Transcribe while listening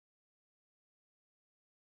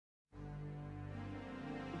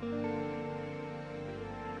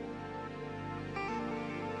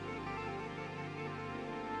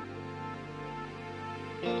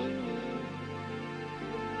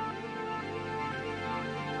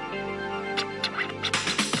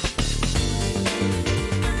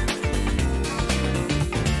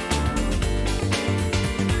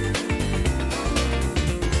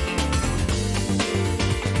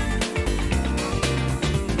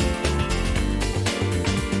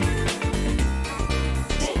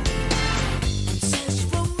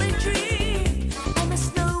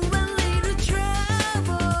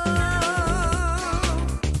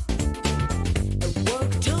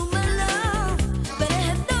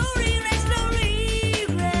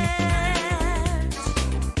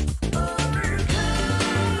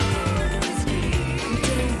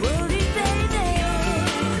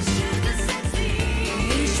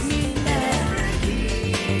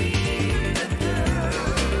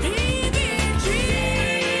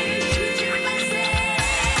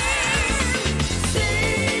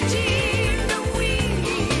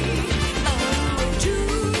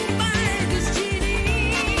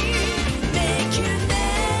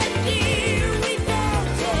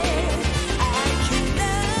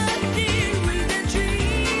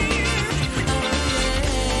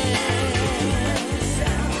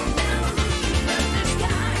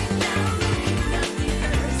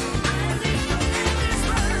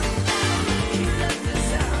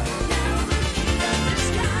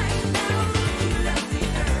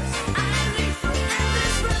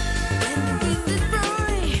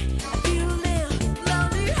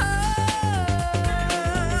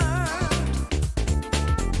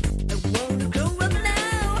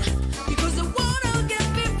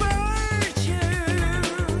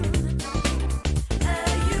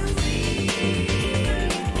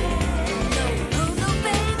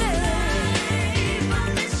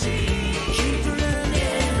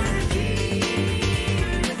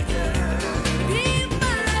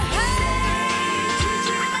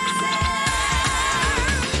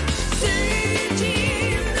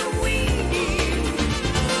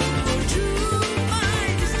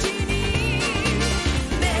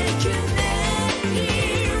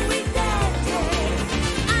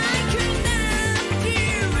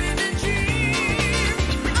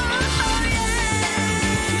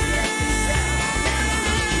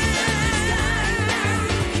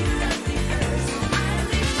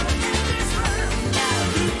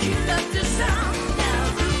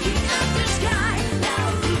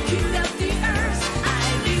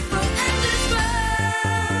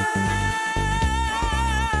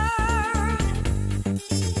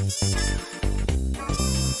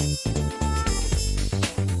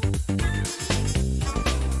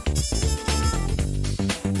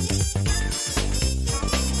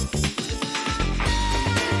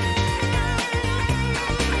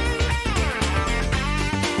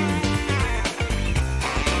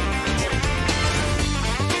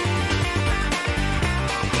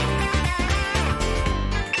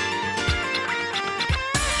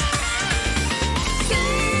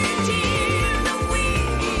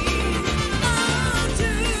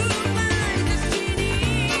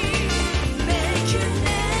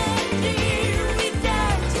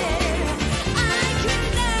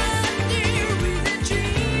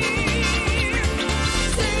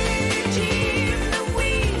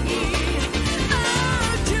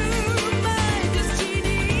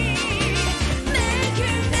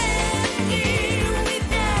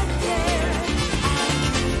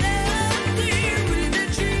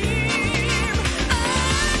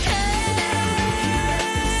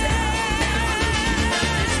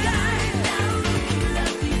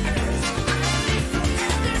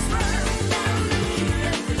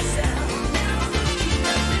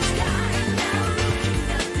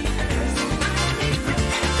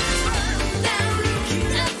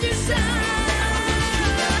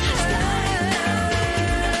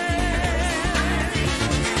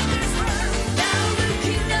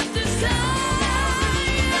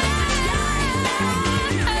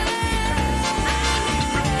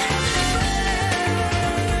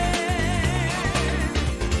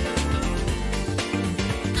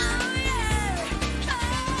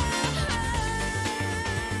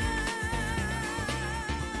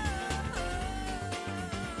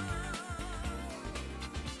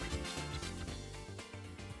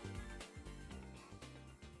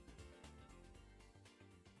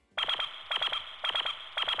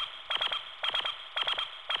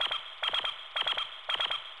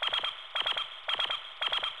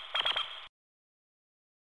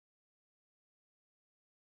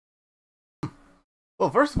Well,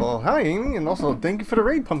 first of all, hi Amy, and also thank you for the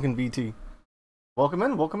raid, Pumpkin VT. Welcome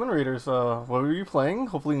in, raiders. What were you playing?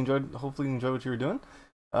 Hopefully you enjoyed what you were doing.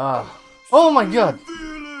 Oh my God!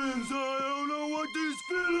 Feelings, I don't know what these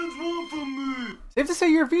feelings want from me. Safe to say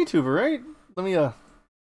you're a VTuber, right? Let me do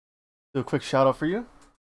a quick shout out for you.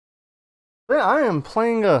 Yeah, I'm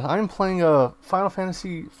playing Final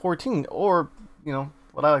Fantasy 14, or you know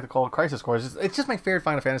what I like to call Crisis Core. It's just my favorite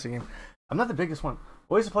Final Fantasy game. I'm not the biggest one.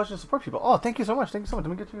 Always a pleasure to support people. Oh, thank you so much. Thank you so much.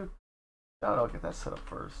 Let me get you a shout out. I'll get that set up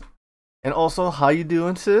first. And also, how you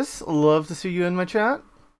doing, sis? Love to see you in my chat.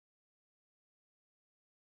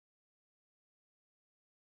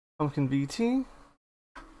 Pumpkin VT.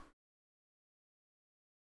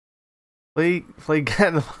 Play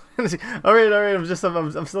get the fantasy. Alright. I'm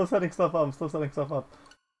still setting stuff up.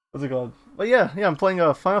 What's it called? But yeah, I'm playing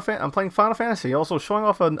Final Fantasy. Also showing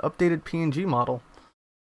off an updated PNG model.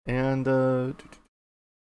 And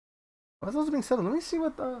what's also being said? Let me see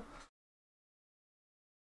what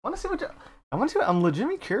I'm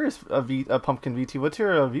legitimately curious. Pumpkin VT. What's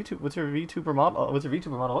your VTuber model? What's your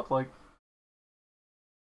VTuber model look like?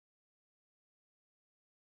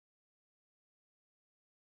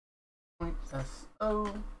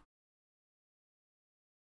 SO.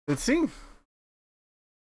 Let's see.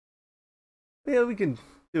 Yeah, we can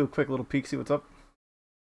do a quick little peek, see what's up.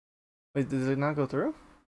 Wait, does it not go through?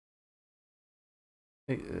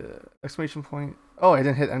 Hey, exclamation point. Oh, I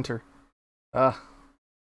didn't hit enter. Oh,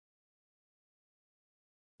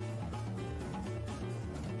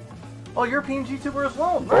 you're a PNGtuber as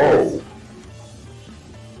well. Nice. Oh,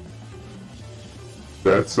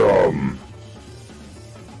 that's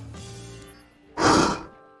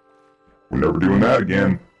we're never doing that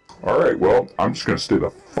again. Alright, well, I'm just gonna stay the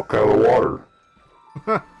fuck out of the water.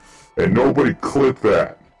 And nobody clip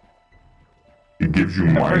that. It gives you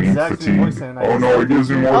mining fatigue. Oh no, it gives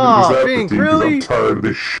me more than just that Bink, fatigue, really? I'm tired of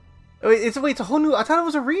this shit. Wait, it's a whole new. I thought it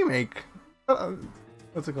was a remake.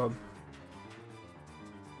 What's it called?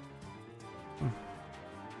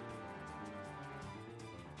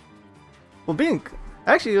 Well, Bink.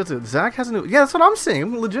 Actually, what's it? Zach has a new. Yeah, that's what I'm saying.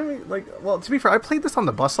 I'm legitimately like. Well, to be fair, I played this on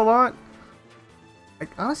the bus a lot. I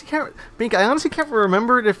honestly can't. Bink, I honestly can't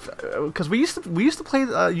remember it if because we used to play.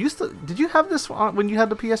 Did you have this when you had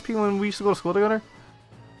the PSP when we used to go to school together?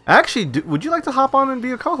 Actually, would you like to hop on and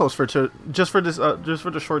be a co-host for just for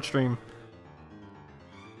the short stream?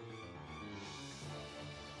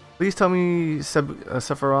 Please tell me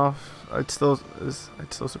Sephiroth. It's still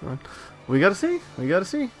Superman. We gotta see.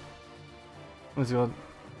 Let's see what.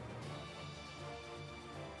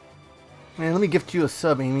 Man, let me gift you a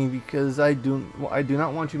sub, Amy, because I do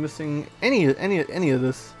not want you missing any of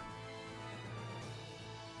this.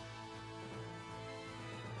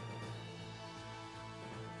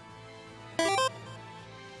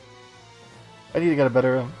 I need to get a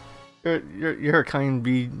better. You're a kind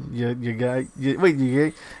bee, you guy. Wait,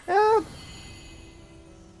 you gay?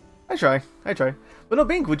 I try. But no,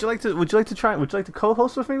 Bink, would you like to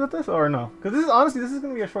co-host with me with this or no? Because this is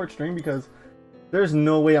gonna be a short stream because there's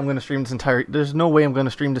no way I'm gonna stream this entire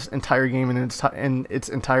game in its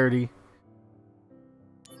entirety.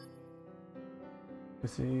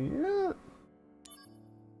 Let's see. Yeah.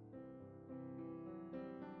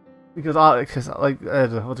 Because like what's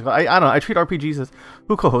it called? I don't know. I treat RPGs as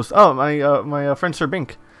who co-hosts. Oh, my friend Sir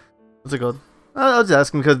Bink. What's it called? I'll just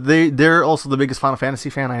ask him because they're also the biggest Final Fantasy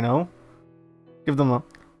fan I know. Give them a.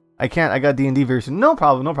 I got D&D version. No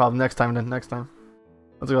problem. Next time.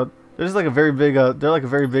 What's it called? They're just like a very big. They're like a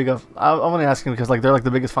very big. I want to ask him because like they're like the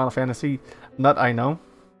biggest Final Fantasy nut I know.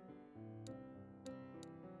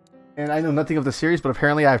 And I know nothing of the series, but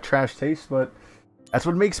apparently I have trash taste. But that's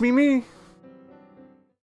what makes me me.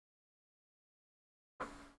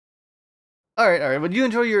 All right. But you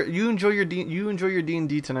enjoy your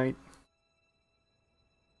D&D tonight.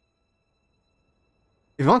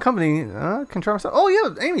 If you want company, can try myself. Oh yeah,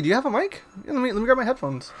 Amy, do you have a mic? Yeah, let me grab my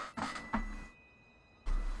headphones.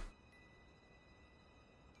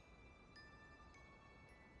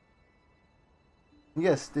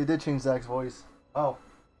 Yes, they did change Zach's voice. Oh.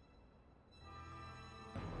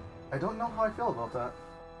 I don't know how I feel about that.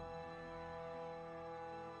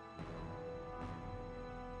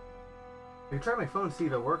 I can try my phone, see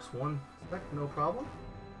if it works. One sec, no problem.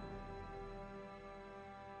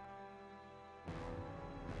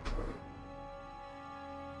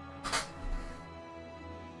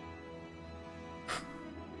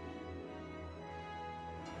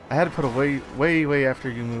 I had to put it way after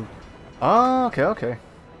you moved. Oh, okay.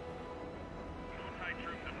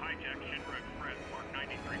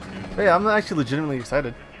 Hey, I'm actually legitimately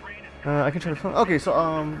excited. I can try to phone. Okay, so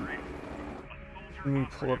Let me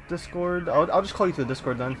pull up Discord. I'll just call you to the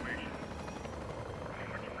Discord then.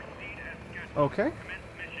 Okay.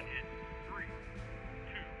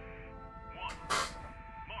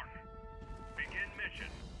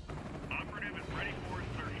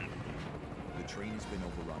 The train has been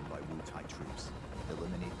overrun by Wu-Tai troops.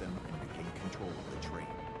 Eliminate them and regain control of the train.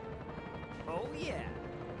 Oh yeah.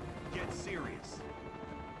 Get serious.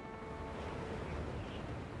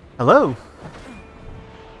 Hello.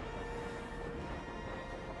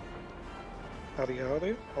 Howdy,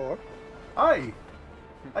 howdy. Hello. Hi.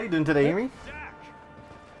 How you doing today, Amy?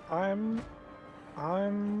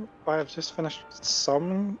 I've just finished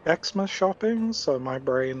some Xmas shopping, so my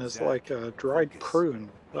brain is like a dried prune.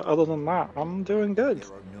 But other than that, I'm doing good.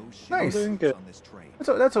 There are no Nice. ships Doing good. on this train.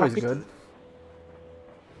 That's always Happy- good.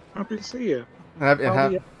 Happy to see you. And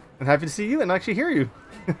Howdy. happy to see you and actually hear you.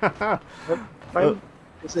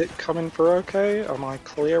 Is it coming through okay? Am I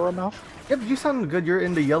clear enough? Yep, you sound good. You're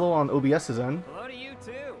in the yellow on OBS's end. Hello to you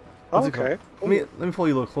too. What's it Okay. called? Let me pull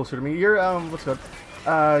you a little closer to me. You're what's good?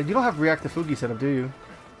 You don't have reactive Fugi set up, do you?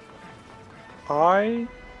 I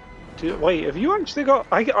do. Wait, have you actually got?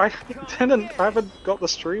 I haven't got the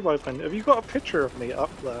stream open. Have you got a picture of me up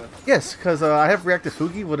there? Yes, because I have reactive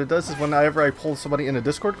Fugi. What it does is whenever I pull somebody in a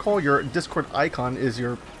Discord call, your Discord icon is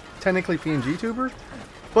your technically PNGtuber,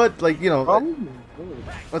 but like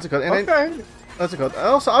what's it called? And Okay. what's it called?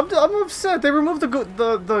 Also, I'm upset. They removed the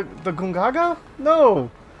Gungaga. No,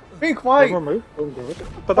 Pink, why? They removed Gungaga.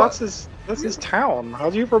 But that's his town. How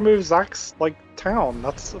do you remove Zach's like town?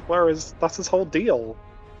 That's his whole deal.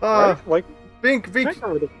 Right? Like Pink, get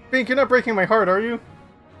rid of- you're not breaking my heart, are you?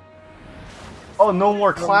 Oh, no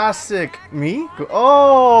more classic. Me?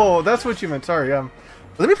 Oh, that's what you meant. Sorry.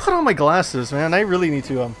 Let me put on my glasses, man. I really need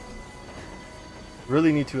to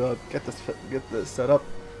get this set up.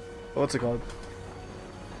 What's it called?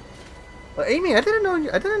 Amy, I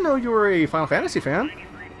didn't know you were a Final Fantasy fan.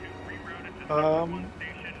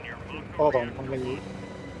 Hold on. Let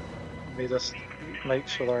me just make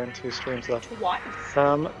sure they're in two streams there. Twice.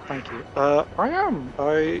 Thank you. I am.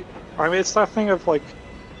 I mean, it's that thing of like,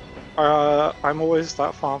 I'm always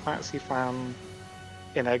that Final Fantasy fan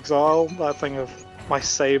in exile. That thing of my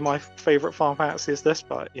favorite Final Fantasy is this,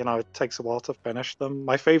 but it takes a while to finish them.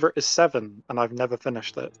 My favorite is 7, and I've never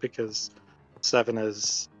finished it because 7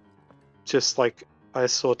 is just like I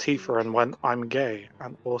saw Tifa and went, I'm gay,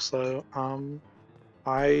 and also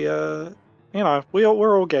we're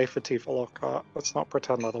all gay for Tifa Lockhart. Let's not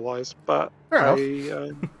pretend otherwise. But Fair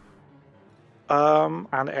and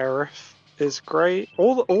Aerith is great.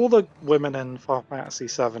 All the women in Final Fantasy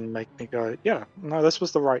VII make me go, yeah, no, this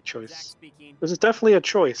was the right choice. Speaking. This is definitely a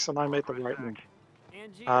choice, and I made the right one.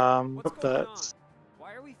 Angie, Um, what's going on? but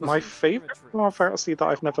Why are we my fighting favorite retreat? Final Fantasy that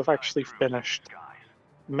I've never actually finished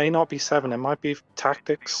may not be 7. It might be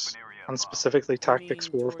Tactics, and specifically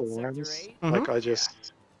Tactics War of the Realms. Like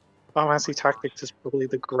Final Fantasy Tactics is probably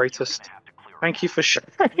the greatest. Thank you for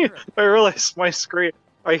sharing. I realize my screen.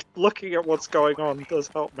 Looking at what's going on does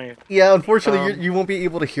help me. Yeah, unfortunately, you won't be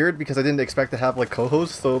able to hear it because I didn't expect to have like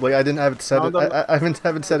co-hosts, so like I didn't have it set. I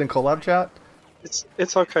haven't set in collab chat.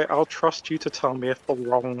 It's okay. I'll trust you to tell me if the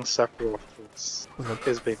wrong Sephiroth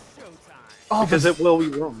is being, Oh, because it will be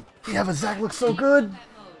wrong. yeah, but Zach looks so good.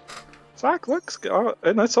 Zach looks good,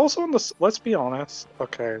 and it's also on the. Let's be honest.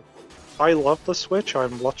 Okay, I love the Switch.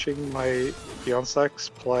 I'm watching my fiancé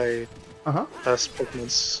play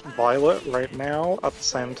Pokemon Violet right now at the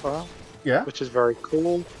same time. Yeah. Which is very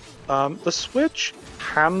cool. The Switch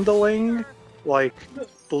handling like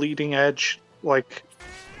bleeding edge like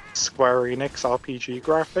Square Enix RPG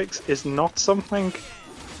graphics is not something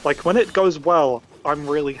like when it goes well, I'm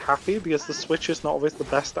really happy because the Switch is not always the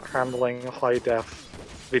best at handling high def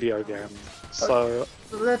video games. So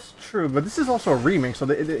that's true, but this is also a remake, so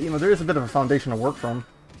there is a bit of a foundation to work from.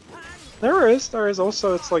 there is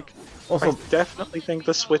also it's like Also, I definitely think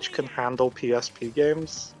the Switch can handle PSP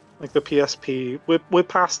games. Like the PSP, we're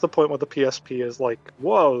past the point where the PSP is like,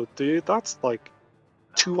 whoa, dude, that's like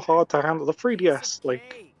too hard to handle. The 3DS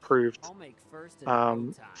like proved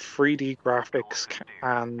 3D graphics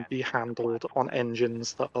can be handled on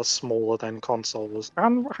engines that are smaller than consoles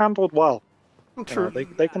and handled well. true.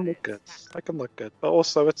 They can look good. They can look good, but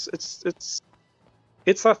also it's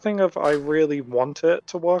that thing of I really want it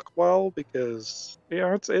to work well because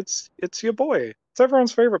it's your boy. It's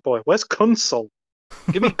everyone's favorite boy. Where's Kunsel?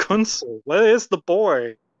 Give me Kunsel. Where is the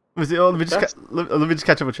boy? Let me just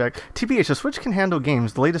catch up a check. TBH, the Switch can handle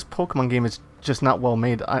games. The latest Pokemon game is just not well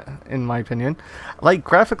made, in my opinion. Like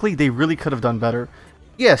graphically, they really could have done better.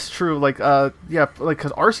 Yes, true. Like, yeah, like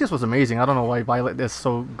because Arceus was amazing. I don't know why Violet is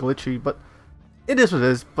so glitchy, but It is what it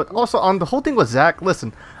is. But also on the whole thing with Zach,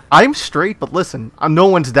 listen, I'm straight, but listen, no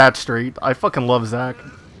one's that straight. I fucking love Zach.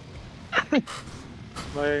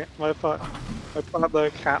 My partner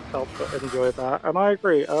can't help but enjoy that, and I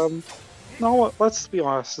agree. No, let's be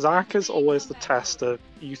honest. Zach is always the test of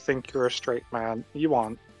you think you're a straight man, you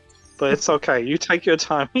aren't, but it's okay. You take your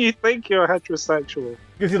time. You think you're heterosexual.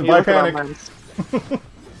 Gives you the You look at that panic. man,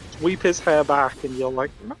 sweep his hair back, and you're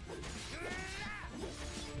like, no.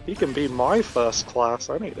 He can be my first class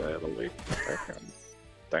any day of the week.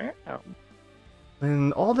 Damn.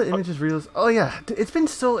 And all the images reels. Oh yeah, it's been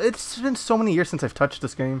so many years since I've touched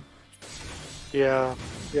this game. Yeah.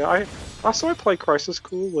 Last time I played Crisis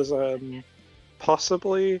Core was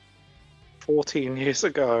possibly 14 years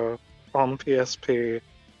ago on PSP,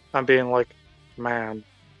 and being like, man,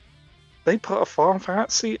 they put a Final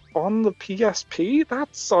Fantasy on the PSP?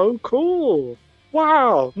 That's so cool!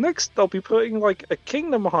 Wow! Next they'll be putting like a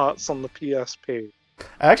Kingdom Hearts on the PSP.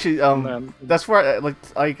 Actually, that's where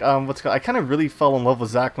I kind of really fell in love with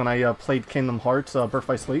Zach when I played Kingdom Hearts Birth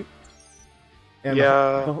by Sleep. And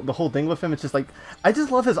Yeah. the whole thing with him, it's just like, I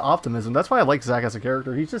just love his optimism. That's why I like Zach as a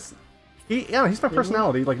character. He's my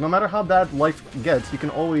personality. Like, no matter how bad life gets, you can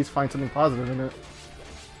always find something positive in it.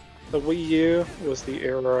 The Wii U was the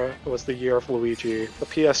year of Luigi. The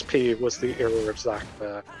PSP was the era of Zack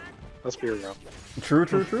there. Let's be real. True.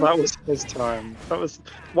 That was his time.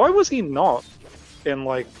 Why was he not in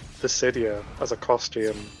like Dissidia as a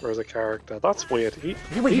costume or as a character? That's weird. He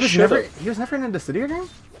was never in a Dissidia game?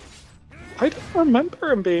 I don't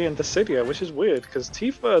remember him being in Dissidia, which is weird because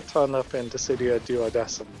Tifa turned up in Dissidia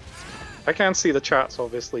Duodecim. I can't see the chats,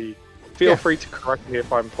 obviously. Feel free to correct me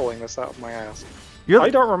if I'm pulling this out of my ass. I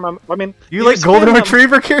don't remember. I mean, you like golden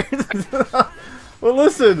retriever characters? Well,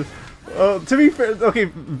 listen. To be fair, okay,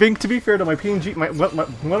 Bink. To be fair to my PNG, one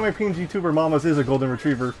of my PNGtuber mamas is a golden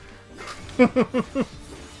retriever.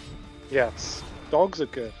 Yes, dogs are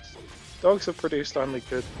good. Dogs have produced only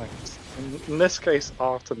good things. In this case,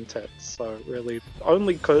 art and tits. So really,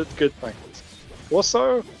 only good things.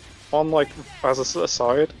 Also, on like as a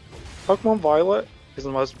aside, Pokemon Violet is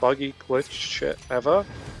the most buggy glitch shit ever.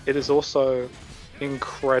 It is also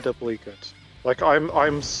incredibly good. Like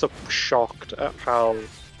I'm so shocked at how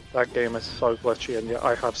that game is so glitchy, and yet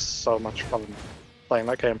I have so much fun playing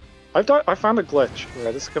that game. I found a glitch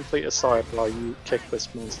where this is a complete aside while you kick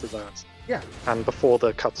this monster's ass. Yeah. And before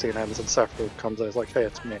the cutscene ends and Sephiroth comes in, it's like, hey,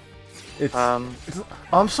 it's me.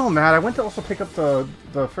 I'm so mad. I went to also pick up the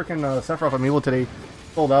freaking Sephiroth amiibo today.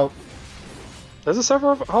 Sold out. There's a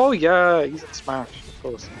Sephiroth. Oh yeah, he's in Smash, of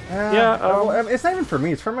course. It's not even for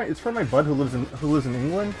me. It's for my bud who lives in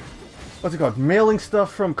England. What's it called? Mailing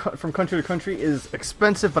stuff from country to country is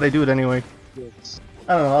expensive, but I do it anyway. Yes.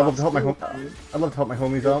 I don't know. I love to help my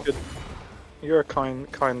homies out. You're a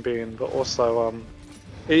kind being, but also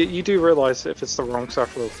you do realize if it's the wrong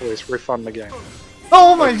Sephiroth voice, refund the game.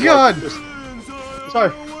 Oh my god!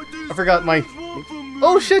 Sorry, I forgot my.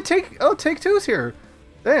 Oh shit! Take Two's here.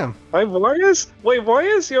 Damn. Why is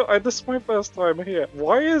your? This is my first time here.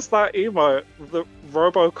 Why is that emote the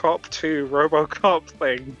RoboCop 2 RoboCop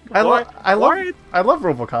thing? I love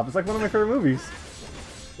RoboCop. It's like one of my favorite movies.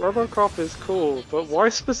 RoboCop is cool, but why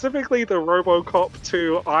specifically the RoboCop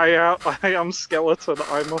 2 I am skeleton,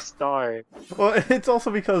 I must die? Well, it's also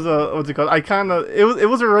because what's it called? It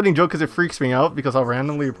was a running joke because it freaks me out because how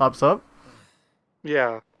randomly it pops up.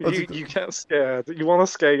 Yeah, you get scared. You want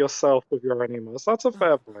to scare yourself with your animals. That's a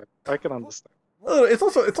fair point. I can understand. It's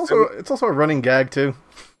also a running gag too.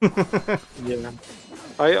 Yeah,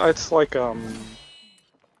 it's like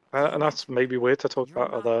and that's maybe weird to talk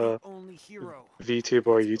about other VTuber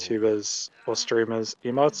or YouTubers or streamers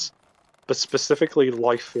emotes, but specifically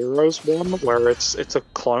Life Heroes one, where it's a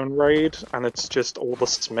clone raid and it's just all the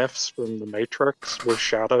Smiths from the Matrix with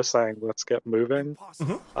Shadow saying "Let's get moving."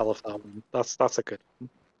 Mm-hmm. I love that one. That's a good one.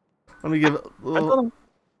 Let me give.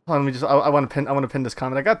 Let me just. I want to pin this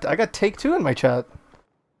comment. I got Take Two in my chat.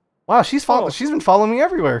 Wow, she's been following me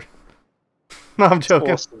everywhere. No, I'm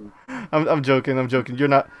joking. Awesome. I'm joking. You're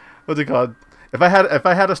not. What's it called? If I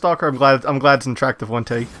had a stalker, I'm glad it's interactive one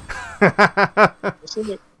take.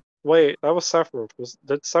 Wait, that was Sephiroth.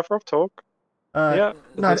 Did Sephiroth talk? Yeah.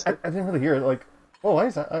 No, I didn't really hear it. Like, oh, why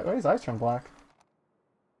is his eyes turned black?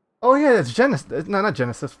 Oh yeah, it's Genesis. No, not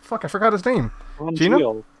Genesis. Fuck, I forgot his name.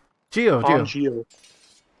 Gino. Geo.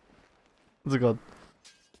 What's it called?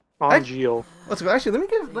 Geo. Let's go. Actually, let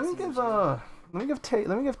me give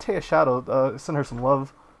Tay a shout out. Send her some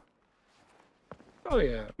love. Oh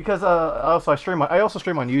yeah. Because I also stream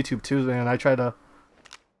on YouTube too, and I try to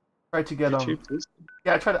get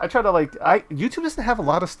Yeah, I try to like YouTube doesn't have a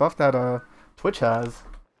lot of stuff that Twitch has.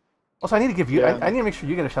 Also, I need to give you. Yeah. I need to make sure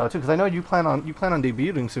you get a shout out too, because I know you plan on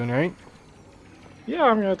debuting soon, right? Yeah,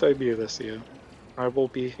 I'm gonna debut this year. I will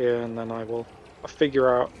be here, and then I will figure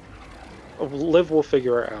out. Liv will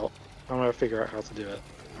figure it out. I'm gonna figure out how to do it.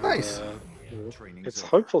 Nice. It's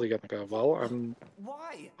hopefully gonna go well.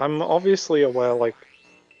 Why? I'm obviously aware, like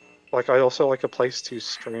I also like a place to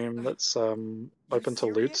stream that's open to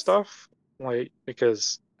loot serious? stuff, like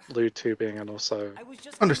because loot tubing and also I was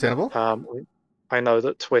just Understandable. I know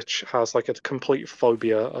that Twitch has like a complete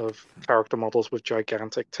phobia of character models with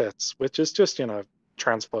gigantic tits, which is just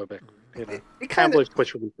transphobic. You know, It can't kind of. believe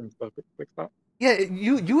Twitch would be transphobic like that. Yeah,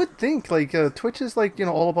 you would think like Twitch is like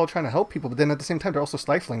all about trying to help people, but then at the same time they're also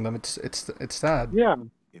stifling them. It's sad. Yeah,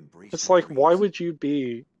 Embrace it's your like why dreams. would you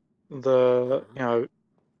be the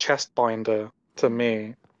chest binder to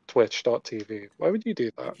me, Twitch.tv? Why would you do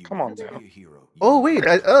that? If you Come want on to now. be a hero, you Oh need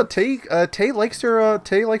wait, to- Tay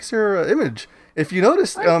likes her image. If you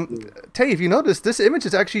notice, Tay, if you notice, this image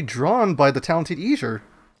is actually drawn by the talented ehjur.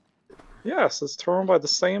 Yes, it's drawn by the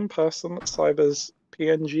same person that Cyber's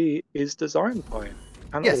PNG is designed by.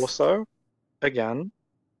 And Yes. also, again,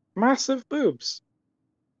 massive boobs.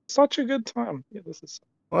 Such a good time. Yeah, this is.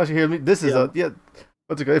 Well, actually, here, this is Yeah.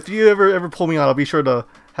 What's it called? If you ever pull me out, I'll be sure to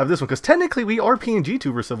have this one because technically we are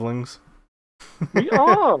PNGtuber siblings. We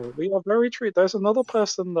are! We are very true. There's another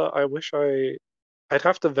person that I wish I'd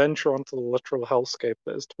have to venture onto the literal hellscape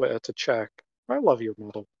that is Twitter to check. I love your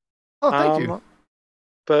model. Oh, thank you.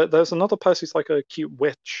 But there's another person who's like a cute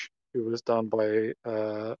witch who was done by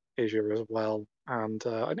ehjur as well, and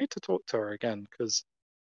I need to talk to her again because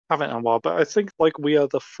I haven't in a while. But I think like we are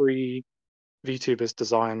the free VTubers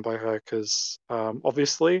designed by her because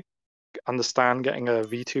obviously understand getting a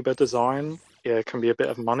VTuber design can be a bit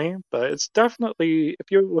of money, but it's definitely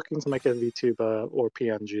if you're looking to make a VTuber or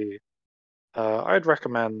PNG, I'd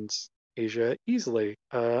recommend ehjur easily.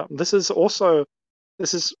 This is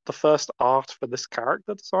the first art for this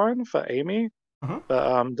character design for Amy. Mhm.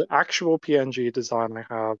 But the actual PNG design I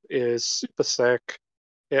have is super sick.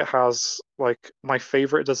 It has like my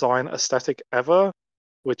favorite design aesthetic ever,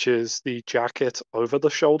 which is the jacket over the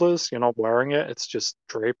shoulders. You're not wearing it, it's just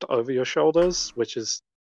draped over your shoulders, which is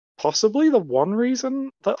possibly the one reason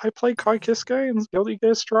that I play Kai Kiske in Guilty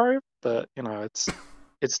Gear Strive. But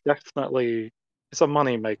it's definitely it's a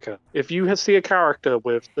money maker. If you see a character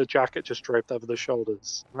with the jacket just draped over the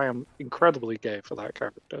shoulders, I am incredibly gay for that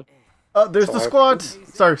character. There's So the I- squads.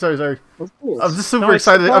 Sorry. Of course. I'm just super No, it's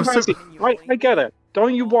excited. Final I'm super. Fantasy. I get it.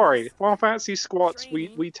 Don't you worry. Final Fantasy squats.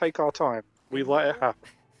 We take our time. We let it happen.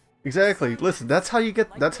 Exactly. Listen, that's how you get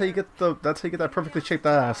that perfectly shaped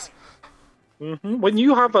ass. When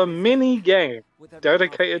you have a mini game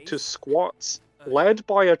dedicated to squats, led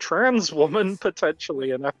by a trans woman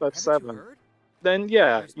potentially in FF7, then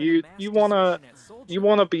yeah, you wanna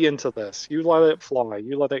be into this. You let it fly.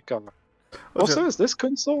 You let it go. Also, is this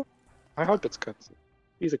Kunsel? I hope it's Kunsel.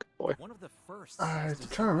 He's a good boy. One of the first. I'm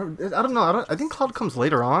trying to remember. I don't know. I think Cloud comes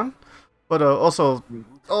later on. But also,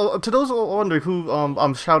 to those wondering who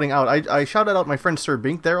I'm shouting out, I shouted out my friend Sir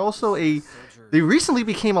Bink. They're also they recently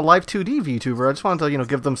became a live 2D VTuber. I just wanted to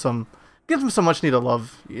give them some much needed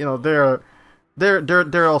love.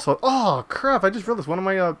 They're also. Oh crap! I just realized one of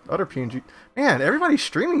my other PNG. Man, everybody's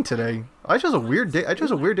streaming today. I chose a weird day.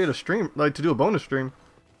 To stream, like to do a bonus stream.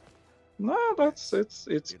 No, it's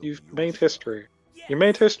you've made history. You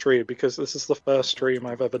made history because this is the first stream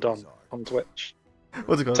I've ever done on Twitch.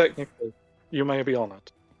 What's it called? Technically, you may be on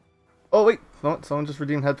it. Oh wait, no, someone just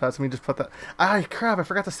redeemed head pass. Let me just put that. Ah, crap! I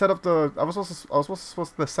forgot to set up the. I was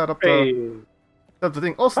supposed to set up the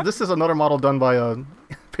thing. Also, this is another model done by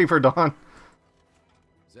PaperDawn.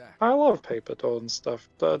 I love PaperDawn stuff.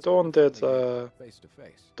 Dawn did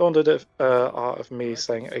art of me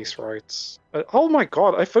saying ace rights. Oh my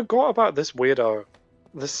god, I forgot about this weirdo,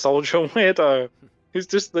 this soldier weirdo. He's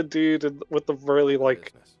just the dude with the really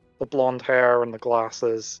the blonde hair and the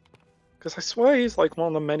glasses. Because I swear he's like one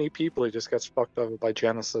of the many people who just gets fucked over by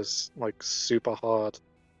Genesis super hard.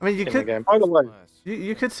 I mean, you in could. the game. By the way,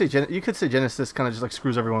 You could say Genesis kind of just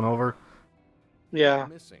screws everyone over. yeah,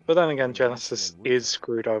 but then again, Genesis is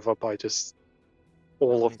screwed over by just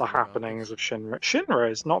all of the happenings of Shinra.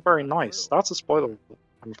 Shinra is not very nice. That's a spoiler,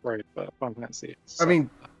 I'm afraid, but Final Fantasy. I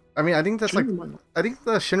mean, I think that's I think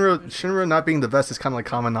the Shinra not being the best is kind of like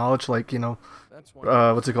common knowledge. Like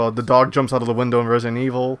what's it called? The dog jumps out of the window in Resident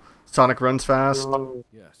Evil. Sonic runs fast.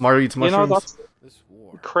 Mario eats mushrooms. That's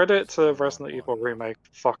credit to Resident Evil Remake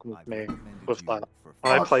fucking with me with that.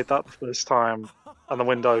 When I played that the first time, and the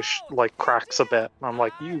window cracks a bit, and I'm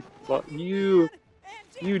like, you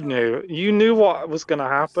knew what was gonna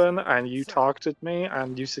happen, and you targeted me,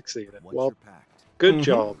 and you succeeded. Well, good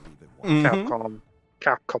job.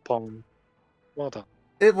 Capcom. Well done.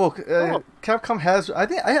 It will. Capcom has.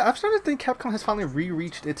 I've started to think Capcom has finally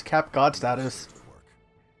re-reached its Cap God status.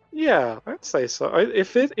 Yeah, I'd say so.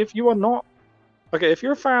 If you are not okay, if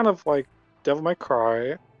you're a fan of like Devil May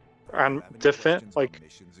Cry and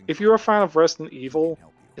if you're a fan of Resident Evil,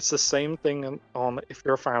 it's the same thing on if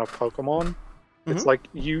you're a fan of Pokemon. It's like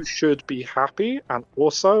you should be happy, and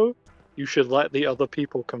also you should let the other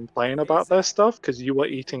people complain about their stuff because you are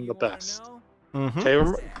eating the best. Okay,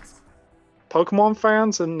 Pokemon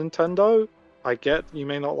fans and Nintendo, I get you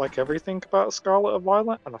may not like everything about Scarlet and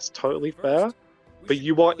Violet, and that's totally fair. But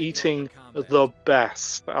you are eating the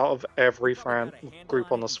best out of every fan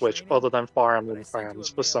group on the Switch, other than Fire Emblem fans,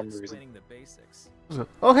 for some reason.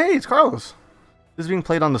 Oh, hey, it's Carlos. This is being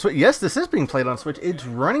played on the Switch. Yes, this is being played on Switch. It's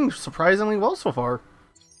running surprisingly well so far.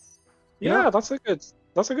 Yeah, that's a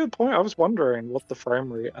good point. I was wondering what the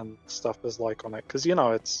frame rate and stuff is like on it, because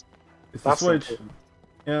it's the Switch. Important.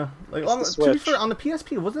 Yeah, like to be fair, on the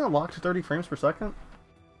PSP, wasn't it locked to 30 frames per second?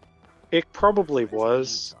 It probably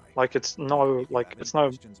was. Like it's no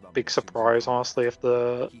big surprise, honestly, if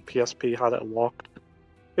the PSP had it locked.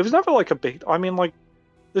 It was never like a big. I mean, like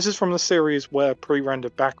this is from the series where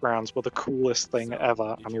pre-rendered backgrounds were the coolest thing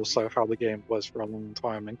ever, and also how the game was for a long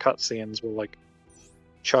time, and cutscenes were like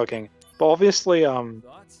chugging. But obviously, I'm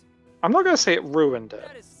not gonna say it ruined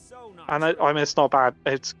it, and I mean it's not bad.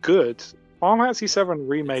 It's good. Final Fantasy VII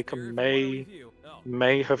Remake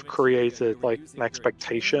may have created like an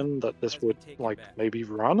expectation that this would like maybe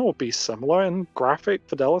run or be similar in graphic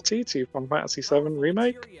fidelity to Final Fantasy VII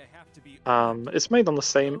Remake. It's made on the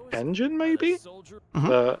same engine maybe,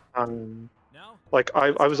 but like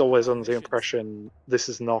I was always under the impression this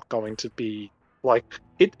is not going to be like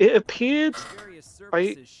it appeared. No,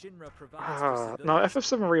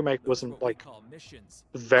 FF7 Remake wasn't like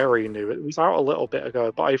very new. It was out a little bit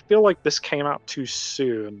ago, but I feel like this came out too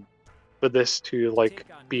soon for this to like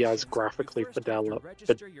be as graphically fidelity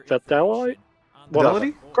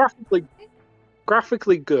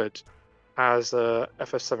graphically good as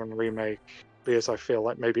FF7 Remake, because I feel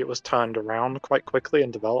like maybe it was turned around quite quickly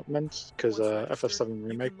in development, because FF7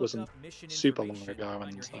 Remake wasn't super long ago,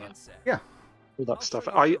 and yeah, all that stuff.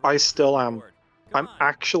 I still am. I'm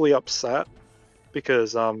actually upset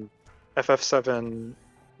because FF7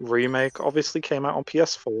 Remake obviously came out on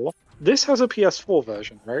PS4. This has a PS4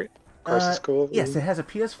 version, right? Yes, it has a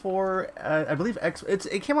PS4. I believe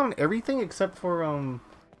it came out on everything except for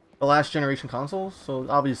the last generation consoles. So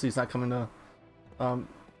obviously it's not coming to.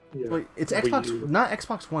 Wait, it's Xbox, not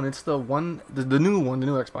Xbox One. It's the new one, the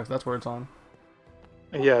new Xbox. That's where it's on.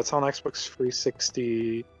 Yeah, it's on Xbox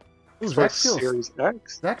 360. Ooh, Series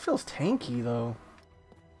X. That feels tanky though.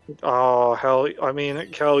 Oh hell! I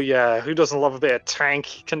mean, hell yeah! Who doesn't love a bit of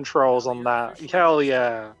tanky controls on that? Hell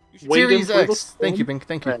yeah! Series X. Thank you, Bink.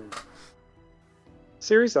 Thank you.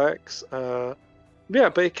 Series X. Yeah,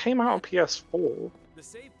 but it came out on PS4.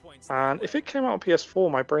 And if it came out on PS4,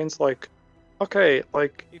 my brain's like, okay,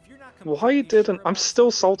 like, why didn't? I'm still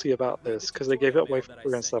salty about this because they gave it away for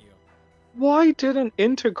free and stuff. Why didn't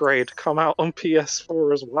Intergrade come out on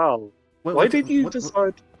PS4 as well? Why did you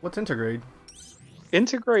decide? What's Intergrade?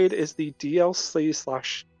 Intergrade is the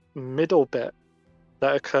DLC / middle bit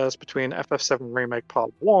that occurs between FF7 Remake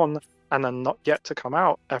Part 1 and then not yet to come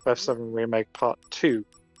out FF7 Remake Part 2.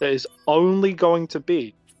 That is only going to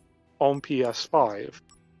be on PS5.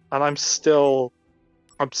 And I'm still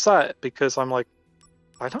upset because I'm like,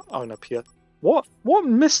 I don't own a PS. What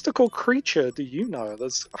mystical creature do you know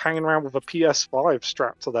that's hanging around with a PS5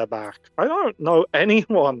 strapped to their back? I don't know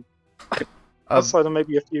anyone. Outside of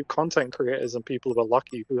maybe a few content creators and people who are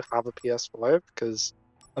lucky who have a PS5, because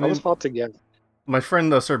that was hard to get. My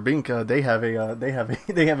friend Sir Bink, they have a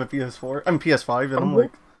PS4. I'm PS5, and I'm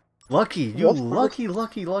like, lucky,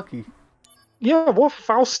 lucky. Yeah, what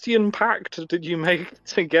Faustian pact did you make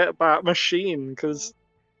to get that machine? Because,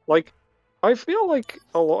 like, I feel like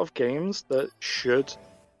a lot of games that should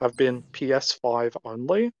have been PS5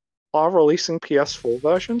 only are releasing PS4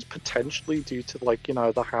 versions, potentially due to, like, you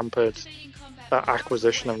know, the hampered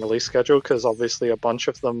acquisition and release schedule, because obviously a bunch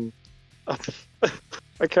of them...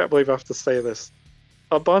 I can't believe I have to say this.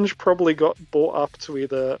 A bunch probably got bought up to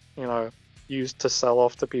either, you know, used to sell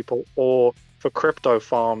off to people, or for crypto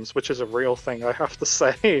farms, which is a real thing, I have to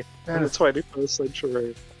say, in the 21st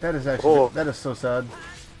century. That is actually, that is so sad.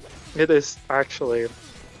 It is actually.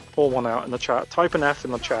 Pour one out in the chat. Type an F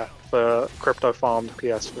in the chat for crypto farmed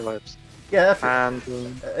PS5s. Yeah,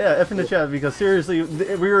 F in the chat, because seriously,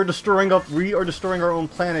 we are destroying our own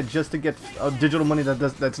planet just to get digital money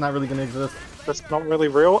that's not really going to exist. That's not really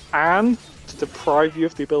real, and to deprive you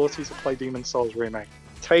of the ability to play Demon's Souls Remake.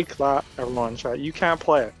 take that, everyone. Chat. You can't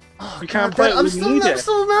play it. Oh, You can't God, play Dad, it. I'm We still, need I'm it.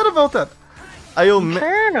 still mad about that. I owe. You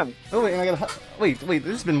can. Oh wait, I gotta. Wait. This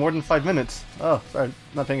has been more than 5 minutes. Oh, sorry,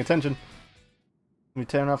 not paying attention. Let me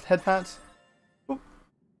turn off head pads.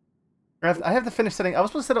 I have to finish setting. I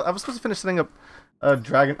was supposed to finish setting up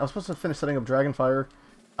Dragon. I was supposed to finish setting up Dragonfire.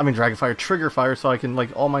 I mean Dragonfire, Triggerfire, so I can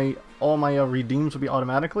like all my redeems will be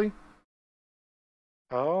automatically.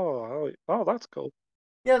 Oh, that's cool.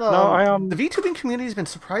 Yeah, No, the VTubing community has been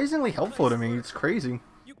surprisingly helpful to me. It's crazy.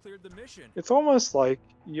 You cleared the mission. It's almost like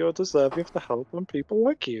you're deserving of the help and people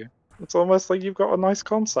like you. It's almost like you've got a nice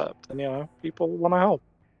concept, and people want to help.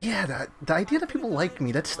 Yeah, the idea that people like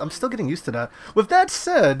me, I'm still getting used to that. With that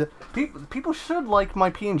said, people should like my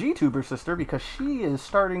PNGtuber sister because she is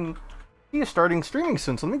starting streaming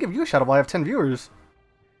soon. So let me give you a shout out while I have 10 viewers.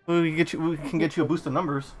 We can get you a boost of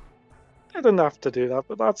numbers. I didn't have to do that,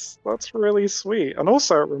 but that's really sweet. And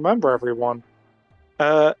also, remember everyone,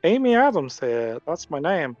 Amy Adams here, that's my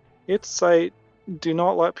name. It's a do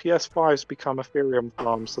not let PS5s become Ethereum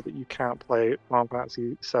farms so that you can't play Final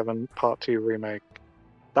Fantasy VII Part 2 Remake.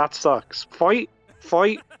 That sucks. Fight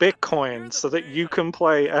Bitcoin so that you can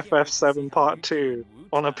play FF7 Part 2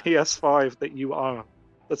 on a PS5 that you own.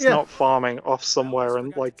 That's not farming off somewhere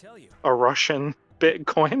in like a Russian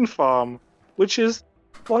Bitcoin farm, which is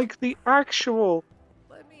like the actual.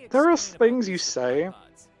 There are things you say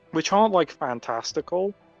which aren't like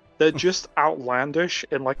fantastical. They're just outlandish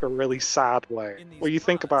in like a really sad way. Where you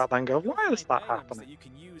think about it and go, why is that happening?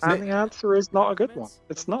 And the answer is not a good one.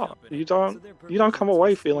 It's not. You don't come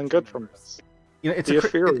away feeling good from this. It's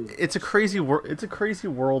a crazy world. It's a crazy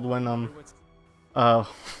world when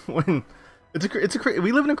when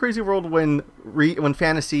we live in a crazy world when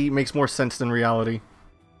fantasy makes more sense than reality.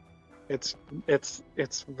 It's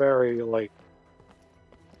very like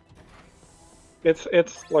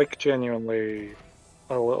it's like genuinely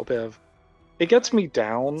a little bit of it gets me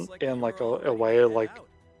down in like a way like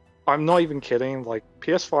I'm not even kidding, like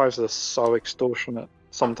PS5s are so extortionate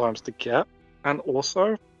sometimes to get, and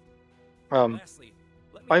also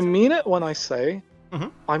I mean it when I say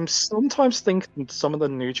I'm sometimes thinking some of the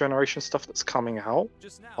new generation stuff that's coming out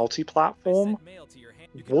multi-platform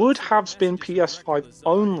would have been PS5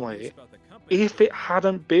 only if it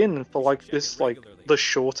hadn't been for like this like the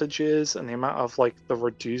shortages and the amount of like the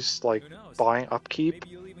reduced like buying upkeep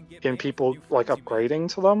in people like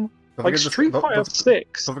upgrading to them. Like Street Fighter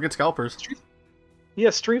 6. Don't forget scalpers.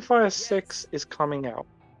 Street Fighter 6 is coming out.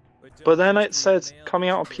 But then it says coming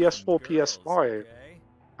out on PS4, PS5.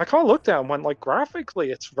 I kind of looked at it and went like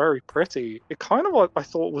graphically it's very pretty. It kind of like I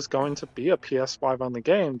thought was going to be a PS5 only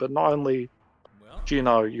game, but not only do you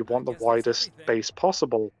want the widest base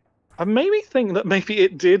possible. I made me think that maybe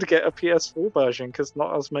it did get a PS4 version because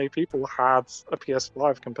not as many people had a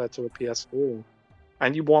PS5 compared to a PS4.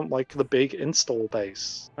 And you want like the big install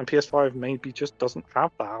base, and PS5 maybe just doesn't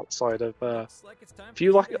have that outside of a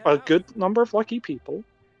few like a good number of lucky people,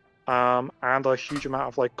 and a huge amount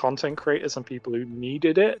of like content creators and people who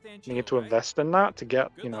needed to invest in that to get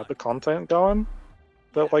the content going.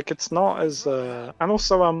 But like it's not as and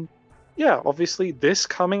also obviously this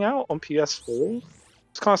coming out on PS4. I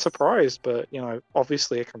was kind of surprised, but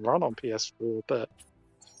obviously it can run on PS4. But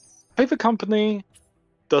Paper Company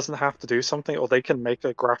doesn't have to do something, or they can make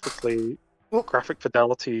a graphic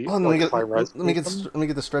fidelity high res. Let me get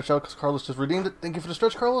the stretch out because Carlos just redeemed it. Thank you for the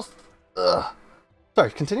stretch, Carlos. Sorry,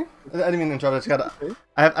 continue. I didn't mean to interrupt.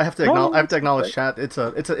 I have to acknowledge chat. It's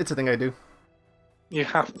a thing I do. You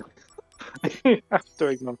have to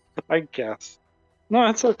ignore. I guess. No,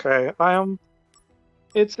 it's okay.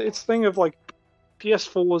 It's thing of like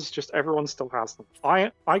PS4s. Just everyone still has them.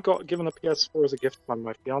 I got given a PS4 as a gift by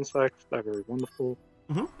my fiance. They're very wonderful.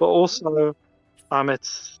 But also,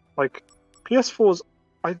 it's like PS4s.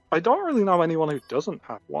 I don't really know anyone who doesn't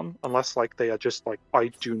have one, unless like they are just like I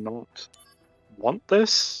do not want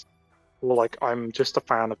this, or like I'm just a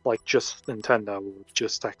fan of like just Nintendo or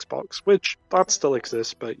just Xbox, which that still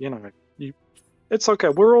exists. But it's okay.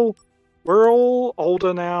 We're all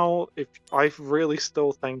older now. If I really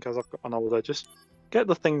still think as I've gotten older, just get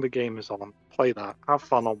the thing the game is on, play that, have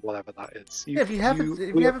fun on whatever that is. If you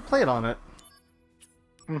haven't played on it.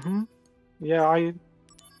 Yeah,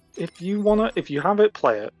 if you have it,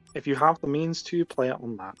 play it. If you have the means to, play it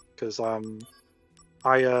on that. Because I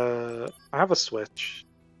have a Switch.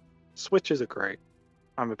 Switches are great.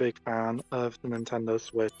 I'm a big fan of the Nintendo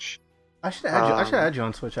Switch. I should add you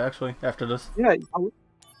on Switch actually after this. Yeah,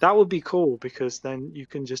 that would be cool because then you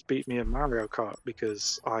can just beat me in Mario Kart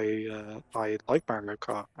because I like Mario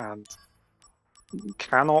Kart and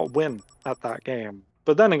cannot win at that game.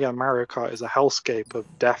 But then again, Mario Kart is a hellscape of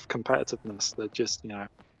death competitiveness that just,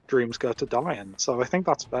 dreams go to die in. So I think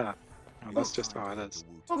that's fair. That's just how it is.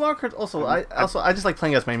 Well, Mario Kart also, I just like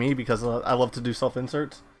playing as my me because I love to do self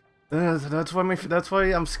inserts. That's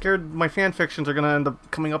why I'm scared my fan fictions are gonna end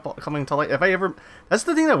up coming to light. That's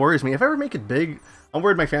the thing that worries me. If I ever make it big, I'm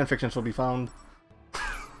worried my fan fictions will be found.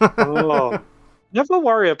 Oh, never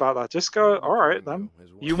worry about that. Just go. All right, then.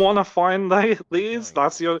 You want to find these?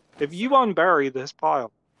 That's your. If you unbury this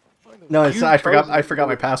pile. No, I forgot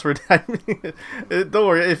my password. Don't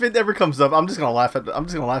worry. If it ever comes up, I'm just gonna laugh at it. I'm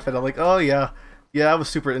like, oh yeah, I was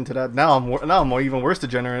super into that. Now I'm even worse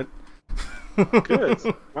degenerate. Good.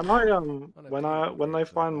 When they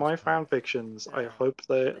find my fan fictions, I hope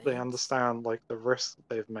they understand like the risks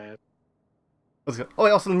they've made. Let's go. Oh,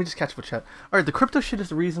 also let me just catch up with chat. All right, the crypto shit is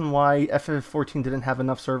the reason why FF14 didn't have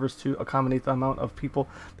enough servers to accommodate the amount of people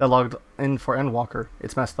that logged in for Endwalker.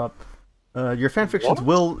 It's messed up. Your fan fictions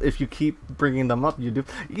will if you keep bringing them up. You do.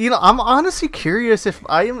 I'm honestly curious if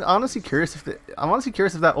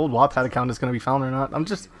that old Wattpad account is going to be found or not.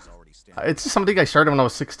 It's just something I started when I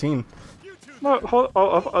was 16.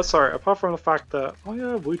 No, sorry. Apart from the fact that,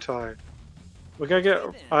 Wutai. We're gonna get.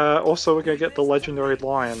 Also, we're gonna get the legendary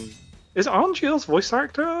lion. Is Angeal's voice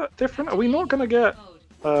actor different? Are we not gonna get?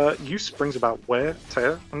 Use brings about wear,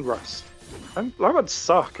 tear, and rust. And that would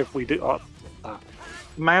suck if we do that.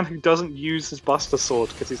 Man who doesn't use his Buster Sword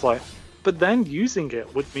because he's like, but then using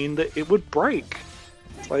it would mean that it would break.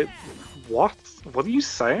 It's like, what? What are you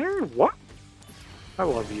saying? What? I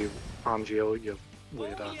love you, Angel. You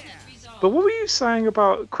weirdo. But what were you saying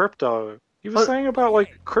about crypto? You were saying about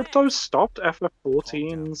like crypto stopped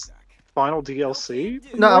FF14's final DLC?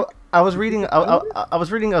 No, I was reading. I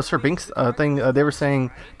was reading a Sir Binks thing. They were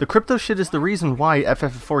saying the crypto shit is the reason why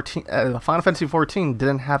FF14, Final Fantasy 14,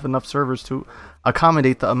 didn't have enough servers to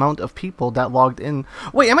accommodate the amount of people that logged in.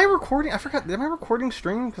 Wait, am I recording? I forgot. Am I recording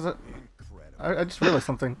stream? Because I just realized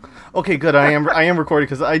something. Okay, good. I am recording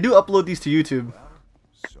because I do upload these to YouTube.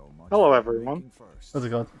 Hello, everyone. How's it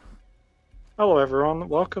going? Hello, everyone.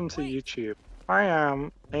 Welcome to YouTube. I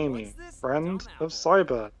am Amy, friend of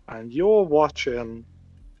Cyber, and you're watching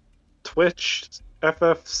Twitch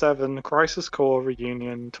FF7 Crisis Core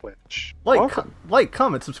Reunion Twitch. Like,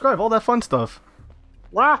 comment, subscribe, all that fun stuff.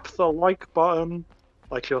 Slap the like button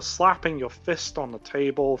like you're slapping your fist on the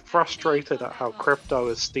table, frustrated at how crypto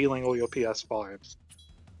is stealing all your PS5s.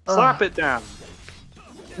 Slap it down.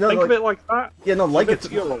 No, Think of it like that. Yeah, no, like it.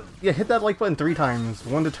 Yeah, hit that like button 3 times.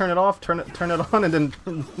 One to turn it off, turn it on, and then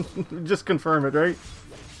just confirm it, right?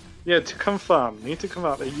 Yeah, to confirm. Need to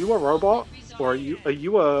confirm. Are you a robot, or are you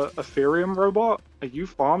a Ethereum robot? Are you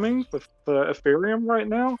farming for Ethereum right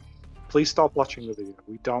now? Please stop watching the video.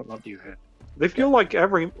 We don't want you here. If you're like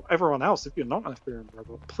everyone else, if you're not an Ethereum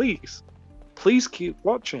robot, please keep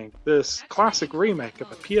watching this classic remake of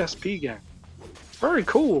a PSP game. It's very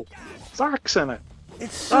cool. Zach's in it.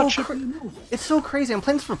 It's so crazy. I'm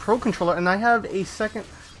playing this for Pro Controller, and I have a second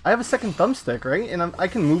thumbstick, right? And I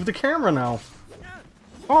can move the camera now.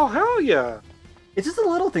 Oh hell yeah! It's just the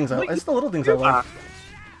little things. I like.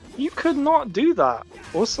 You could not do that.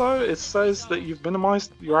 Also, it says that you've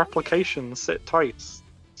minimized your application. Sit tight.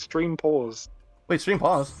 Stream pause. Wait, stream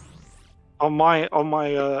pause. On my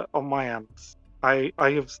end. I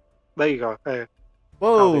have. There you go. Hey.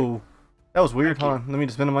 Whoa, that was weird, huh? Let me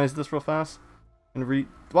just minimize this real fast. And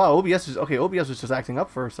wow, OBS is okay. OBS was just acting up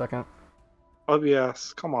for a second.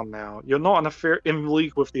 OBS, come on now. You're not in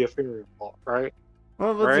league with the Ethereum bot, right?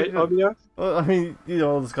 Well, right, OBS? Well, I mean,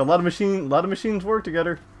 it's got a lot of machines work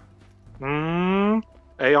together. AI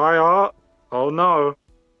art? Oh no,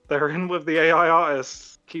 they're in with the AI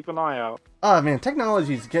artists. Keep an eye out. Ah man,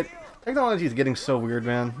 technology is getting so weird,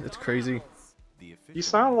 man. It's crazy. You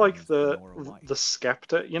sound like the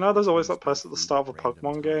skeptic. You know, there's always that person at the start of a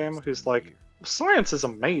Pokemon game who's like, science is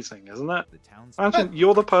amazing, isn't it? Imagine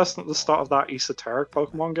you're the person at the start of that esoteric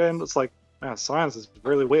Pokemon game that's like, man, science is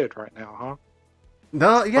really weird right now, huh?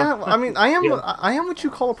 No, yeah, I mean, I am what you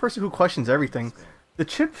call a person who questions everything. The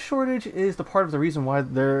chip shortage is the part of the reason why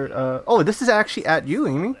they're. Oh, this is actually at you,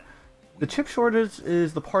 Amy. The chip shortage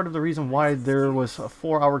is the part of the reason why there was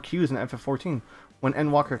 4-hour queues in FF14 when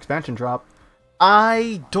Endwalker expansion dropped.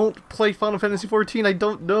 I don't play Final Fantasy 14. I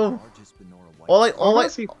don't know. All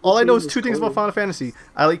I know is 2 things about Final Fantasy.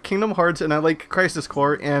 I like Kingdom Hearts and I like Crisis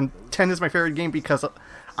Core, and 10 is my favorite game because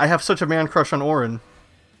I have such a man crush on Auron.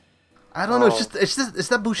 I don't know. It's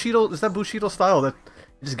that Bushido style that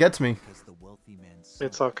just gets me.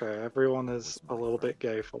 It's okay. Everyone is a little bit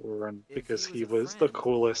gay for Auron because he was the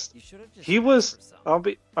coolest. He was. I'll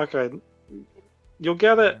be okay. You'll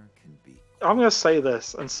get it. I'm gonna say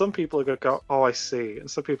this, and some people are gonna go, "Oh, I see," and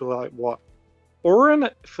some people are like, "What?" Auron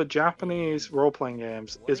for Japanese role-playing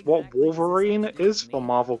games is what Wolverine is for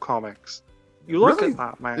Marvel Comics. You look Really? at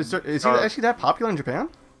that, man. Is he actually that popular in Japan?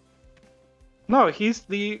 No, he's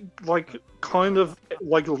the like kind of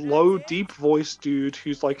like low, deep voice dude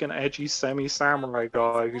who's like an edgy semi-samurai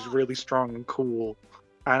guy who's really strong and cool,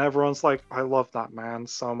 and everyone's like, "I love that man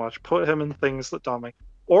so much. Put him in things that don't make."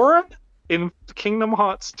 Auron in Kingdom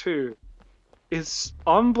Hearts 2 is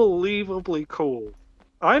unbelievably cool.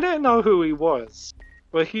 I didn't know who he was,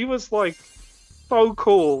 but he was like so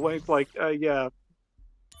cool when he's like, yeah,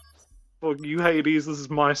 look, you Hades, this is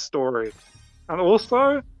my story. And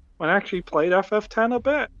also, when I actually played FF10 a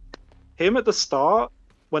bit, him at the start,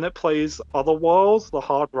 when it plays Otherworlds, the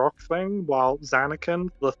hard rock thing, while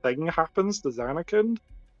Zanarkand, the thing happens to Zanarkand.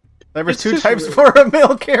 There was two types for a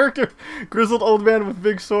male character: grizzled old man with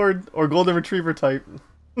big sword, or golden retriever type.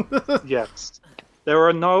 Yes. There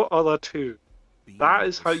are no other two. That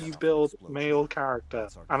is how you build male character.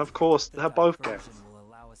 And of course, they're both gay.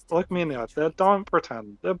 Look me in the eye. Don't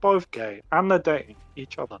pretend. They're both gay. And they're dating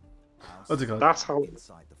each other. What's it called? That's how...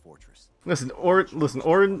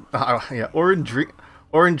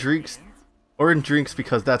 Orin drinks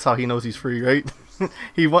because that's how he knows he's free, right?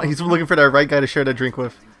 He's looking for that right guy to share that drink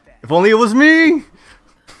with. If only it was me!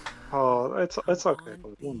 Oh, it's okay.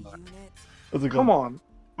 One day. What's it called? Come on.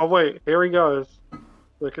 Oh wait, here he goes.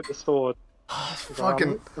 Look at the sword.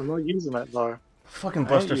 Fucking... I'm not using it though. Fucking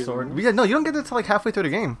Buster Sword. Yeah, no, you don't get it until like halfway through the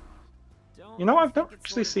game. You know, I've never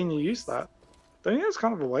actually seen you use that. Don't you think it's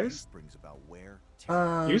kind of a waste?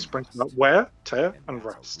 Use brings about wear, tear, and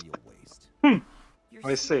rest.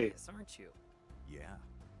 I see.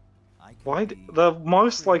 Why? The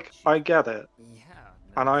most, like, I get it.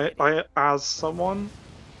 And I, as someone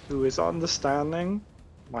who is understanding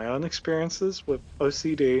my own experiences with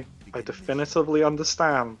OCD, I definitively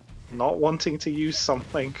understand not wanting to use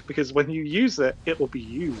something, because when you use it, it will be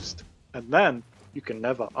used. And then, you can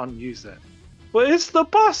never unuse it. But it's the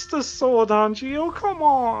Buster Sword, Angie! Come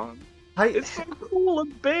on! It's so cool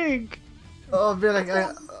and big! Oh man,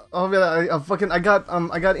 I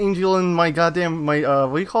got Angel in my goddamn,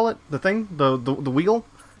 what do you call it? The thing? The wheel?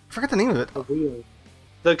 I forgot the name of it. The wheel.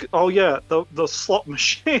 The slot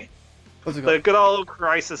machine. What's it The called? good old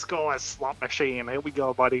Crisis Core slot machine. Here we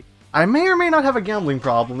go, buddy. I may or may not have a gambling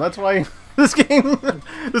problem. That's why this game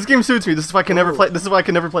suits me. This is why I can never play. This is why I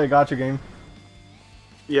can never play a gacha game.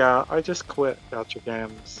 Yeah, I just quit gacha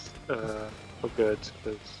games for good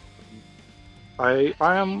because I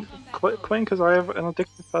am quitting because I have an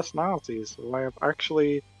addictive personality. So I have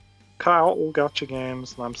actually cut out all gacha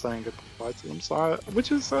games and I'm saying goodbye to them. So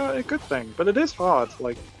which is a good thing, but it is hard.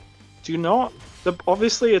 Like, do not.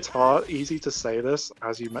 Obviously, it's easy to say this,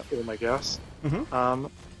 as you all may guess. Mm-hmm.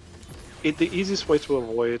 The easiest way to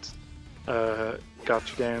avoid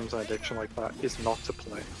gacha games and addiction like that is not to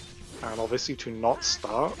play, and obviously to not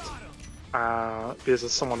start. Because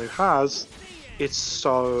as someone who has, it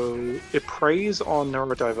preys on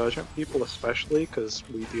neurodivergent people, especially because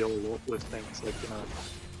we deal a lot with things like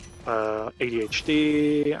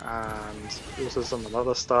ADHD and autism and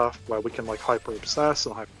other stuff where we can like hyper obsess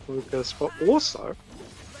and hyper focus, but also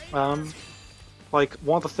like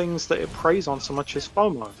one of the things that it preys on so much is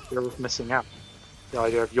FOMO, fear of missing out. The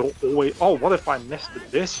idea of you're always, oh, what if I missed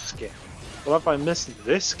this skin? What if I missed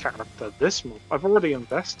this character this month? I've already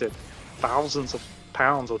invested thousands of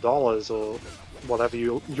pounds or dollars or whatever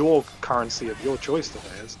your currency of your choice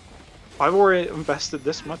today is. I've already invested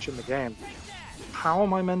this much in the game. How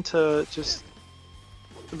am I meant to just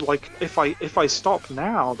like if I stop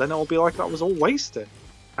now, then it'll be like that was all wasted,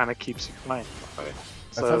 and it keeps you playing. Right?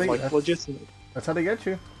 So like legitimately. That's how they get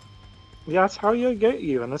you. Yeah, that's how you get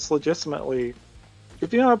you, and it's legitimately.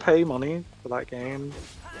 If you're gonna pay money for that game,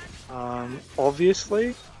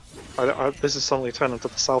 obviously, this is suddenly turned into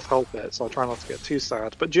the self-help bit, so I try not to get too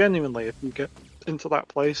sad. But genuinely, if you get into that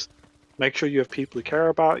place, make sure you have people who care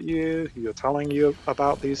about you, who are telling you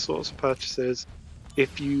about these sorts of purchases.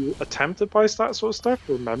 If you attempt to buy that sort of stuff,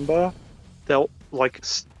 remember, they'll like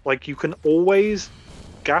you can always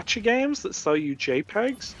gacha games that sell you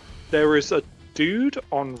JPEGs. There is a dude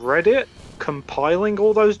on Reddit compiling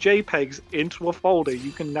all those JPEGs into a folder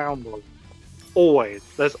you can download. Always.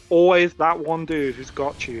 There's always that one dude who's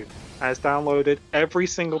got you and has downloaded every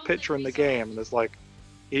single picture in the game and is like,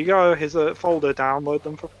 here you go, here's a folder, download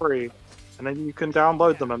them for free. And then you can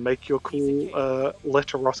download them and make your cool lit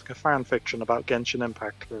erotica fanfiction about Genshin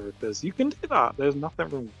Impact characters. You can do that. There's nothing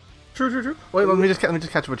wrong. True. Wait, let me just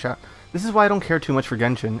catch up with chat. This is why I don't care too much for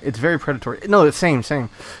Genshin. It's very predatory. No, it's same.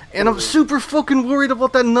 And I'm super fucking worried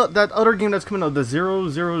about that other game that's coming out, the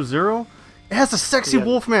 000. It has a sexy Yeah.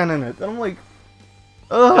 Wolfman in it. And I'm like,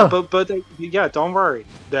 Yeah, ugh. yeah, don't worry.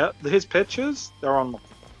 His pictures, they're online.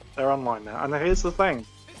 They're online now. And here's the thing: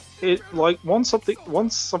 it like once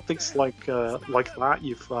something's like that,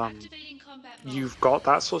 you've got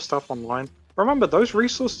that sort of stuff online. Remember, those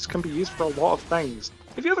resources can be used for a lot of things.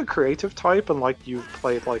 If you're the creative type and like you've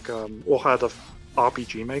played like or heard of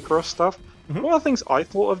RPG Maker or stuff, one of the things I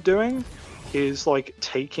thought of doing is like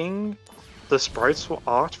taking the sprites or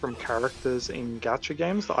art from characters in gacha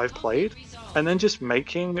games that I've played, and then just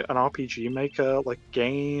making an RPG Maker like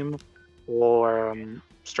game or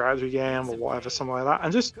strategy game or whatever, something like that,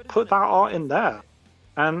 and just put that art in there.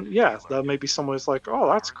 And yeah, there may be someone who's like, oh,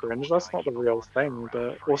 that's cringe, that's not the real thing,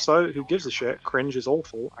 but also, who gives a shit? Cringe is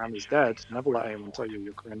awful and is dead. Never let anyone tell you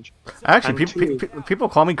you're cringe. Actually, And people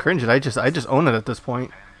call me cringe, and I just own it at this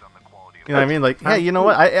point. You know what I mean? Like, hey, you know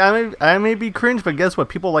what? I may be cringe, but guess what?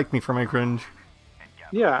 People like me for my cringe.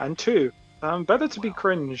 Yeah, and two, better to be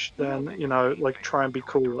cringe than, you know, like try and be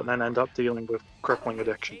cool and then end up dealing with crippling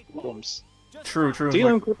addiction problems. True.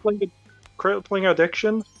 Dealing Like, with crippling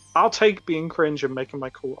addiction, I'll take being cringe and making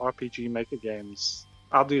my cool RPG Maker games.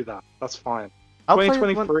 I'll do that. That's fine. I'll play it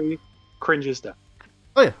 2023, cringe is dead.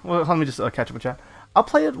 oh yeah, well, let me just catch up with chat. I'll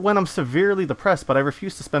play it when I'm severely depressed, but I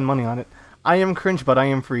refuse to spend money on it. I am cringe, but I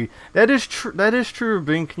am free. That is true. That is true,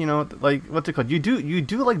 Bink. You know, like what's it called? You do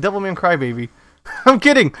like Devilman Crybaby. I'm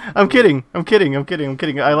kidding. I'm kidding.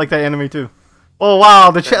 I like that anime too. Oh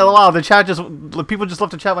wow, the chat. Wow, the chat just people just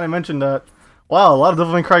left the chat when I mentioned that. Wow, a lot of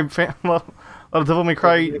Devilman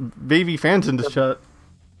Crybaby fans in this chat.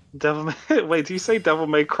 Wait, do you say Devil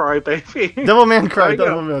May Cry Baby? Devilman Cry.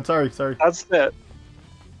 There you go. Sorry. That's it.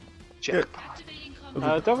 Jackpot.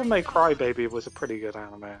 Devil May Cry Baby was a pretty good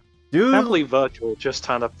anime. Dude, Heavily Virtual just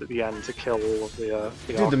turned up at the end to kill all of the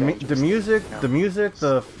dude, the music,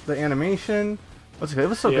 the animation. What's it? It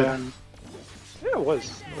was so good. Yeah, it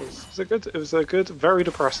was. It was a good, very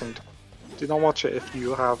depressing. Do not watch it if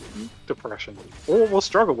you have depression, or will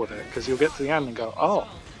struggle with it, because you'll get to the end and go, oh.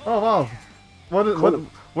 Oh wow. Cool.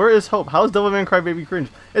 Where is hope? How's Devilman Crybaby cringe?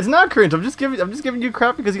 It's not cringe. I'm just giving you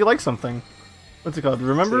crap because you like something. What's it called?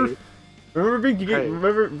 Remember? See? Remember, Big,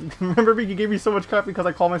 remember, Big, you gave me so much crap because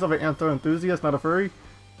I call myself an anthro enthusiast, not a furry.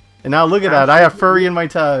 And now look at that, I have furry in my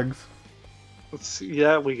tags.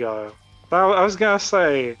 Yeah, we go. But I was gonna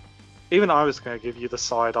say, even I was gonna give you the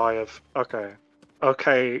side eye of okay.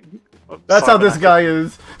 That's how this guy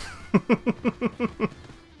is.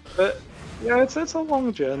 But yeah, it's a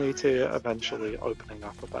long journey to eventually opening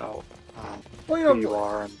up about Well, who you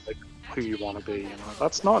are and like who you want to be. You know,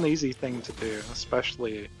 that's not an easy thing to do,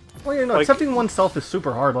 especially. Well, you know, like, accepting oneself is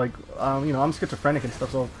super hard. Like, you know, I'm schizophrenic and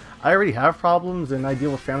stuff, so I already have problems, and I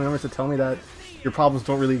deal with family members that tell me that your problems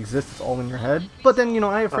don't really exist; it's all in your head. But then, you know,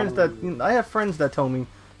 I have friends that tell me,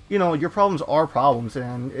 you know, your problems are problems,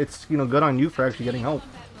 and it's, you know, good on you for actually getting help.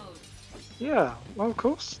 Yeah, well, of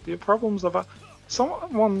course, your problems are.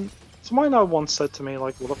 Someone I know once said to me,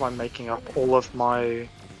 like, what if I'm making up all of my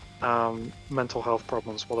mental health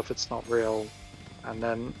problems? What if it's not real? And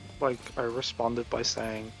then, like, I responded by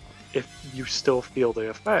saying, if you still feel the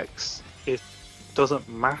effects, it doesn't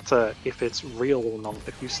matter if it's real or not.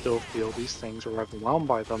 If you still feel these things or are overwhelmed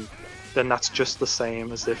by them, then that's just the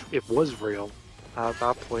same as if it was real. At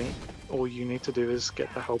that point, all you need to do is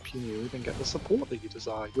get the help you need and get the support that you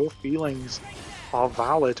desire. Your feelings are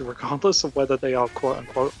valid regardless of whether they are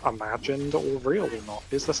quote-unquote imagined or real or not,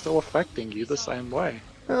 because they're still affecting you the same way.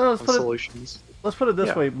 Let's put it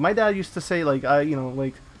this way. My dad used to say, like, you know,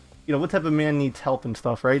 what type of man needs help and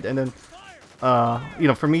stuff, right? And then, you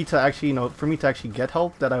know, for me to actually get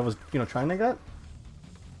help that I was, you know, trying to get.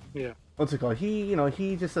 Yeah. What's it called?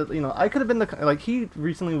 He just said, you know, I could have been he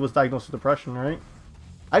recently was diagnosed with depression, right?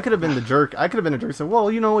 I could have been the jerk. I could have been a jerk. Said, well,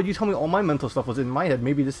 you know what? You told me all my mental stuff was in my head.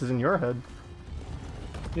 Maybe this is in your head.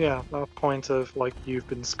 Yeah, that point of, like, you've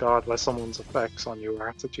been scarred by someone's effects on your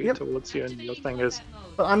attitude towards you, and your thing is,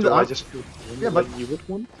 but I just feel but you would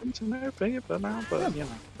want them to know favor now, but, you know.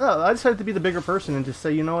 No, I decided to be the bigger person and just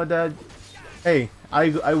say, you know what, Dad? Hey,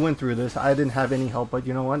 I went through this. I didn't have any help, but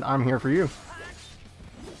you know what? I'm here for you.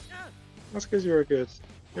 That's because you're a good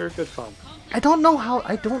fan. I don't know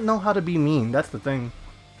how to be mean. That's the thing.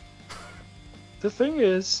 The thing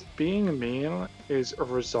is, being mean is a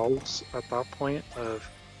result at that point of,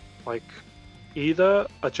 like, either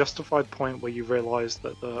a justified point where you realize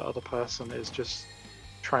that the other person is just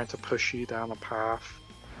trying to push you down a path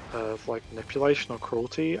of, like, manipulation or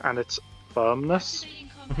cruelty, and it's firmness.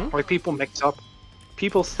 Like, people mix up.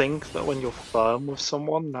 People think that when you're firm with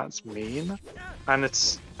someone, that's mean, and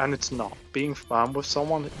it's not. Being firm with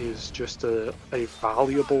someone is just a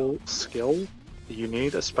valuable skill you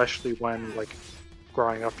need, especially when, like,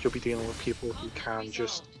 growing up, you'll be dealing with people who can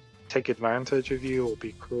just take advantage of you, or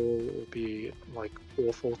be cruel, or be, like,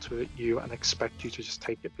 awful to you, and expect you to just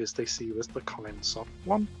take it because they see you as the kind, soft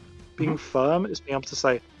one. Being firm is being able to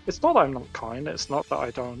say, it's not that I'm not kind, it's not that I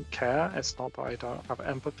don't care, it's not that I don't have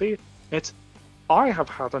empathy, it's I have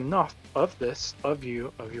had enough of this, of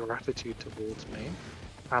you, of your attitude towards me,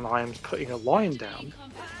 and I'm putting a line down.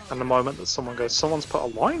 And the moment that someone goes, someone's put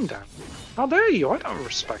a line down, how dare you, I don't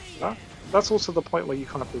respect that. That's also the point where you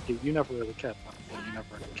kind of think you never really cared about it, you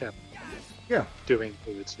never really cared about doing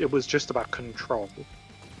foods. It was just about control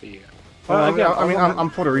for you. I'm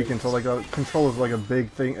Puerto Rican, so like control is like a big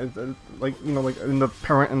thing. Like, you know, like in the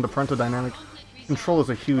parent and the parental dynamic, control is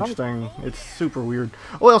a huge thing. It's super weird.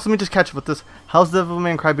 Oh, also, let me just catch up with this. How's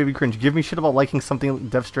Devilman Crybaby Cringe? Give me shit about liking something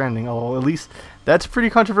Death Stranding. Oh, at least that's a pretty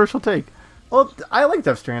controversial take. Well, I like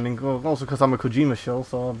Death Stranding, also because I'm a Kojima shill,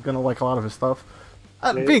 so I'm gonna like a lot of his stuff.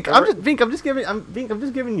 Vink, I'm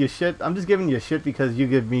just giving you shit. I'm just giving you shit because you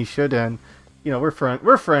give me shit, and you know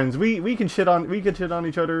we're friends. We can shit on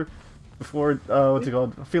each other before what's it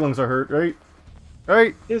called? Feelings are hurt, right?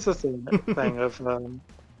 Right. Here's the thing of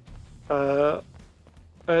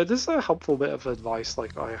this is a helpful bit of advice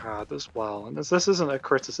like I had as well, and this isn't a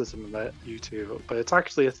criticism of you two, but it's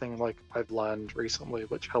actually a thing like I've learned recently,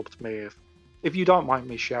 which helped me. If you don't mind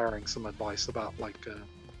me sharing some advice about like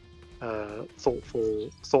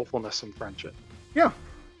thoughtfulness and friendship. Yeah.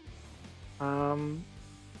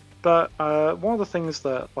 But one of the things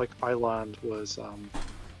that like I learned was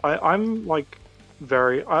I'm like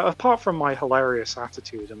very apart from my hilarious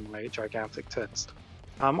attitude and my gigantic tits,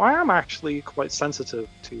 I am actually quite sensitive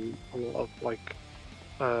to a lot of like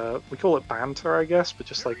we call it banter, I guess, but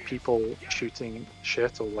just like people shooting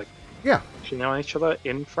shit or like shooting on each other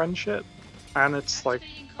in friendship. And it's like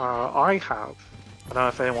I don't know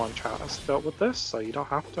if anyone in chat has dealt with this, so you don't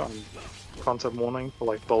have to. I'm content warning for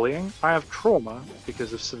like bullying. I have trauma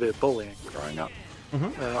because of severe bullying growing up.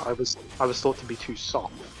 I was thought to be too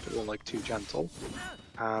soft or like too gentle,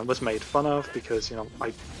 and was made fun of because, you know,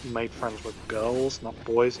 I made friends with girls, not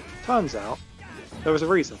boys. Turns out there was a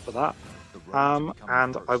reason for that,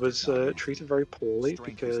 and I was treated very poorly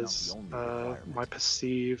because my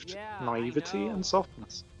perceived naivety and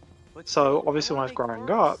softness. So obviously when I was growing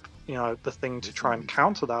up, you know, the thing to try and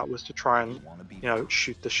counter that was to try and, you know,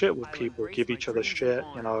 shoot the shit with people, give each other shit,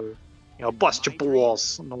 you know, bust your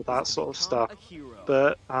balls and all that sort of stuff.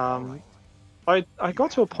 But I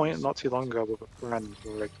got to a point not too long ago with a friend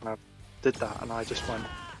where I kind of did that, and I just went,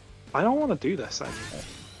 I don't want to do this anymore.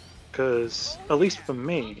 Because, at least for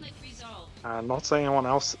me, and not saying anyone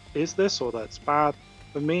else is this or that's bad,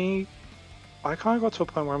 for me, I kind of got to a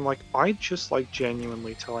point where I'm like, I just like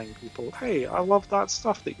genuinely telling people, hey, I love that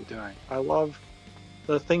stuff that you're doing. I love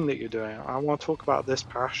the thing that you're doing. I want to talk about this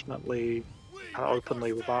passionately and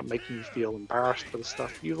openly without making you feel embarrassed for the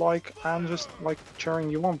stuff you like, and just like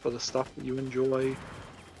cheering you on for the stuff that you enjoy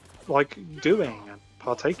like doing and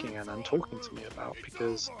partaking in and talking to me about.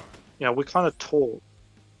 Because, you know, we kind of taught.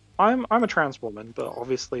 I'm a trans woman, but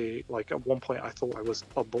obviously, like, at one point I thought I was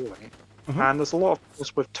a boy. And there's a lot of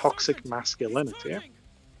course with toxic masculinity,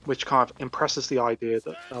 which kind of impresses the idea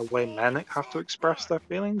that the way men have to express their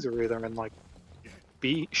feelings are either in like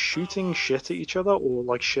be shooting shit at each other, or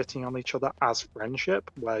like shitting on each other as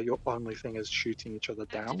friendship, where your only thing is shooting each other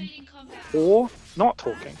down, or not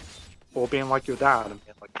talking, or being like your dad and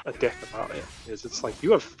being like a dick about it. It's like,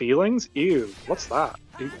 you have feelings? Ew, what's that?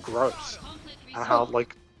 Ew, gross. And how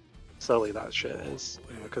like silly that shit is,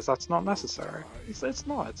 because that's not necessary. It's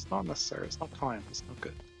not necessary. It's not kind. It's not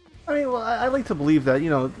good. I mean, well, I like to believe that,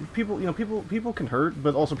 people can hurt,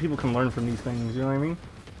 but also people can learn from these things. You know what I mean?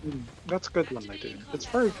 That's good when they do.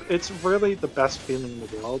 It's really the best feeling in the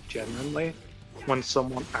world, genuinely, when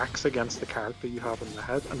someone acts against the character you have in the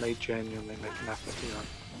head and they genuinely make an effort to,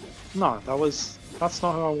 no, that's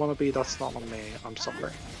not who I want to be. That's not on me. I'm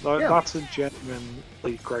sorry. That's a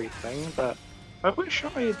genuinely great thing. But I wish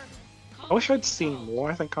I'd seen more.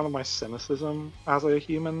 I think kind of my cynicism as a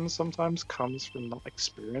human sometimes comes from not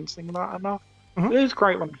experiencing that enough. It is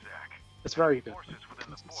great when it's very good.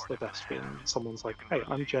 It's the best feeling. Someone's like, hey,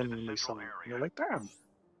 I'm genuinely sorry. And you're like, damn.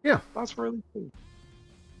 Yeah. That's really cool.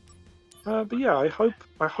 But yeah, I hope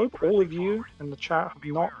all of you in the chat have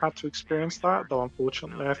not had to experience that, though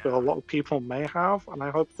unfortunately I feel a lot of people may have, and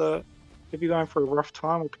I hope that if you're going for a rough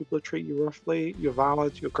time or people treat you roughly, you're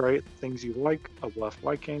valid, you're great, the things you like are worth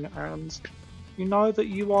liking, and you know that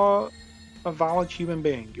you are a valid human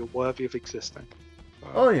being, you're worthy of existing.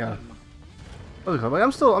 Oh yeah. Like,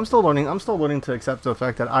 I'm still learning to accept the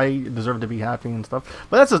fact that I deserve to be happy and stuff.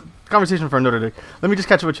 But that's a conversation for another day. Let me just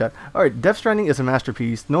catch up with chat. All right, Death Stranding is a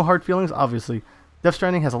masterpiece. No hard feelings, obviously. Death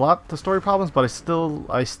Stranding has a lot of story problems, but I still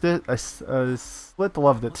loved it.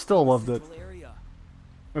 Still loved it.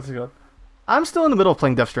 What's it called? I'm still in the middle of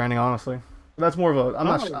playing Death Stranding, honestly. That's more of a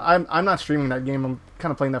I'm not streaming that game. I'm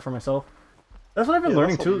kind of playing that for myself. That's what I've been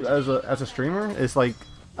learning too as a streamer. It's like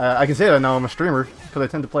I can say that now I'm a streamer because I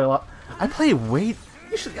tend to play a lot. I play way.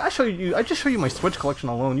 I just show you my Switch collection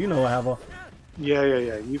alone. You know I have a.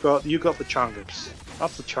 Yeah. You got the Chungus.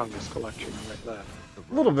 That's the Chungus collection right there.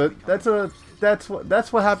 A little bit. That's what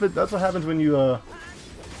happened. That's what happens when you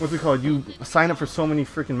what's it called? You sign up for so many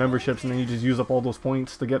freaking memberships and then you just use up all those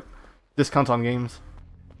points to get discounts on games.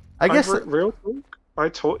 I guess real quick,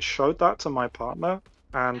 I showed that to my partner,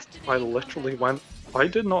 and I literally went. I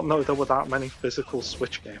did not know there were that many physical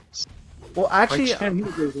Switch games. Well, actually, I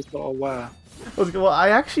was not aware. Well, I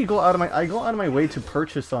actually go out of my way to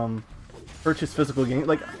purchase physical games.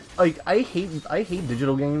 Like I hate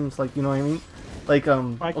digital games. Like, you know what I mean? Like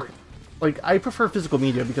okay. Like I prefer physical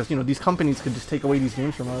media because these companies could just take away these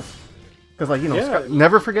games from us. Because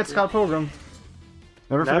never forget Scott Pilgrim.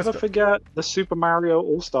 Never forget the Super Mario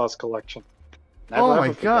All Stars collection. Oh my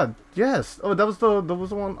god, yes. Oh, that was the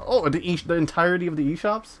one. Oh, the entirety of the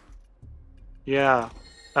eShops. Yeah,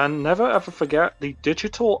 and never ever forget the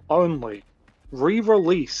digital only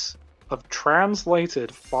re-release of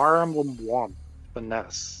translated Fire Emblem 1 for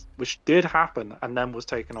NES, which did happen and then was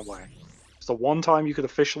taken away. It's the one time you could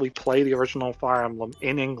officially play the original Fire Emblem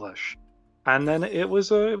in English, and then it was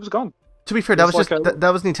gone. To be fair, that was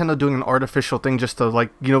that was Nintendo doing an artificial thing just to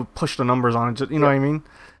push the numbers on it. Just, you know what I mean?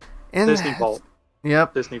 And Disney Vault.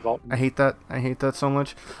 Yep. Disney Vault. I hate that so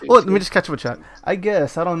much. Well, let me just catch up with chat. I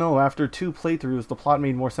guess I don't know. After 2 playthroughs, the plot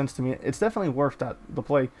made more sense to me. It's definitely worth the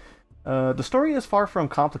play. The story is far from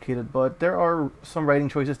complicated, but there are some writing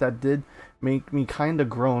choices that did make me kind of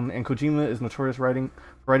groan. And Kojima is notorious writing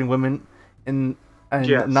women in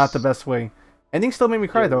not the best way. Ending still made me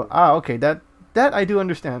cry though. Okay, that I do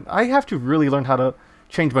understand. I have to really learn how to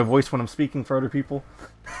change my voice when I'm speaking for other people.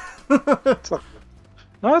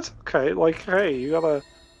 No, it's okay. Like, hey, you gotta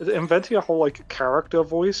inventing a whole character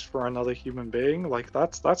voice for another human being. Like,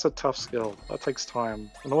 that's a tough skill. That takes time.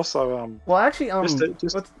 And also, well, actually, what's it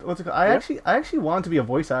called? I actually want to be a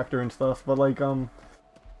voice actor and stuff, but freaking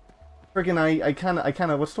I kind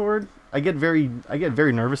of what's the word? I get very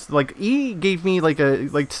nervous. Like, E gave me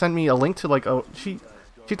sent me a link to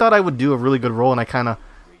she thought I would do a really good role, and I kind of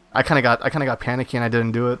got panicky and I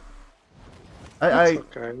didn't do it. Okay,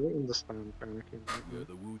 I understand panicking.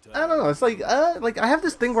 I don't know. It's I have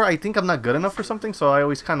this thing where I think I'm not good enough for something, so I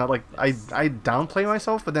always kind of I downplay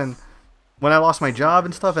myself. But then when I lost my job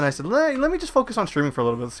and stuff, and I said, let me just focus on streaming for a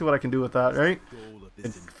little bit, see what I can do with that, right?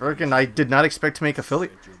 I did not expect to make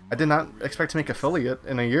affiliate. I did not expect to make affiliate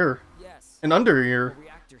in a year, in under a year.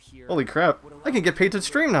 Holy crap! I can get paid to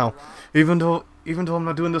stream now, even though I'm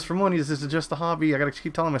not doing this for money. This is just a hobby. I gotta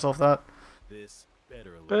keep telling myself that.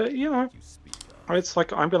 But it's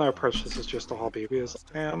I'm gonna approach this as just a hobby because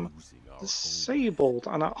I am disabled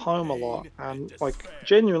and at home a lot, and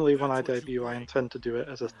genuinely when I debut, I intend to do it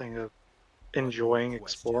as a thing of enjoying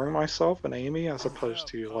exploring myself and Amy, as opposed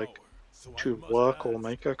to to work or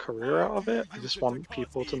make a career out of it. I just want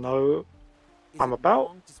people to know I'm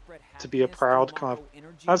about to be a proud kind of,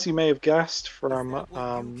 as you may have guessed from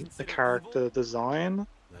the character design,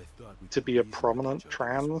 to be a prominent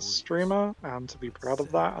trans streamer and to be proud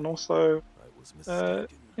of that. And also,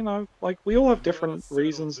 we all have different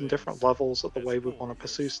reasons and different levels of the way we want to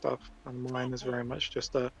pursue stuff, and mine is very much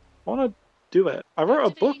just I want to do it. I wrote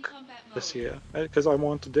a book this year because I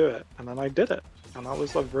wanted to do it, and then I did it, and that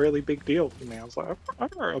was a really big deal for me. I was like, I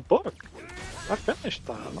wrote a book. I finished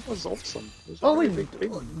that, and that was awesome. It was really big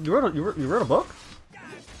deal. You wrote a book?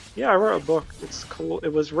 Yeah, I wrote a book. It's called.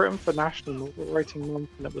 It was written for National Writing Month,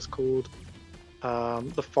 and it was called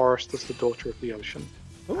 "The Forest is the Daughter of the Ocean,"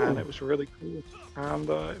 and it was really cool. And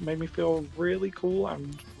it made me feel really cool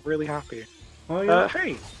and really happy. Oh, yeah.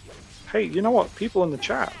 Hey, you know what? People in the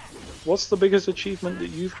chat, what's the biggest achievement that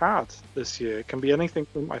you've had this year? It can be anything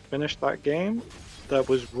from I finished that game that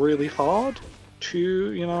was really hard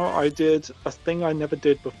to, I did a thing I never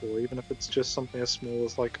did before, even if it's just something as small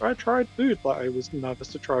as I tried food that I was nervous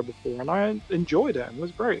to try before, and I enjoyed it and it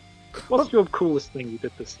was great. What's your coolest thing you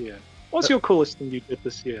did this year? What's your coolest thing you did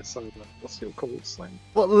this year, Soda? What's your coolest thing?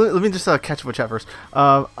 Well, let me just catch up with chat first.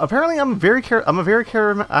 Apparently, I have a very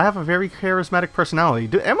charismatic personality.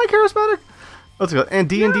 Am I charismatic? Let's go. And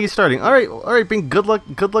D&D is starting. All right, Bing. Good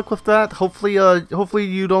luck with that. Hopefully,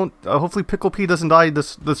 hopefully Pickle P doesn't die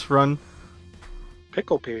this run.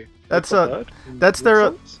 Pickle Pea. That's bird?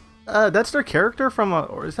 that's their character from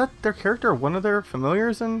or is that their character or one of their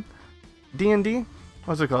familiars in D&D?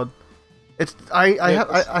 What's it called? It's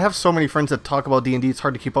I have so many friends that talk about D&D. It's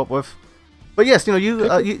hard to keep up with. But yes, you know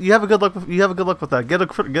you have a good luck with that.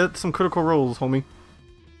 Get some critical rolls, homie.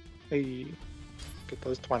 Hey, get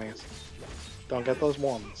those 20s. Don't get those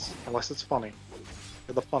 1s unless it's funny.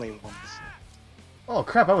 Get the funny ones. Oh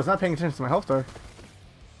crap! I was not paying attention to my health bar.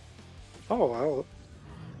 Oh wow.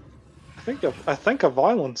 I think a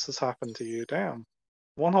violence has happened to you. Damn,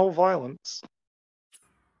 one whole violence.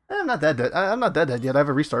 I'm not that dead. I'm not that dead yet. I have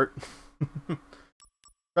a restart.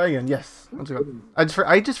 Try again. Yes. Let's go.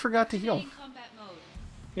 I just forgot to heal.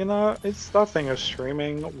 You know, it's that thing of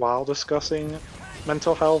streaming while discussing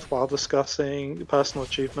mental health, while discussing personal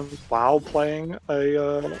achievement, while playing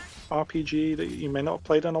a RPG that you may not have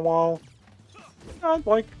played in a while.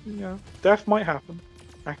 Like, you know, death might happen.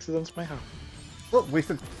 Accidents may happen. Oh,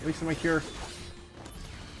 wasted my cure.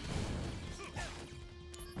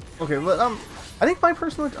 Okay, but I think my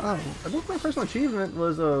personal achievement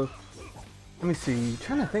was let me see. I'm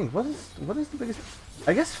trying to think. What is the biggest?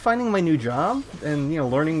 I guess finding my new job and, you know,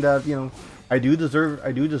 learning that, you know, I do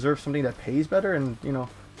deserve something that pays better, and, you know,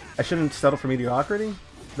 I shouldn't settle for mediocrity.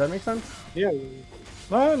 Does that make sense? Yeah.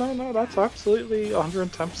 No, that's absolutely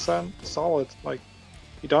 110% solid. Like,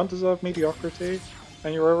 you don't deserve mediocrity,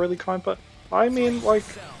 and you're a really kind, but I mean, like,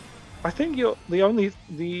 I think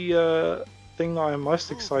the thing that I'm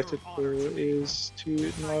most excited for is to,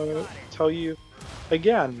 you know, tell you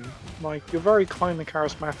again, like, you're very kind and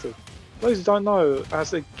charismatic. For those who don't know,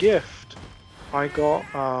 as a gift, I got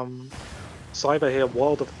Cyber here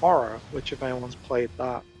World of Horror, which, if anyone's played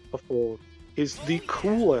that before, is the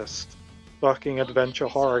coolest fucking adventure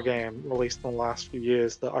horror game released in the last few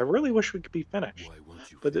years that I really wish we could be finished.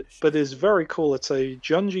 But it's very cool. It's a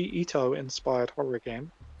Junji Ito inspired horror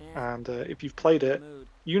game, and if you've played it,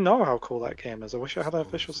 you know how cool that game is. I wish I had an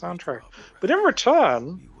official soundtrack. But in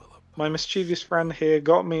return, my mischievous friend here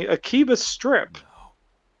got me Akiba Strip,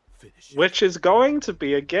 which is going to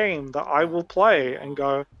be a game that I will play and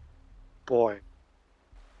go, boy,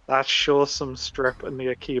 that's sure some strip in the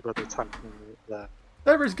Akiba that's happening there.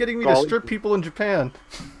 Cyber's getting me to strip people in Japan.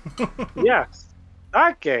 Yes,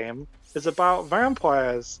 that game is about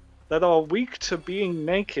vampires that are weak to being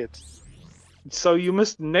naked. So you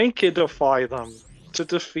must nakedify them to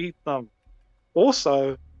defeat them.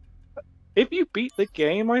 Also, if you beat the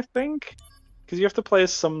game, I think, because you have to play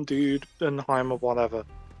as some dude in Heim or whatever.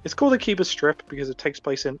 It's called Akiba Strip because it takes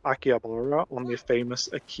place in Akihabara on the famous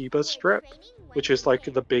Akiba Strip, which is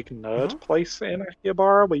like the big nerd place in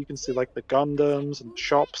Akihabara where you can see like the Gundams and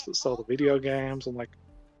shops that sell the video games and like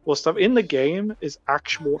all stuff. In the game is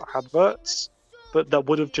actual adverts, but that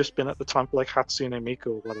would have just been at the time for like Hatsune Miku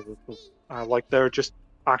or whatever. Like there are just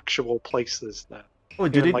actual places there. Oh,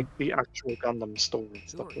 did it? Like the actual Gundam store and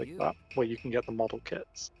stuff like that, where you can get the model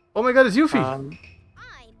kits. Oh my god, it's Yuffie!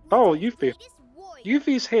 Oh, Yuffie.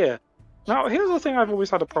 Yuffie's here. Now, here's the thing I've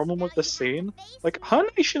always had a problem with this scene. Like, her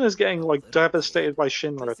nation is getting, like, devastated by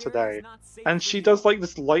Shinra today. And she does, like,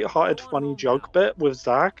 this light-hearted, funny joke bit with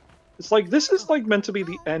Zack. It's like, this is, like, meant to be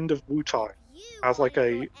the end of Wu-Tai. As, like,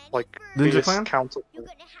 a, like, biggest counter.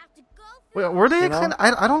 Wait, were they extended?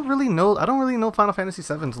 I don't really know Final Fantasy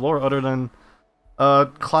VII's lore other than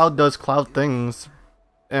Cloud does Cloud things.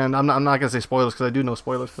 And I'm not gonna say spoilers because I do know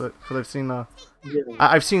spoilers because I've seen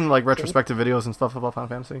I've seen like retrospective videos and stuff about Final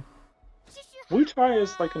Fantasy. Wu-Tai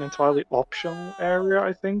is like an entirely optional area,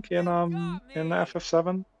 I think, in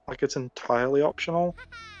FF7. Like it's entirely optional,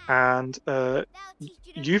 and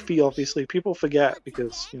Yuffie obviously people forget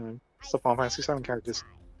because you know it's the Final Fantasy VII characters.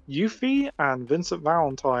 Yuffie and Vincent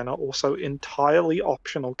Valentine are also entirely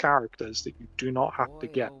optional characters that you do not have to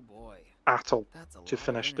get at all to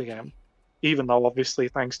finish the game. Even though, obviously,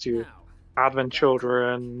 thanks to Advent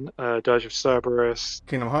Children, Dirge of Cerberus,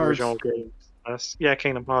 Kingdom Hearts, original games,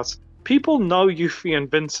 Kingdom Hearts, people know Yuffie and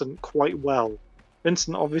Vincent quite well.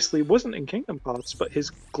 Vincent obviously wasn't in Kingdom Hearts, but his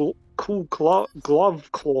cool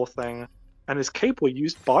glove claw thing and his cape were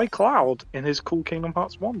used by Cloud in his cool Kingdom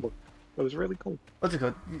Hearts 1 book. It was really cool. What's it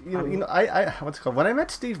called? What's it called? When I met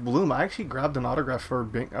Steve Bloom, I actually grabbed an autograph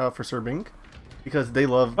for Sir Bink. Because they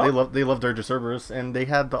love Dirge of Cerberus, and they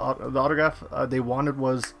had the autograph they wanted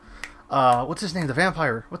was what's his name? The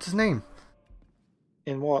vampire. What's his name?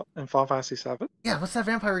 In what? In Final Fantasy VII? Yeah, what's that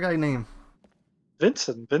vampire guy name?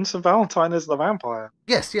 Vincent. Vincent Valentine is the vampire.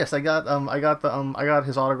 Yes. I got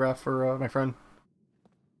his autograph for my friend.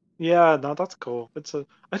 Yeah, no, that's cool. I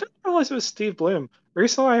didn't realize it was Steve Bloom.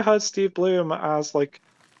 Recently, I heard Steve Bloom as like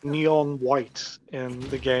Neon White in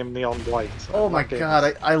the game Neon White. Oh my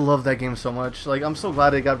god, I love that game so much. Like, I'm so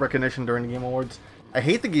glad it got recognition during the Game Awards. I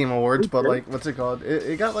hate the Game Awards, but like, what's it called?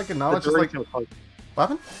 It got like a knowledge. Just like, what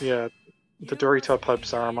happened? Yeah, the Dorito Pub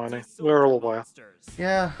ceremony. We're all aware.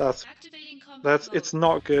 Yeah. That's it's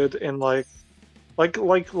not good in like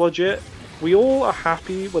legit. We all are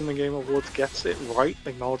happy when the Game Awards gets it right,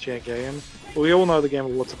 acknowledging a game. But we all know the Game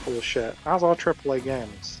Awards are full of shit. As are AAA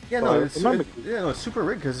games. Yeah, so, no, it's super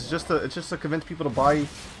rigged because it's just to convince people to buy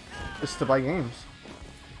games.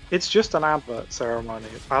 It's just an advert ceremony,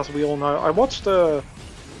 as we all know.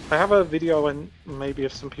 I have a video, and maybe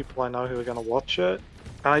if some people I know who are gonna watch it,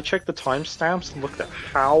 and I checked the timestamps and looked at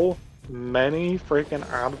how many freaking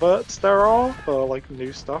adverts there are for like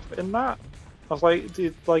new stuff in that. I was like,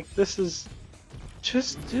 dude, like this is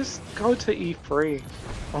just go to E3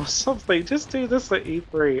 or something. Just do this at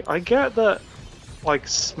E3. I get that, like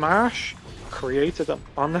Smash created an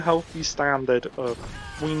unhealthy standard of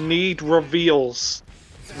we need reveals.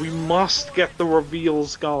 We must get the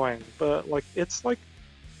reveals going, but like it's like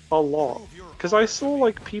a lot. Because I saw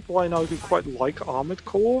like people I know who quite like Armored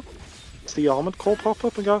Core, see Armored Core pop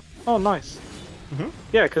up and go, oh nice.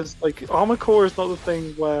 Yeah, because like Armored Core is not the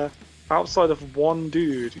thing where outside of one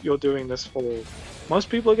dude you're doing this for. Most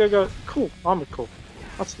people are gonna go, cool, Armored Core,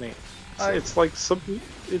 that's neat. It's like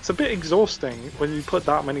it's a bit exhausting when you put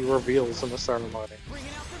that many reveals in a ceremony.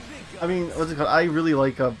 I mean, what's it called? I really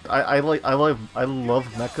like I love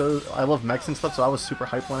mecha. I love mechs and stuff. So I was super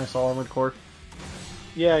hyped when I saw Armored Core.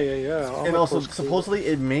 Yeah. And also, supposedly,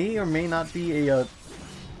 it may or may not be a.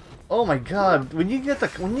 Oh my god! When you get the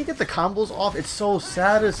combos off, it's so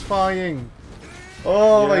satisfying.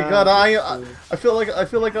 Oh my god! I feel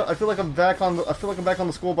like I'm back on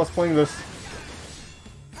the school bus playing this.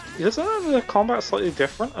 Isn't the combat slightly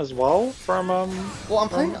different as well from well, I'm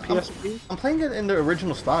playing PSP. I'm playing it in the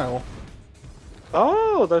original style.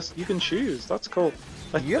 Oh, you can choose. That's cool.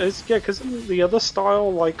 Yep. Yeah, because the other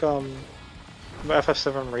style, like the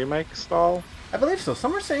FF7 remake style. I believe so.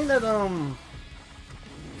 Some are saying that some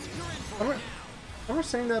are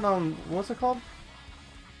saying that what's it called?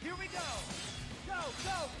 Here we go.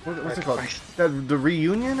 What's it called? The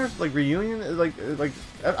reunion or reunion is like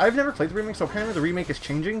I've never played the remake, so apparently the remake is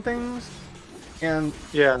changing things, and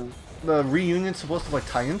yeah, the reunion's supposed to like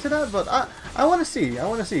tie into that. But I want to see.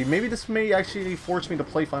 Maybe this may actually force me to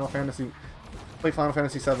play Final Fantasy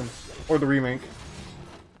VII or the remake.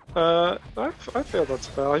 I feel that's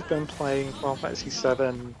fair. I've been playing Final Fantasy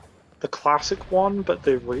VII, the classic one, but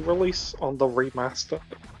the re-release on the remaster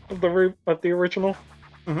of the original.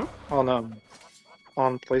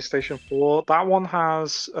 On PlayStation 4. That one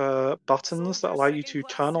has buttons that allow you to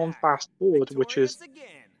turn on fast forward, which is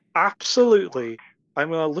absolutely. I'm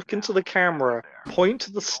gonna look into the camera, point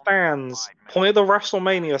to the stands, point at the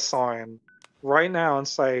WrestleMania sign right now, and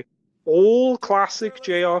say all classic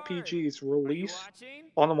JRPGs released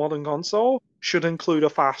on a modern console should include a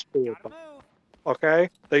fast forward button. Okay,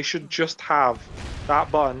 they should just have that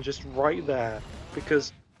button just right there,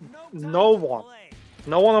 because no one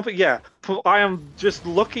of it. Yeah, I am just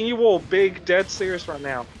looking you all big, dead serious right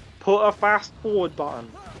now. Put a fast forward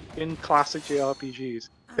button in classic JRPGs.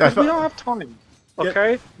 Yeah, we don't have time.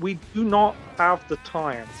 Okay, we do not have the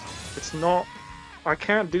time. It's not. I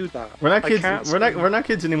can't do that. We're not kids. We're not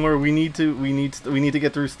kids anymore. We need to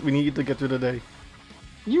get through. We need to get through the day.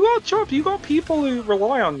 You got jobs. You got people who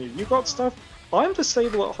rely on you. You got stuff. I'm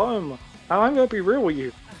disabled at home, and I'm gonna be real with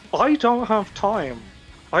you. I don't have time.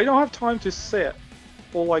 I don't have time to sit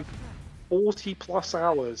for like 40 plus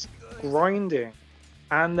hours grinding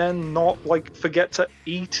and then not like forget to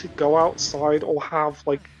eat, go outside, or have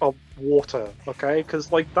like a water. Okay,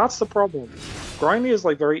 because like that's the problem. Grinding is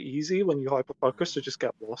like very easy when you hyper focus to just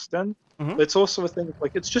get lost in. But it's also a thing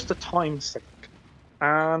like it's just a time sink,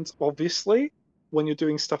 and obviously when you're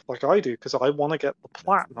doing stuff like I do, because I want to get the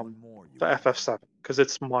platinum for FF7 because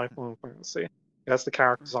it's my Final Fantasy. That's the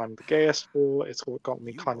characters I'm the gayest for. It's what got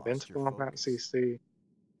me kind of into Final Fantasy C.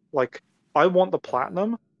 Like, I want the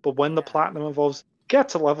platinum, but when the platinum involves get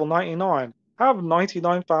to level 99, have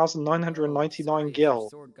 99,999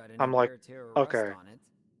 gil, I'm like, okay,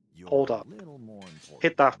 hold up.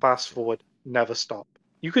 Hit that fast forward, never stop.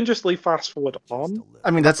 You can just leave fast forward on.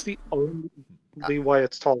 I mean, that's the only way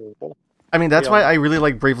it's tolerable. I mean, that's why I really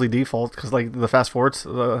like Bravely Default, because like the fast forwards,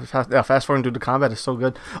 fast forwarding through the combat is so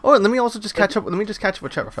good. Oh, and let me also just catch up. Let me just catch up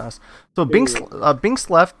with Trevor fast. So Binks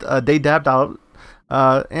left. They dabbed out,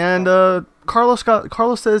 and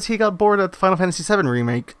Carlos says he got bored at the Final Fantasy VII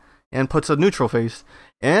remake and puts a neutral face.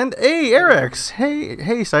 And hey, Eric's, hey,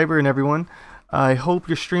 Cyber and everyone. I hope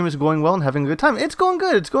your stream is going well and having a good time. It's going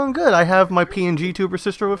good. It's going good. I have my PNGtuber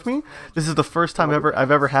sister with me. This is the first time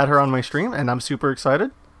I've ever had her on my stream, and I'm super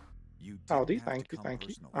excited. Howdy, thank you.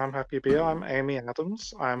 I'm happy to be here. I'm Amy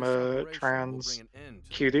Adams. I'm a trans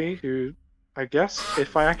cutie who, I guess,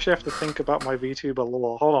 if I actually have to think about my VTuber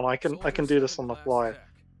lore, hold on, I can do this on the fly.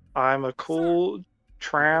 I'm a cool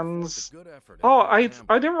trans. Oh, I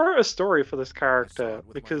didn't write a story for this character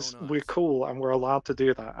because we're cool and we're allowed to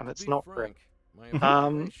do that, and it's not great.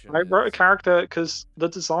 I wrote a character because the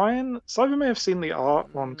design. Some of you may have seen the art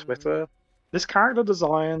on Twitter. This character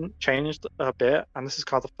design changed a bit, and this is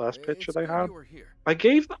kind of the first picture they had.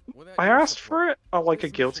 I asked for it like a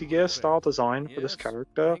Guilty Gear style design for this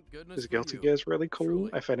character, because Guilty Gear is really cool.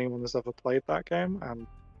 If anyone has ever played that game, and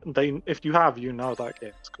if you have, you know that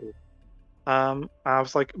game is cool. I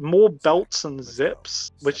was like, more belts and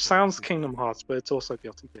zips, which sounds Kingdom Hearts, but it's also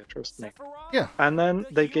Guilty Gear, trust me. Yeah. And then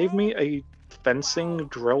they gave me a fencing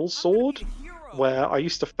drill sword, where I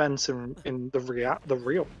used to fence in the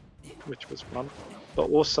real, which was fun. But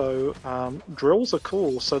also, drills are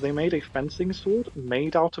cool, so they made a fencing sword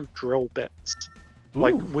made out of drill bits.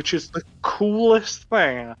 Like, which is the coolest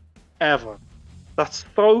thing ever. That's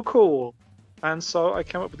so cool. And so I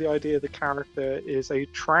came up with the idea the character is a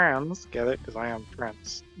trans, get it? Because I am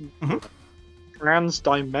trans.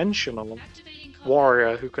 Trans-dimensional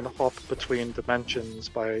warrior who can hop between dimensions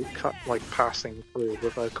by passing through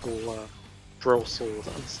with a cool drill sword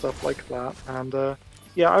and stuff like that. And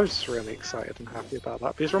yeah, I was just really excited and happy about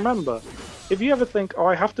that. Because remember, if you ever think, oh,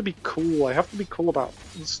 I have to be cool about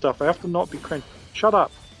stuff, I have to not be cringe, shut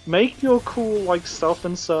up. Make your cool, like,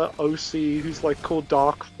 self-insert OC who's, like, called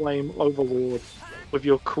Dark Flame Overlord with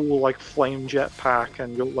your cool, like, flame jetpack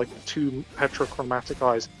and your, like, 2 heterochromatic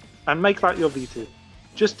eyes. And make that your V2.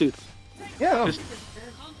 Just do that. Yeah, just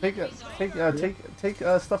take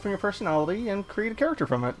stuff from your personality and create a character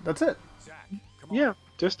from it. That's it. Yeah,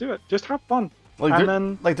 just do it. Just have fun.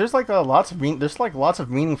 Like, there's lots of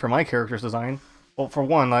meaning for my character's design. Well, for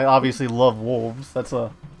one, I obviously love wolves. That's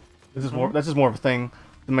just more of a thing.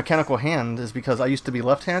 The mechanical hand is because I used to be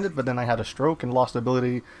left-handed, but then I had a stroke and lost the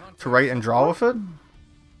ability to write and draw with it. And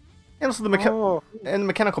also the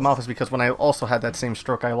mechanical mouth is because when I also had that same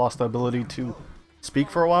stroke, I lost the ability to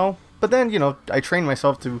speak for a while. But then, you know, I trained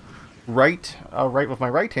myself to write with my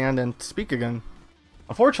right hand and speak again.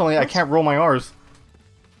 Unfortunately, I can't roll my R's.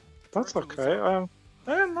 That's okay.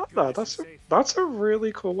 I didn't know that. That's a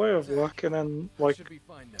really cool way of working in like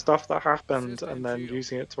stuff that happened and then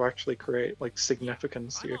using it to actually create like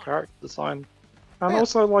significance to your character design. And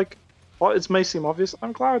also, like, while it may seem obvious,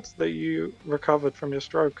 I'm glad that you recovered from your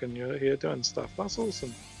stroke and you're here doing stuff. That's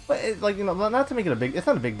awesome. But like, you know, not to make it it's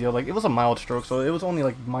not a big deal. Like, it was a mild stroke, so it was only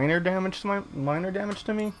like minor damage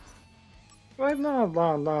to me. Like, no.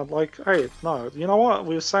 Like, hey, no. You know what?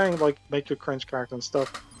 We were saying like make your cringe character and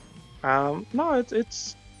stuff. No,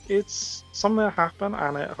 it's something that happened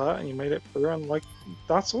and it hurt and you made it through and like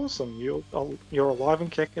that's awesome. You're alive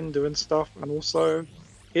and kicking, doing stuff, and also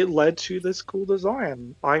it led to this cool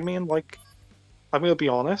design. I mean, like, I'm gonna be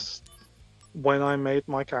honest. When I made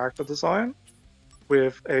my character design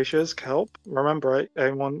with ehjur's help, remember,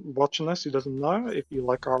 anyone watching this who doesn't know, if you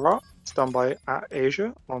like our art, it's done by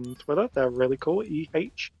 @ehjur on Twitter. They're really cool.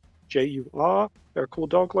 EHJUR. They're a cool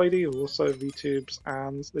dog lady who also VTubes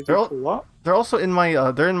and they do cool art. They're also in my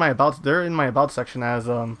about section as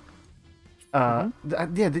yeah,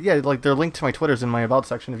 like their link to my Twitter's in my about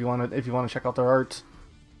section if you want to check out their art.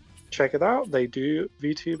 Check it out. They do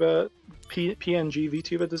PNG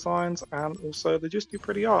VTuber designs, and also they just do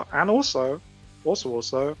pretty art. And also, just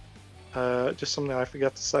something I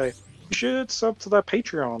forget to say. You should sub to their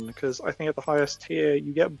Patreon, because I think at the highest tier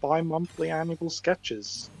you get bi-monthly annual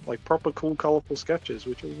sketches, like proper cool, colorful sketches,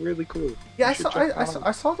 which are really cool. Yeah,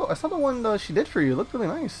 I saw the one she did for you. It looked really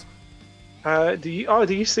nice. Do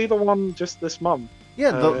you see the one just this month?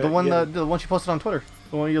 Yeah, the one she posted on Twitter.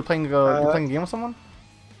 The one you're playing a game with someone.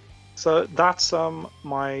 So that's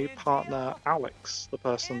my partner Alex, the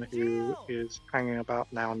person who is hanging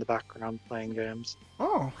about now in the background playing games.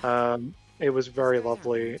 Oh. It was very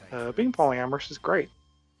lovely. Being polyamorous is great.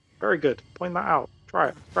 Very good. Point that out. Try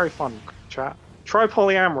it. Very fun, chat. Try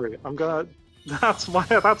polyamory.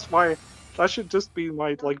 That should just be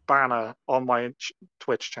my like banner on my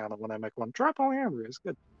Twitch channel when I make one. Try polyamory. It's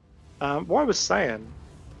good. What I was saying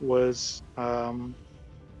was,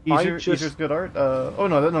 ehjur's good art. Oh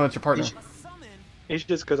no, that's your partner.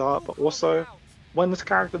 ehjur's good art, but also when this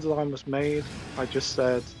character design was made, I just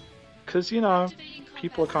said, because you know,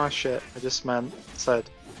 people are kind of shit. I just said,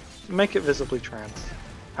 make it visibly trans.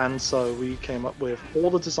 And so we came up with all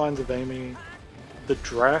the designs of Amy, the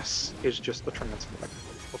dress is just the trans flag,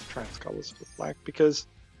 or the trans colors of the flag, because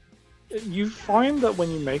you find that when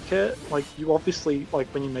you make it, like, you obviously, like,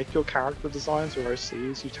 when you make your character designs or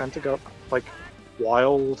OCs, you tend to go, like,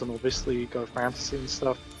 wild and obviously go fantasy and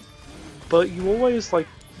stuff, but you always, like,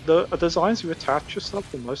 the designs you attach yourself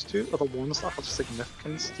the most to are the ones that have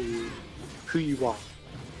significance to who you are,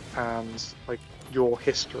 and, like, your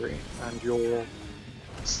history and your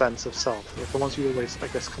sense of self. Like, the ones you always, I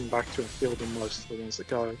guess, come back to and feel the most, the ones that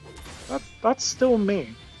go, that's still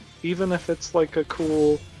me. Even if it's, like, a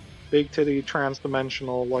cool, big titty,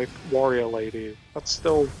 trans-dimensional, like, warrior lady, that's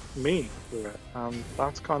still me through it. And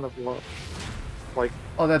that's kind of what, like,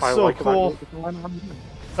 Oh, that's I so like cool. About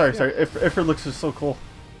Sorry. Ifrit looks just so cool.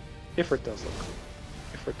 Ifrit does look cool.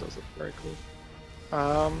 Ifrit does look very cool.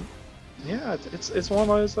 Yeah, it's one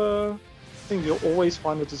of those things. You'll always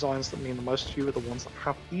find the designs that mean the most to you are the ones that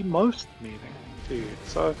have the most meaning to you.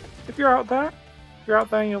 So if you're out there,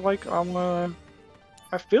 and you're like,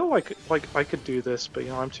 I feel like I could do this, but, you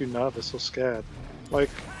know, I'm too nervous or scared. Like,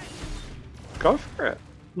 go for it.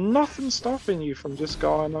 Nothing's stopping you from just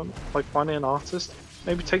going and, like, finding an artist.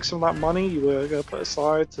 Maybe take some of that money you were gonna put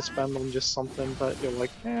aside to spend on just something that you're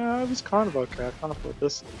like, yeah, it was kind of okay. I can't afford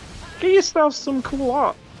this. Get yourself some cool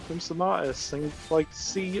art from some artists and, like,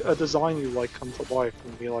 see a design you like come to life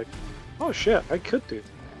and be like, oh shit, I could do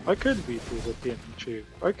that. I could VTuber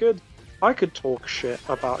PNGtuber. I could talk shit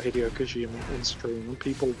about Hideo Kojima in stream and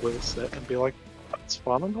people will sit and be like, that's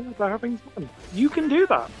fun and they're having fun. You can do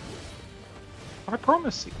that. I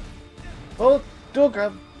promise you. Oh, dual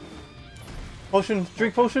grab. Potions,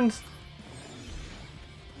 drink potions.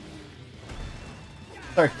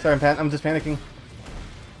 Sorry, I'm just panicking.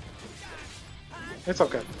 It's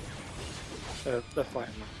okay. They're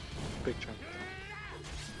fighting now. Big chunk.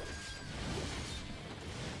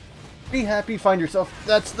 Be happy, find yourself.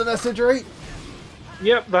 That's the message, right?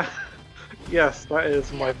 Yep, yes, that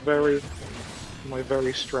is my very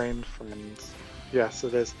strained friend. Yes,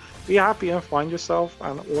 it is. Be happy and find yourself,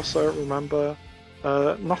 and also remember,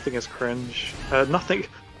 nothing is cringe. Nothing.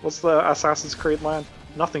 What's the Assassin's Creed line?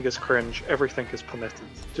 Nothing is cringe. Everything is permitted.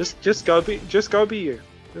 Just go be you.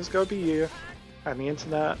 Just go be you. And the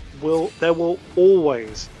internet there will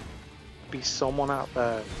always be someone out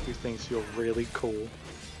there who thinks you're really cool,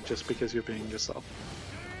 just because you're being yourself.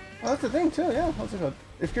 Well, that's the thing too. Yeah, that's good.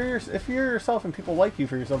 If you're yourself and people like you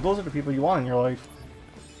for yourself, those are the people you want in your life.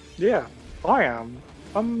 Yeah, I am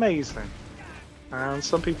amazing. And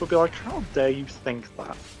some people will be like, how dare you think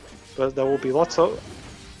that? But there will be lots of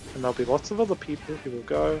other people who will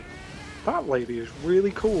go, that lady is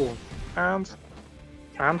really cool and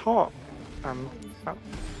hot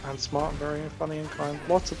and smart and very funny and kind.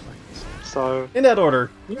 Lots of things. So in that order.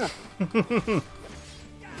 Yeah.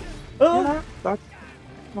 Oh. Yeah,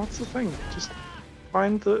 that's the thing. Just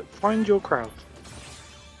find your crowd.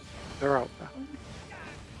 They're out there.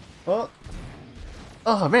 Well.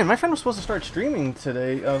 Oh man, my friend was supposed to start streaming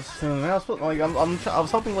today soon. I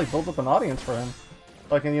was hoping like build up an audience for him,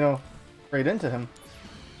 so I can, you know, raid into him.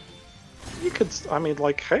 You could, I mean,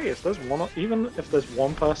 like, hey, if there's even if there's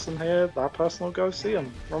one person here, that person will go see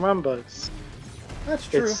him. Remember, That's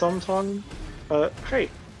true. it's sometime. Hey,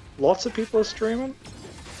 lots of people are streaming.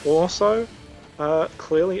 Also,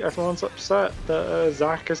 clearly everyone's upset that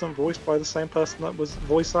Zack isn't voiced by the same person that was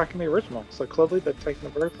voice acting the original. So clearly they're taking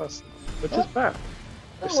it very personally, which is bad.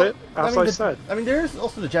 Well, As I said. I mean, there's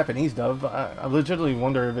also the Japanese dub. I legitimately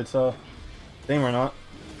wonder if it's same or not.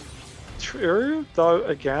 True, though,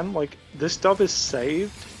 again, like, this dub is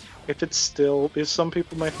saved if it's still, because some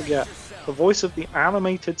people may forget, the voice of the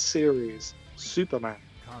animated series, Superman,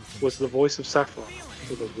 was the voice of Sephiroth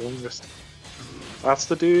for the longest time. That's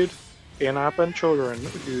the dude in Advent Children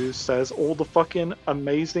who says all the fucking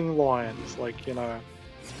amazing lines, like, you know,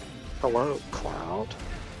 hello, Cloud?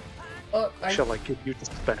 Shall I give you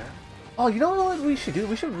despair? Oh, you know what we should do?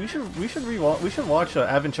 We should watch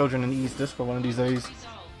Advent Children in East Disco one of these days.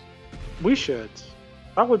 We should.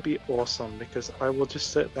 That would be awesome, because I will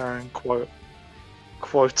just sit there and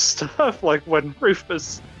quote stuff, like when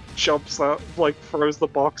Rufus jumps out, like throws the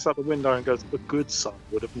box out the window and goes, "The good son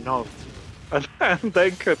would have known," and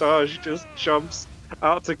then Kadaj just jumps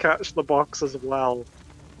out to catch the box as well.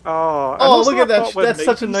 Oh, look at that! That's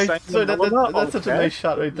such a nice. Sorry, that's such a nice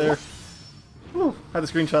shot right there. Ooh, had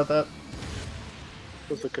to screenshot that.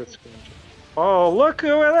 That's a good screenshot. Oh, look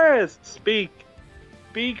who it is! Speak,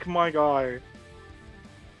 my guy.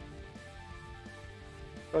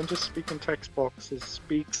 Don't just speak in text boxes.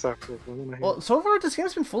 Speak, Sephiroth. Well, so far this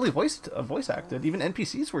game's been fully voice acted. Even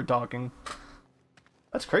NPCs were talking.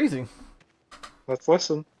 That's crazy. Let's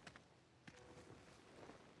listen.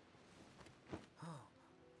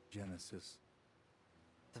 Genesis.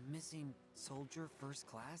 The missing soldier first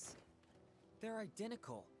class? They're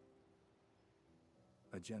identical.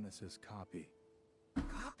 A Genesis copy.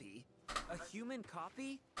 Copy? A human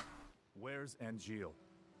copy? Where's ehjur?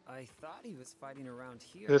 I thought he was fighting around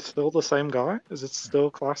here. Is it still the same guy? Is it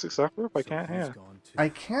still classic Sephiroth? I can't hear. I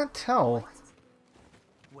can't tell.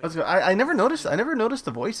 I never noticed. I never noticed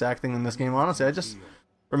the voice acting in this game. Honestly, I just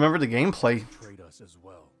remember the gameplay.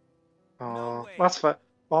 That's fair.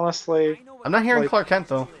 Honestly, I'm not hearing like, Clark Kent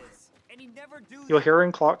though. You're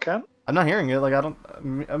hearing Clark Kent? I'm not hearing it. Like I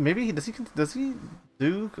don't. Maybe does he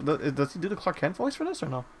do the Clark Kent voice for this or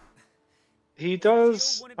no? He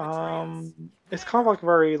does. It's kind of like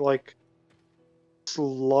very like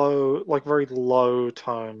slow, like very low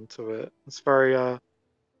tone to it. It's very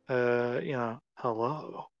you know,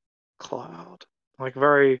 hello, Cloud. Like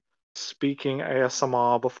very speaking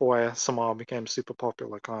ASMR before ASMR became super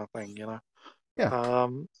popular kind of thing, you know. Yeah.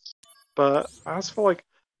 But as for like,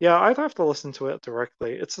 yeah, I'd have to listen to it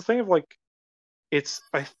directly. It's the thing of like,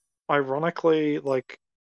 ironically like,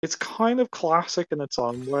 it's kind of classic in its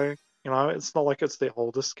own way. You know, it's not like it's the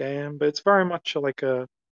oldest game, but it's very much like a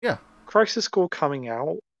Crisis Core coming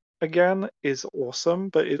out again is awesome,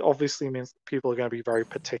 but it obviously means that people are going to be very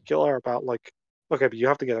particular about like, okay, but you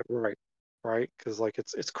have to get it right? Because like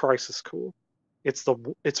it's Crisis Core. It's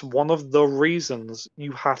one of the reasons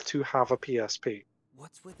you have to have a PSP.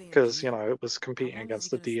 Because, you know, it was competing against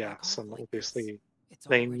the DS, and obviously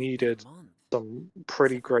they needed some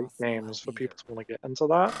pretty great games for people to want to get into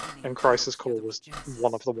that, and Crisis Core was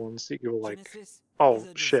one of the ones that you were like, oh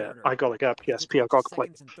shit, I gotta get a PSP, I gotta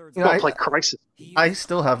play Crisis. I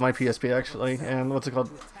still have my PSP actually, and what's it called?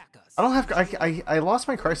 I don't have. I lost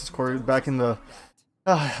my Crisis Core back in the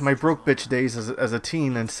my broke bitch days as a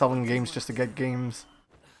teen and selling games just to get games.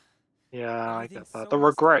 Yeah, I get that. The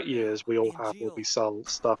regret years we all have where we sell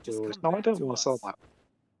stuff we always, no, I don't want to sell that.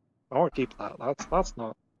 I want to keep that. That's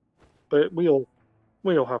not. But we all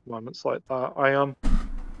have moments like that.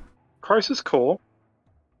 Crisis Core,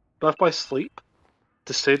 Birth by Sleep,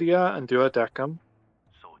 Dissidia and Duodecim,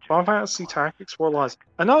 Final Fantasy Tactics, War Alliance.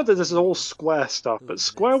 I know that this is all Square stuff, but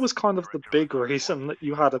Square was kind of the big reason that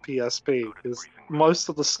you had a PSP, because most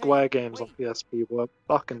of the Square games on PSP were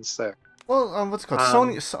fucking sick. Well, what's it called?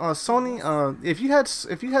 Sony. If you had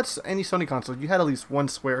any Sony console, you had at least one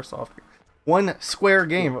Square game.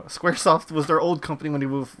 Squaresoft was their old company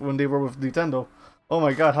when they were with Nintendo. Oh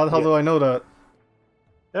my god, how the hell do I know that?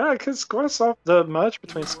 Yeah, because Squaresoft, the merge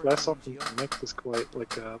between Squaresoft and Enix is quite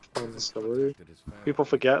like a fun story. People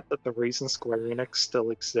forget that the reason Square Enix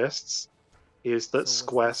still exists is that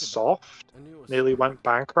Squaresoft nearly went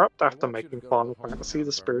bankrupt after making Final Fantasy: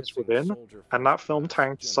 The Spirits Within, and that film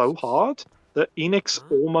tanked so hard that Enix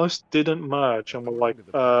almost didn't merge, and were like,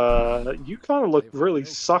 you kind of look really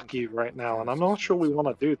sucky right now, and I'm not sure we want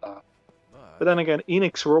to do that. But then again,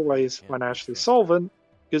 Enix were always financially solvent,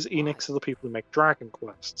 because Enix are the people who make Dragon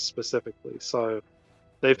Quest, specifically, so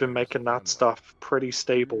they've been making that stuff pretty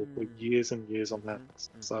stable for years and years on that.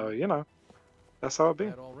 So, you know, that's how it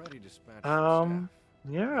be.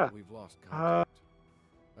 Yeah.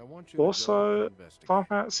 Also, Final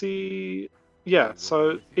Fantasy... Yeah,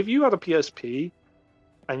 so if you had a PSP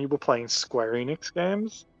and you were playing Square Enix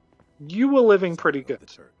games, you were living pretty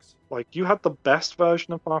good. Like, you had the best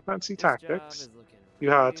version of Final Fantasy Tactics,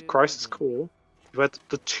 you had Crisis Core, you had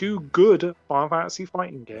the two good Final Fantasy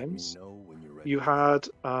fighting games, you had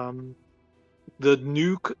the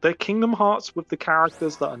Kingdom Hearts with the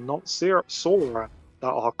characters that are not Sora,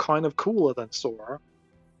 that are kind of cooler than Sora.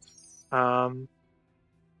 And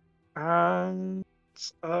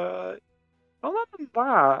other than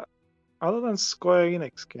that, other than Square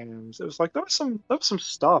Enix games, it was like there was some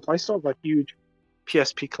stuff. I still have a huge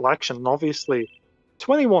PSP collection, and obviously,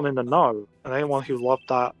 to anyone in the know, and anyone who loved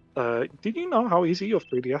that, did you know how easy your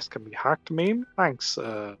 3DS can be hacked? Meme? Thanks,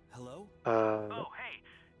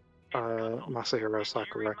 Masahiro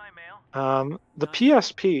Sakurai. The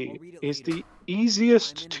PSP is the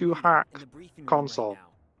easiest to hack console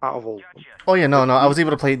out of all of them. Oh yeah, no, I was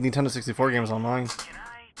able to play Nintendo 64 games on mine.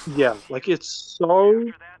 Yeah, like it's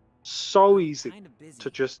so easy to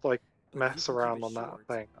just like mess around on that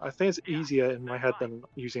thing. I think it's easier in my head than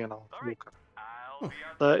using an Walker.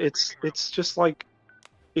 It's just like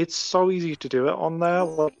it's so easy to do it on there.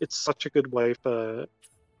 Like it's such a good way for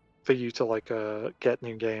you to like get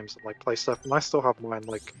new games and like play stuff. And I still have mine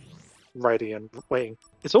like ready and waiting.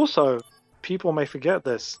 It's also, people may forget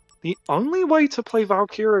this, the only way to play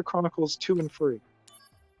Valkyria Chronicles 2 and 3.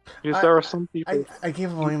 Because there are some people... I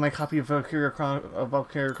gave away my copy of Valkyria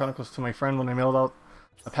Chronicles to my friend when I mailed out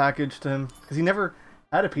a package to him. Because he never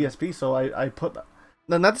had a PSP, so I put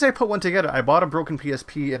No, not to say I put one together. I bought a broken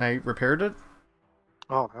PSP and I repaired it.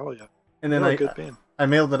 Oh hell yeah! And then You're a good man. I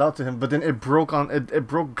mailed it out to him, but then it broke it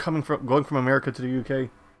broke going from America to the UK.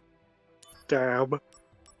 Damn.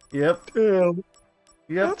 Yep. Damn.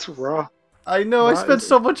 Yep. That's rough. I know. I spent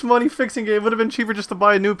so much money fixing it. It would have been cheaper just to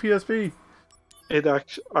buy a new PSP. It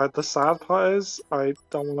actually, the sad part is, I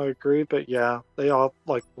don't want to agree, but yeah, they are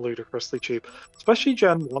like ludicrously cheap, especially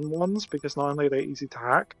Gen 1 ones, because not only are they easy to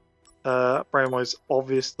hack. Brainwise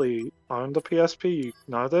obviously owned a PSP, you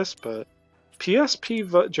know this, but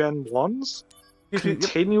PSP Gen 1s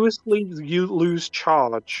continuously you lose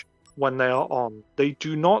charge when they are on. They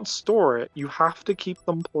do not store it. You have to keep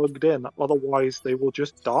them plugged in, otherwise they will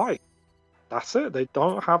just die. That's it. They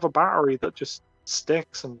don't have a battery that just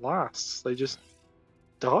sticks and lasts. They just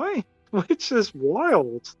die, which is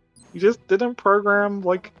wild. You just didn't program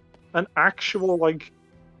like an actual like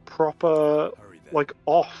proper like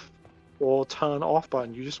off or turn off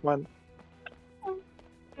button. You just went.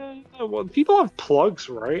 Well, people have plugs,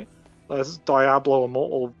 right? There's Diablo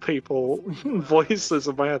Immortal people voices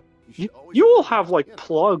in my head. You all have like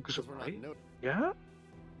plugs, right? Yeah.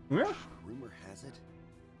 Yeah. Rumor has it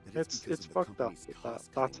It's fucked up. That's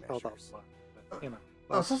how that works. You know.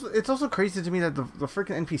 It's also crazy to me that the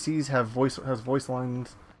freaking NPCs have voice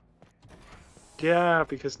lines. Yeah,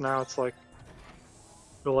 because now it's like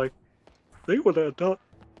they're like they would have done.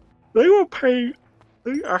 They were paid.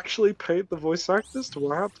 They actually paid the voice actors to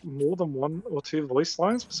have more than 1 or 2 voice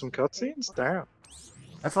lines for some cutscenes. Damn.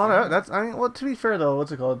 That's a lot of. That's. I mean, well, to be fair though,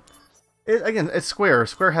 what's it called? Again, it's Square.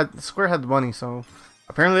 Square had the money, so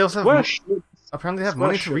apparently they also have. Apparently they have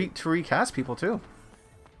money to recast people too.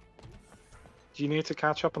 Do you need to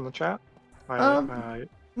catch up on the chat?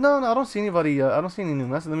 No, I don't see anybody. I don't see any new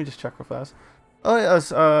messages. Let me just check real fast. Oh,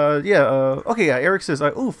 yes, okay, yeah, Eric says,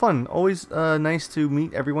 oh, fun. Always nice to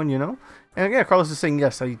meet everyone, you know? And yeah, Carlos is saying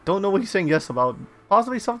yes. I don't know what he's saying yes about.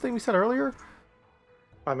 Possibly something we said earlier?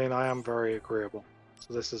 I mean, I am very agreeable,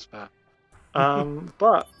 so this is fair.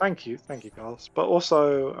 But thank you, Carlos. But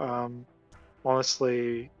also,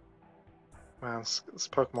 honestly, man, this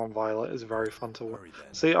Pokemon Violet is very fun to watch.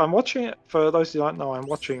 See, I'm watching it, for those who don't know, I'm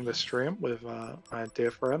watching this stream with my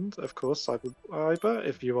dear friend, of course, Cyber.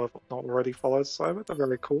 If you have not already followed Cyber, they're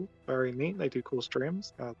very cool, very neat, they do cool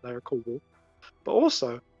streams, they're a cool wolf. But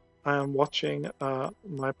also, I am watching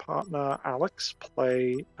my partner Alex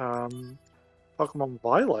play Pokemon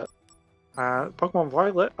Violet. Pokemon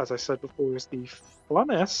Violet, as I said before, is the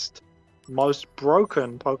funnest, most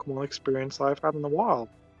broken Pokemon experience I've had in a while.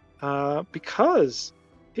 Because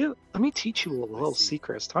here, let me teach you a little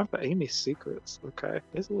secret. It's time for Amy's secrets. Okay,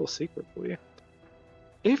 here's a little secret for you.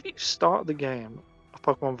 If you start the game of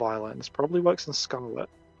Pokemon Violet, and this probably works in Scarlet,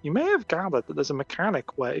 you may have gathered that there's a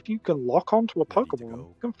mechanic where if you can lock onto a Pokemon,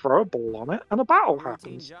 you can throw a ball on it, and a battle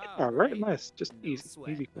happens. Yeah, right, nice, just easy.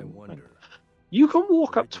 You can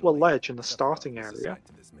walk up to a ledge in the starting area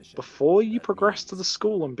before you progress to the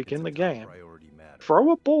school and begin the game.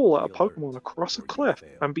 Throw a ball at a Pokemon across a cliff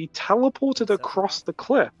and be teleported across the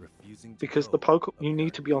cliff because you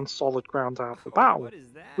need to be on solid ground to have the battle,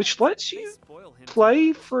 which lets you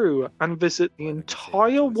play through and visit the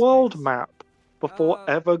entire world map before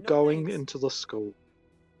ever going into the school.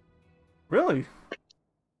 Really?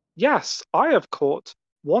 Yes, I have caught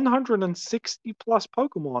 160 plus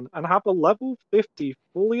Pokemon and have a level 50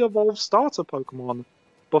 fully evolved starter Pokemon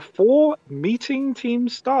before meeting Team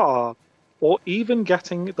Star or even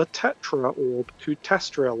getting the Tetra Orb to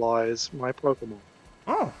Testrialize my Pokemon.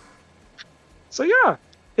 Oh. So yeah,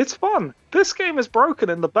 it's fun. This game is broken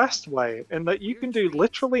in the best way, in that you can do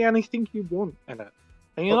literally anything you want in it.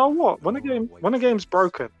 And you know what? When a game's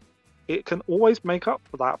broken, it can always make up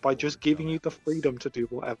for that by just giving you the freedom to do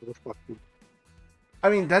whatever the fuck you want. I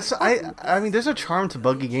mean, I mean, there's a charm to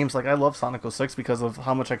buggy games. Like, I love Sonic 06 because of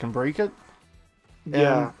how much I can break it.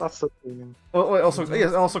 Yeah, that's the thing.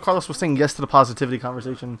 Also, Carlos was saying yes to the positivity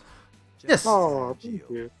conversation. Yes. Oh, thank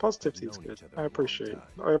you. Positivity is good. I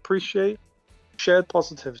appreciate shared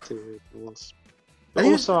positivity. But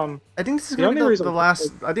also, I think this is gonna be the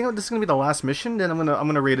last. I think this is gonna be the last mission. Then I'm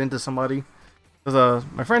gonna raid into somebody. Because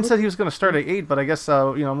my friend said he was gonna start at 8, but I guess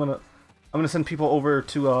I'm gonna send people over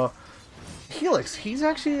to Helix. He's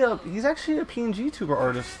actually a PNGtuber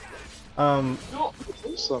artist.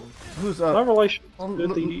 Awesome. Who's no relation to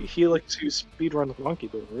the Helix who speedruns Monkey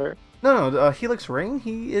Ball, right? No, Helix Ring.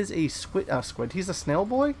 He is a squid. He's a snail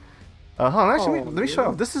boy. Hold on, actually, let me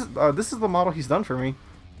show you. This is the model he's done for me.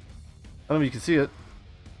 I don't know if you can see it.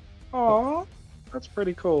 Oh, that's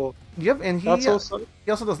pretty cool. Yep, and he also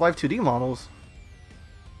does live 2D models.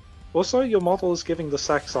 Also, your model is giving the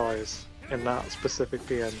sex eyes. in that specific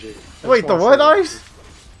PNG. Wait, the what eyes?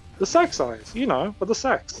 The sex eyes, you know, for the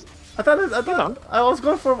sex. I was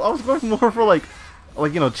going more for like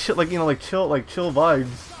you know, chill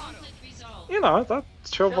vibes. You know, that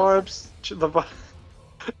chill vibes,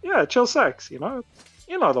 yeah, chill sex. You know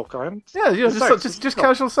the kind. Yeah, just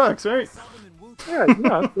casual sex, right? Yeah, you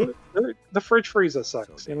know, the fridge freezer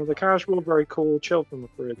sex. You know, the casual, very cool, chill from the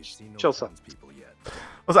fridge, chill sex.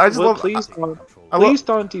 I just love. Please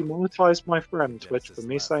don't demonetize my friend Twitch for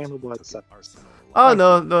me saying the word sex. Oh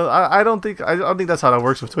no, I don't think that's how that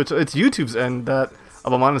works with Twitch. It's YouTube's end that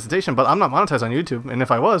of a monetization, but I'm not monetized on YouTube, and if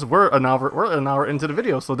I was, we're an hour into the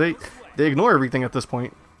video, so they ignore everything at this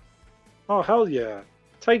point. Oh hell yeah!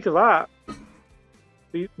 Take that.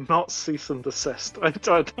 Not cease and desist. I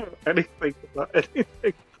don't know anything about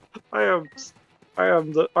anything. I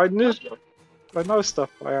know stuff.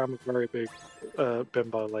 I am a very big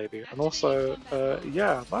bimbo lady, and also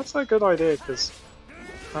yeah, that's a good idea because.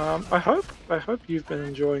 I hope you've been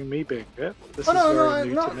enjoying me being here. This is very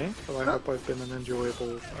new to me, but I hope I've been an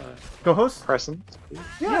enjoyable co-host present.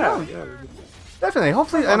 Yeah, definitely.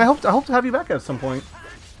 Hopefully, and I hope to have you back at some point.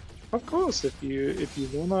 Of course, if you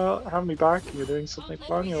wanna have me back and you're doing something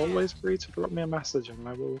fun, you're always free to drop me a message, and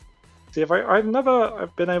I will see if I've never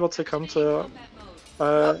been able to come to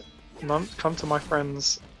my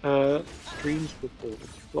friends' streams before.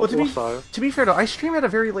 Well, to be fair though, I stream at a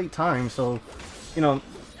very late time, so you know.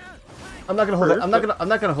 I'm not gonna hold that. I'm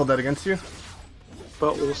not gonna hold that against you.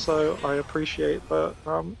 But also, I appreciate that.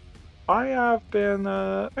 I have been.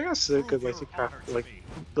 I guess it's a good way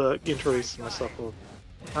to introduce myself.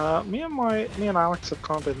 Me and Alex have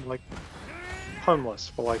kind of been like homeless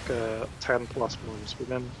for like 10+ months. We've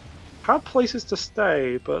been had places to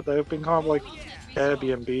stay, but they've been kind of like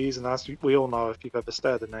Airbnbs, and as we all know, if you've ever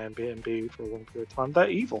stayed in an Airbnb for a long period of time, they're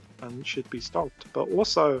evil and should be stopped. But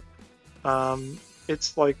also,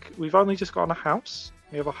 it's like we've only just gotten a house.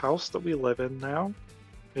 We have a house that we live in now.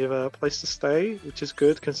 We have a place to stay, which is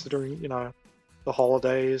good considering, you know, the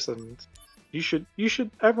holidays, and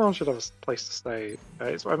everyone should have a place to stay.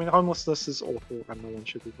 I mean, homelessness is awful and no one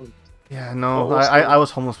should be homeless. Yeah, no, also, I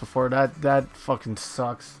was homeless before. That fucking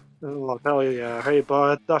sucks. Oh, hell yeah. Hey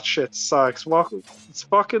bud, that shit sucks. Well, it's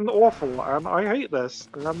fucking awful and I hate this.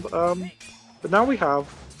 And but now we have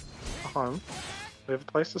a home. We have a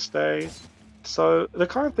place to stay. So the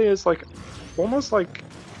kind of thing is like, almost like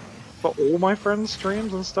for all my friends'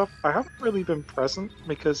 streams and stuff, I haven't really been present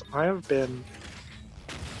because I have been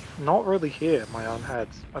not really here in my own head.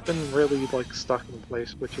 I've been really like stuck in a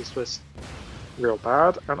place which is just real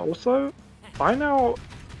bad. And also, now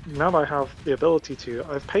that I have the ability to,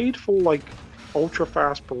 I've paid for like ultra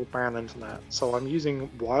fast broadband internet. So I'm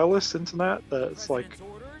using wireless internet that's like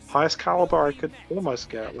highest caliber I could almost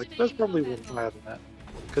get. Like there's probably one higher than that.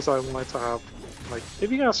 Because I wanted to have, like, if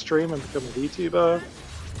you're going to stream and become a VTuber,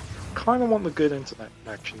 kind of want the good internet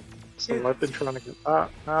connection. So I've been trying to get that,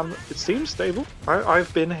 and it seems stable.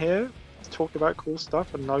 I've been here to talk about cool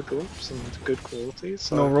stuff and no drops and good quality.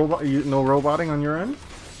 So no roboting on your end?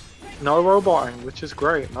 No roboting, which is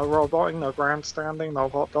great. No roboting, no grandstanding, no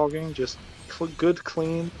hot dogging, just good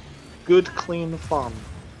clean fun.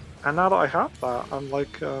 And now that I have that, I'm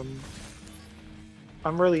like,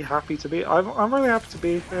 I'm really happy to be. I'm really happy to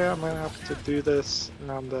be here. I'm really happy to do this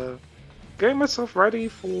and getting myself ready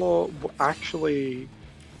for actually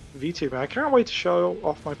VTubing. I can't wait to show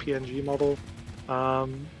off my PNG model.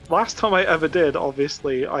 Last time I ever did,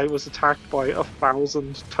 obviously, I was attacked by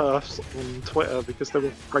 1,000 TERFs on Twitter because they were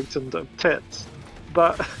frightened of tits.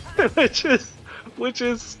 But which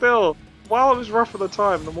is still, while it was rough at the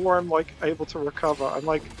time, the more I'm like able to recover, I'm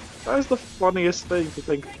like, that is the funniest thing to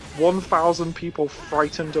think. 1,000 people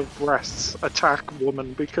frightened of breasts attack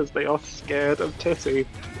women because they are scared of titty.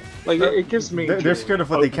 Like it gives me. They're scared of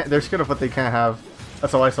what they can't. They're scared of what they can't have.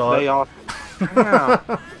 That's how I saw it. They are.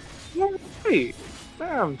 Yeah. Hey,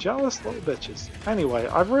 damn, jealous little bitches. Anyway,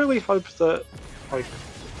 I really hope that like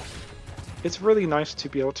it's really nice to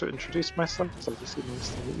be able to introduce myself. It's obviously nice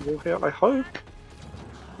to meet you all here. I hope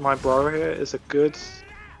my bro here is a good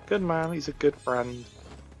man. He's a good friend.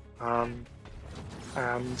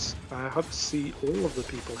 And I hope to see all of the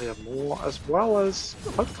people here more, as well as,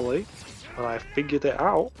 hopefully, when I figured it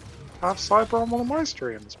out, have Cyber on one of my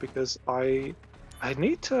streams, because I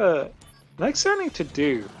need to... Next thing I need to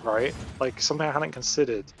do, right, like something I hadn't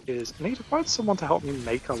considered, is I need to find someone to help me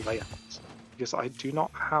make a layout, because I do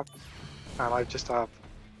not have, and I just have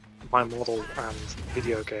my model and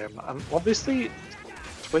video game, and obviously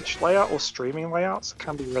Twitch layout or streaming layouts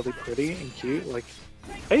can be really pretty and cute, like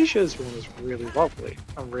ehjur's one is really lovely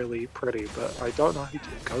and really pretty, but I don't know who to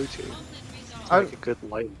go to make a good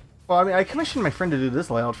layout. Well, I mean, I commissioned my friend to do this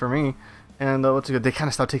layout for me, and what's good? They kind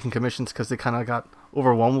of stopped taking commissions because they kind of got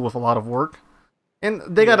overwhelmed with a lot of work, and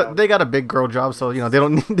they got a big girl job, so you know they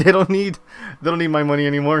don't need my money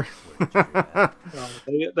anymore. They got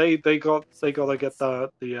to get the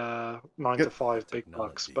 9 to 5 big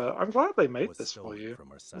bucks, but I'm glad they made this for you.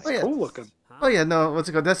 It's cool looking. Oh yeah, no, what's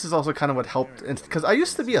it called? This is also kind of what helped, because I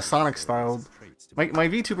used to be a Sonic styled. My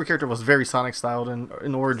VTuber character was very Sonic styled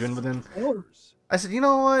in Origin, but then I said, you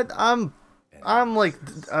know what, I'm like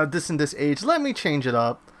this and this age. Let me change it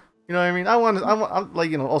up. You know what I mean? I'm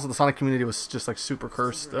like, you know. Also, the Sonic community was just like super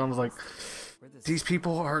cursed. And I was like, these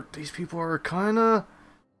people are kind of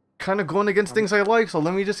going against things I like. So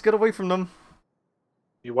let me just get away from them.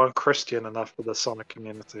 You weren't Christian enough for the Sonic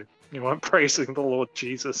community. You weren't praising the Lord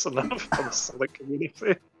Jesus enough for the Sonic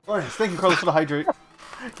community. Oh, yes, thank you, Carlos, for the hydrate.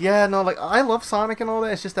 Yeah, no, like I love Sonic and all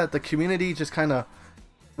that. It's just that the community just kind of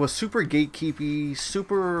was super gatekeepy,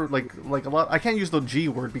 super like a lot. I can't use the G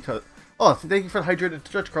word because. Oh, thank you for the hydrated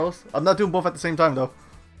stretch, Carlos. I'm not doing both at the same time though.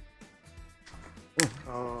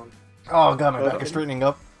 Oh god, my back is straightening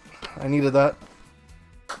up. I needed that.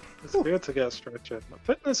 It's good to get a stretch in.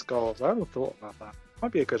 Fitness goals. I haven't thought about that.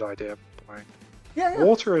 Might be a good idea. Yeah.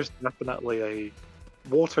 Water is definitely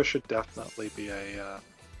Water should definitely be a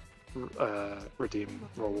redeem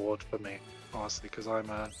reward for me, honestly, because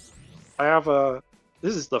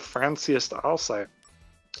this is the fanciest I'll say.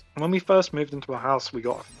 When we first moved into a house, we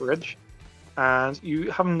got a fridge, and you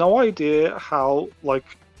have no idea how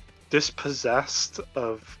like dispossessed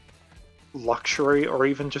of luxury or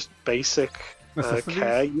even just basic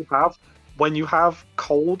care you have when you have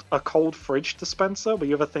a cold fridge dispenser, where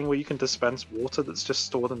you have a thing where you can dispense water that's just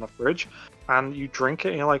stored in the fridge, and you drink it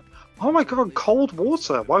and you're like, oh my god, cold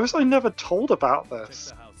water, why was I never told about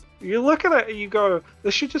this? You look at it and you go,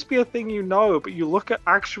 this should just be a thing you know, but you look at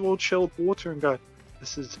actual chilled water and go,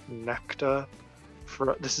 this is nectar,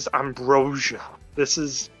 this is ambrosia,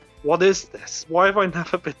 what is this? Why have I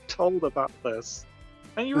never been told about this?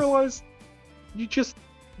 And you realize you just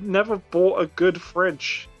never bought a good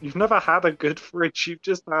fridge. You've never had a good fridge. You've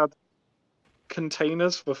just had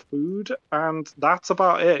containers for food, and that's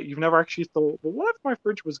about it. You've never actually thought, well, what if my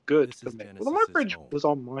fridge was good for me? Well, my fridge was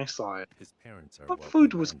on my side. But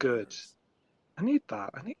food was good. I need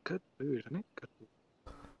that. I need good food. I need good food.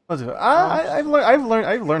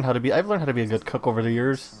 I've learned how to be a good cook over the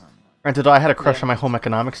years. Granted, I had a crush on my home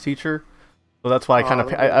economics teacher, so that's why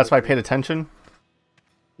that's why I paid attention.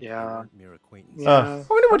 Yeah. I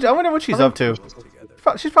wonder what she's up to.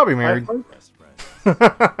 She's probably married.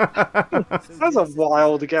 That's a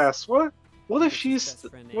wild guess. What if she's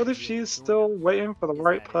still waiting for the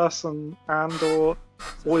right person, or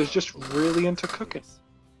is just really into cooking?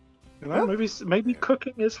 You know, maybe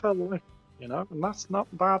cooking is her life. You know, and that's not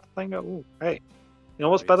a bad thing at all. Hey, you know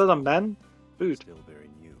what's better than men? Food.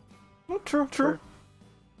 True.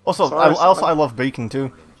 Also, I love baking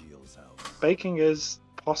too. Baking is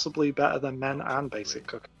possibly better than men and basic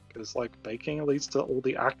cooking, because like baking leads to all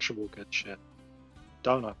the actual good shit.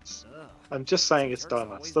 Donuts. I'm just saying it's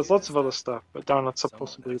donuts. There's lots of other stuff, but donuts are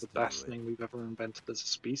possibly the best thing we've ever invented as a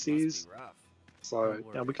species. So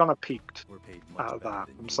yeah, we kind of peaked out of that.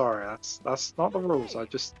 I'm sorry, that's not the rules. I'm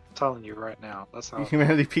just telling you right now. That's how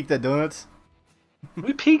humanity peaked at donuts.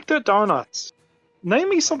 We peaked at donuts. Name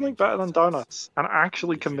me something better than donuts, and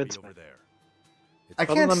actually convince me. I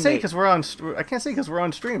can't say because we're on. I can't say because we're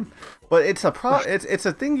on stream, but it's a it's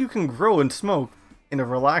a thing you can grow and smoke, and it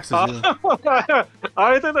relaxes you.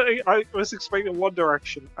 I was expecting one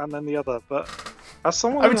direction and then the other, but as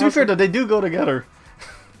someone, I mean, to be fair though, they do go together.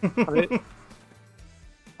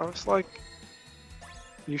 I was like,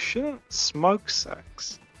 you shouldn't smoke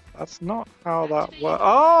sex. That's not how that works.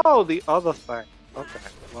 Oh, the other thing. Okay,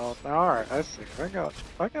 well, alright, I see. I got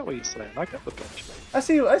what you're saying. I get the picture. I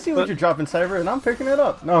see what you're dropping, Cyber, and I'm picking it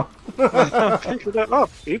up. No. I'm picking it up,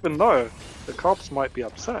 even though the cops might be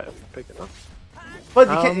upset if you pick it up. But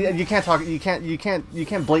you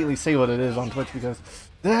can't blatantly say what it is on Twitch because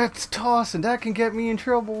that's toss and that can get me in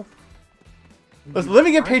trouble. Listen, let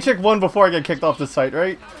me get paycheck 1 before I get kicked off the site,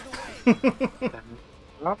 right? That's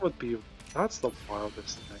the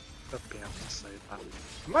wildest thing. I'd be able to say that.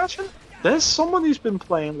 Imagine there's someone who's been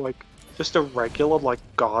playing like just a regular like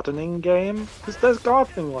gardening game, because there's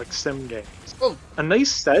gardening like sim games. Oh. And they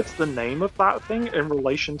said the name of that thing in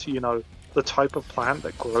relation to, you know, the type of plant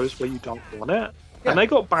that grows where you don't want it. Yeah. And they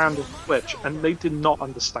got banned on Twitch, and they did not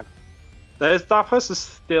understand. That person's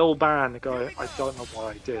still banned, going, I don't know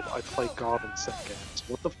what I did. I play garden sim games.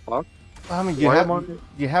 What the fuck? I mean, you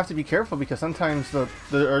have to be careful because sometimes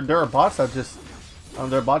there are bots that just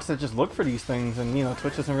look for these things, and you know,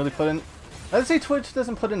 Twitch doesn't really put I'd say Twitch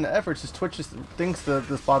doesn't put in the effort, just Twitch just thinks that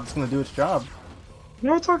this bot is going to do its job.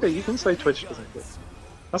 No, it's okay. You can say Twitch doesn't do it.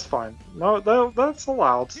 That's fine. No, that's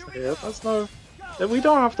allowed here. That's no. We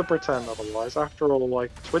don't have to pretend otherwise. After all,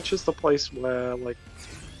 like, Twitch is the place where, like,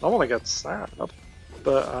 I don't want to get sad,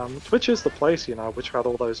 but Twitch is the place, you know, which had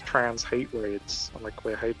all those trans hate raids, like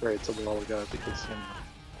queer hate raids a while ago, because, you know,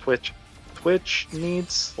 Twitch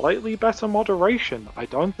needs slightly better moderation. I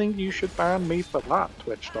don't think you should ban me for that,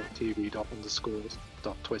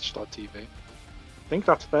 twitch.tv._twitch.tv. I think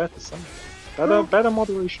that's fair to say. Better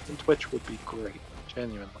moderation in Twitch would be great.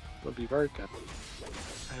 Genuinely. It would be very good.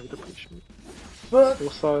 I would appreciate it. But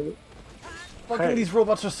also, fucking these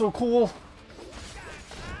robots are so cool.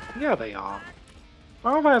 Yeah, they are.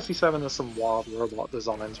 Final Fantasy VII has some wild robot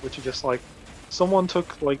designs, which are just like, someone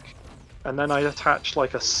took, like, and then I attached,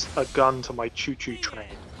 like, a gun to my choo-choo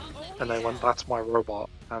train, and they went, that's my robot,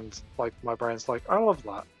 and, like, my brain's like, I love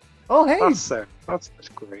that. Oh, hey! That's sick. That's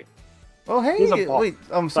great. Oh, hey! Wait,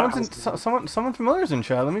 someone familiar is in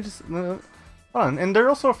chat. Let me just, hold on. And they're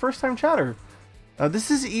also a first-time chatter.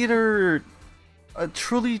 This is either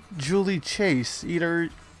Truly Julie Chase, either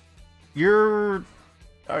you're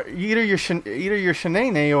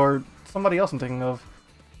Shanae or somebody else I'm thinking of.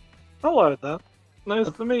 Hello there.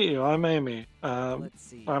 Nice to meet you. I'm Amy. I'm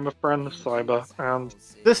a friend of Cyber and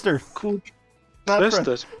sister. Cool. Not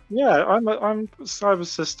sisters. Yeah, I'm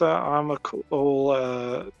Cyber's sister. I'm a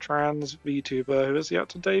cool trans VTuber who has yet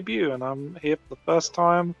to debut, and I'm here for the first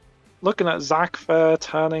time, looking at Zach Fair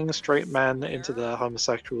turning straight men into the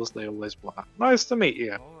homosexuals they always were. Nice to meet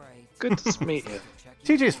you. Good to meet you.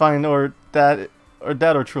 TJ's fine, or dad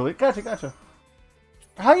or Truly. Gotcha.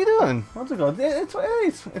 How you doing? How's it going?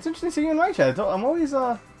 It's interesting to see you in my chat. I'm always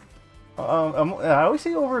I always see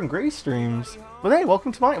you over in Gray streams. But hey,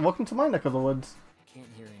 welcome to my neck of the woods.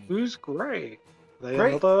 Who's Gray?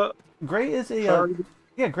 Gray is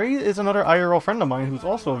Gray is another IRL friend of mine who's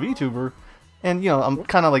also a VTuber, and you know I've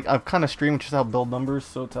kind of streamed just to help build numbers,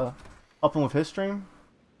 so to help him with his stream,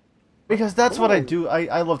 because that's what I do.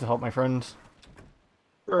 I love to help my friends.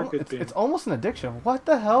 It's almost an addiction. What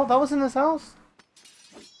the hell? That was in this house?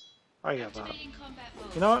 I get that.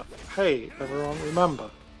 You know what? Hey, everyone, remember,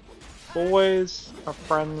 always have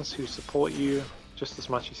friends who support you just as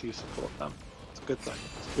much as you support them. It's a good thing.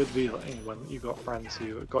 It's a good feeling when you got friends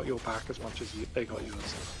who got your back as much as they got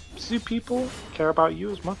yours. Do people care about you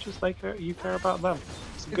as much as you care about them?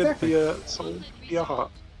 It's good for your soul, for your heart,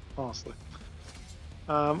 honestly.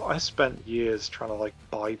 I spent years trying to like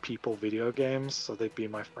buy people video games so they'd be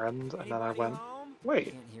my friend, and then I went,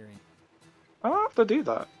 wait, I don't have to do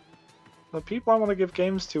that. The people I want to give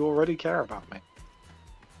games to already care about me.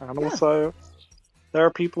 And also, there are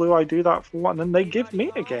people who I do that for, and then they give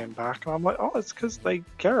me a game back, and I'm like, oh, it's because they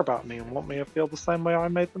care about me and want me to feel the same way I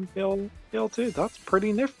made them feel too. That's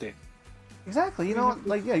pretty nifty. Exactly. You know,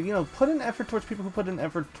 like, yeah, you know, put in effort towards people who put in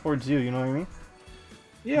effort towards you. You know what I mean?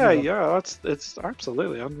 Yeah, it's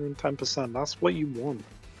absolutely 110%. That's what you want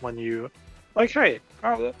when you, like, hey,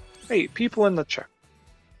 people in the chat.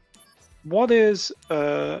 What is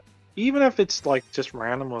even if it's like just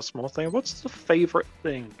random or a small thing, what's the favorite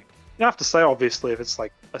thing? You have to say obviously if it's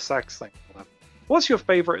like a sex thing. What's your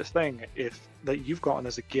favorite thing that you've gotten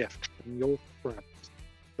as a gift from your friends?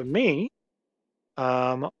 For me,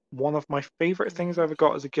 one of my favorite things I ever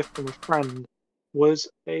got as a gift from a friend was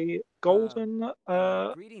a golden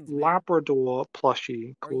Labrador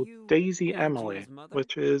plushie called Daisy Emily,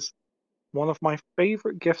 which is one of my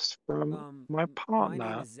favorite gifts from my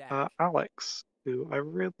partner, Alex, who I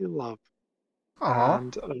really love. Aww.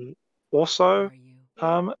 And also,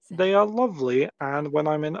 they are lovely, and when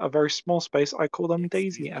I'm in a very small space, I call them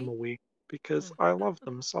Daisy Emily, because I love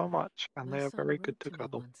them so much, and they are very good to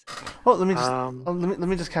cuddle. Well, let me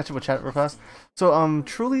just catch up with chat real fast. So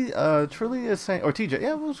Truly is saying, or TJ,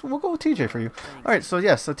 yeah, we'll go with TJ for you. All right, so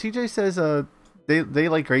yes, so TJ says they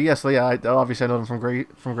like Gray. Yes, so yeah, obviously I know them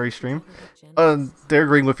from Gray stream. They're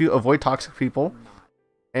agreeing with you. Avoid toxic people,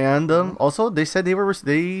 and also they said they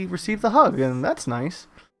received the hug, and that's nice.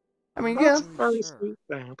 I mean, that's a very sweet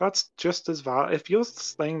thing. That's just as valid. If your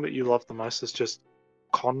thing that you love the most is just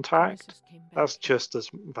contact, that's just as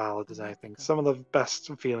valid as anything. Some of the best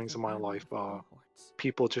feelings of my life are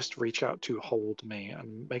people just reach out to hold me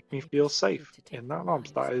and make me feel safe in their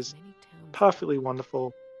arms. That is perfectly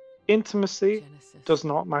wonderful. Intimacy does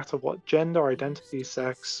not matter what gender, identity,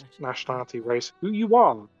 sex, nationality, race, who you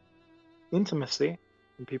are. Intimacy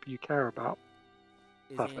and people you care about.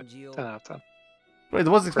 Perfect. 10 out of 10. Wait, the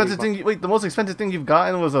most expensive thing you've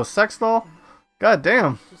gotten was a sex doll? God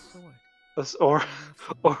damn. Or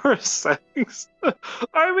sex.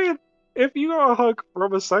 I mean, if you got a hug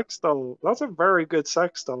from a sex doll, that's a very good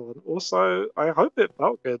sex doll. And also, I hope it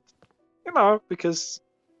felt good. You know, because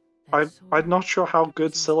I'm not sure how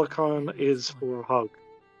good silicone is for a hug,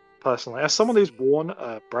 personally. As someone who's worn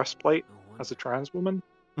a breastplate as a trans woman,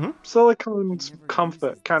 silicone's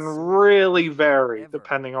comfort can really vary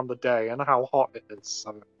depending on the day and how hot it is.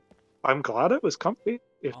 So I'm glad it was comfy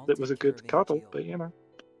if it was a good cuddle, but you know,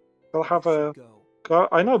 I'll have a.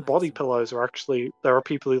 I know body pillows are actually, there are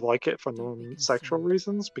people who like it for non-sexual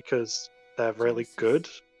reasons because they're really good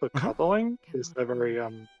for cuddling. Because they're very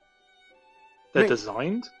they're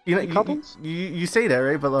designed for cuddles. You say that,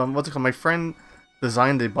 right? But what's it called? My friend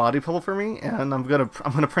designed a body pillow for me, and I'm gonna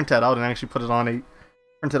print that out and actually put it on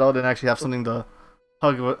print it out and actually have something to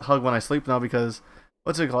hug when I sleep now, because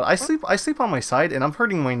what's it called? I sleep on my side, and I'm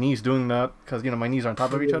hurting my knees doing that because, you know, my knees are on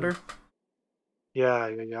top of each other.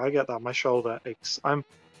 Yeah, I get that. My shoulder aches. I'm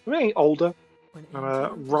getting older. I'm a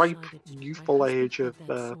ripe, youthful age of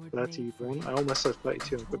 31. I almost said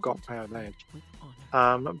 32 and forgot my own age.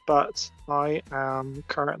 But I am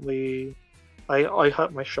currently... I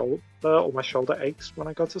hurt my shoulder, or my shoulder aches when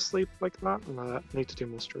I go to sleep like that, and I need to do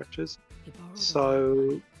more stretches.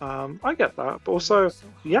 So, I get that. But also,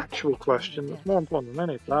 the actual question that's more important than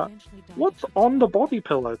any of that, what's on the body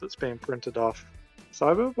pillow that's being printed off?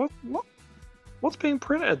 Cyber, what's being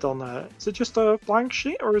printed on there? Is it just a blank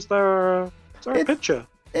sheet, or is there a picture?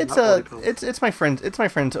 It's my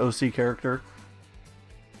friend's OC character.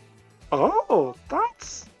 Oh,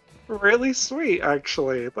 that's really sweet,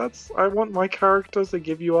 actually. I want my characters to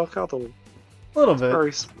give you a cuddle. A little bit.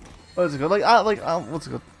 Very sweet. What's it called? What's it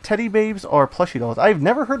called? Teddy babes or plushie dolls? I've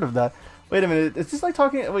never heard of that. Wait a minute. Is this like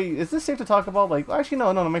talking? Wait, is this safe to talk about? Like, actually,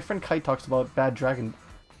 no. My friend Kite talks about bad dragon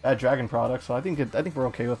products, so I think we're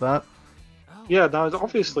okay with that. Yeah, no,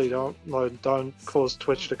 obviously don't cause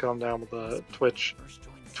Twitch to come down with the Twitch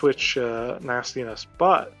nastiness.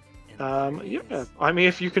 But yeah, I mean,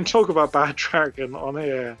 if you can talk about bad dragon on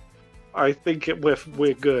air, I think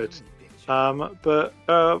we're good. But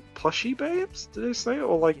plushie babes, did they say,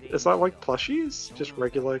 or like, is that like plushies, just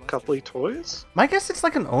regular cuddly toys? My guess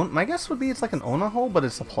would be it's like an Ona hole, but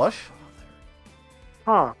it's a plush.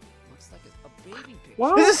 Huh.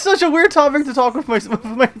 Well, this is such a weird topic to talk with my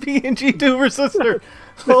PNGtuber sister.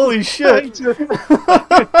 Holy shit! I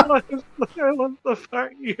love the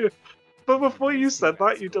fact you. But before you said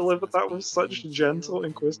that, you delivered that with such gentle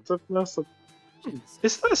inquisitiveness.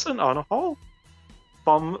 Is this an honor hole?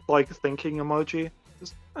 Thumb, like, thinking emoji.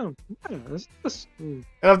 And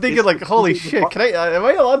I'm thinking, like, holy shit! Am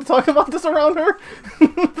I allowed to talk about this around her?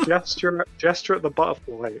 gesture at the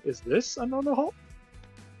butterfly. Is this an honor hole?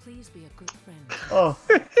 Please be a good friend. Oh.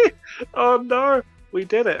 Oh no! We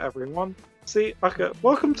did it, everyone. See, okay,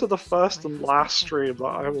 welcome to the first and last stream that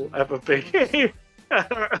I will ever be with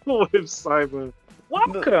Cyber.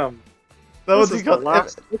 Welcome. This is the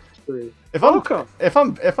last stream. Welcome. If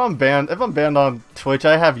I'm banned on Twitch,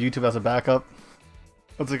 I have YouTube as a backup.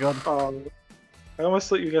 What's it called? I almost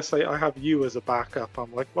thought you were gonna say I have you as a backup.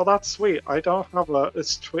 I'm like, well, that's sweet. I don't have a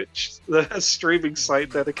Twitch streaming site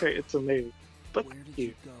dedicated to me. But thank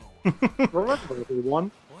you. Remember,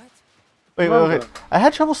 everyone. Wait. I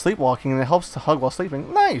had trouble sleepwalking, and it helps to hug while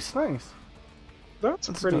sleeping. Nice. That's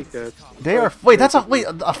pretty good. They are. Wait, that's a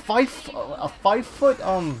 5 foot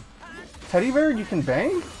teddy bear you can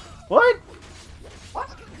bang? What?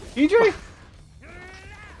 EJ?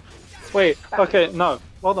 Wait. Okay. No.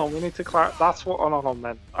 Hold on. We need to clarify. That's what on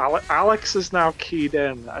meant. Alex is now keyed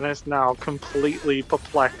in and is now completely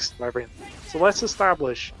perplexed by everything. So let's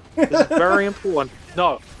establish. It's very important.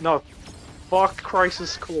 No. Fuck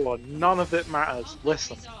Crisis Core. None of it matters.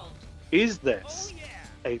 Listen. Is this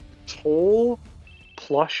a tall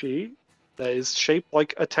plushie that is shaped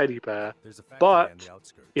like a teddy bear, but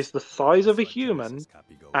is the size of a human,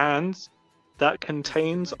 and that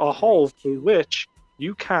contains a hole through which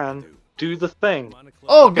you can do the thing?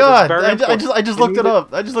 Oh god! I just looked it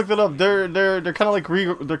up. They're kind of like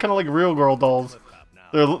real girl dolls.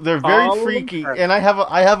 They're very freaky, and I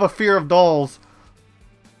have a fear of dolls.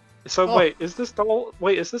 So wait, is this doll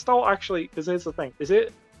actually? Because here's the thing: does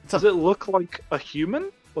it look like a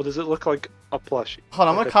human, or does it look like a plushie? Hold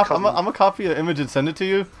on, I'm gonna copy the image and send it to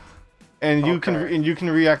you, and you can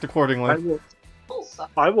react accordingly.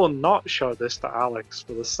 I will not show this to Alex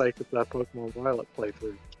for the sake of their Pokemon Violet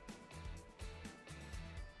playthrough.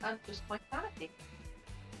 I'm just my sanity.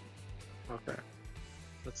 Okay,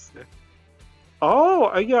 let's see.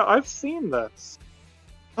 Oh, yeah, I've seen this.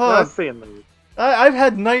 Oh, I've seen these. I've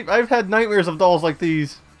had nightmares of dolls like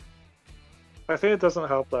these. I think it doesn't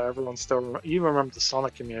help that everyone still you remember the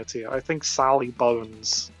Sonic community. I think Sally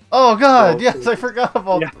Bones. Oh god, yes, I forgot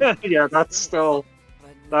about that. Yeah, that's still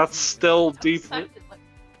deeply.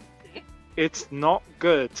 It's not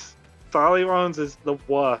good. Sally Bones is the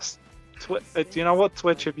worst. Do you know what,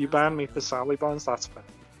 Twitch? If you ban me for Sally Bones, that's fair.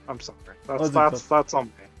 I'm sorry. That's on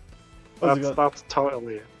me. That's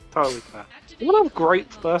totally fair. What a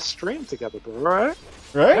great first stream together, bro, right?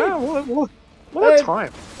 Right? Yeah, what a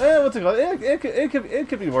time. What's it called? It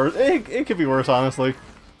could be worse. It could be worse, honestly.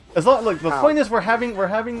 It's not like the point is we're having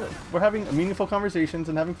meaningful conversations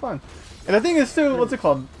and having fun. And the thing is too, what's it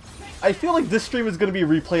called? I feel like this stream is gonna be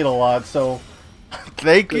replayed a lot, so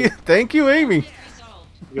thank you, Amy.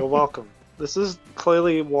 You're welcome. This is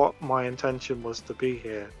clearly what my intention was to be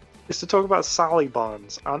here. Is to talk about Sally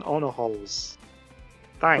Bones and honor holes.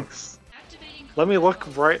 Thanks. Let me look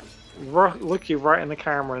you right in the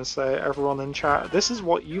camera and say, everyone in chat, this is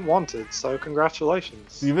what you wanted, so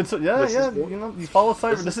congratulations. You've been you know, you follow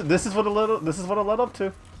Cyber. This is what it led up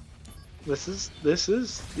to. This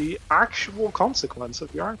is the actual consequence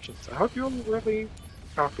of your actions. I hope you're really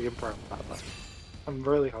happy and proud about that. I'm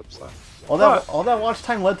really hope so. All that watch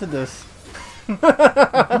time led to this.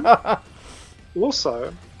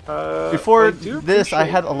 Also, before this, I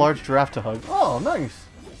had a large giraffe to hug. Oh, nice.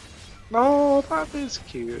 Oh, that is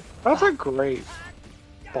cute. That's a great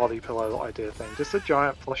body pillow idea thing. Just a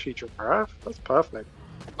giant plushy giraffe. That's perfect.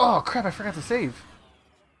 Oh crap! I forgot to save.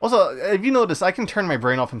 Also, if you notice, I can turn my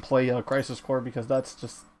brain off and play Crisis Core because this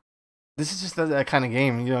is just that kind of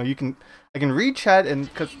game. You know, I can read chat and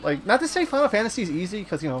because not to say Final Fantasy is easy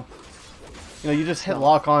because you just hit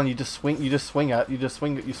lock on, you swing your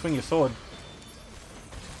sword.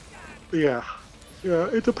 Yeah,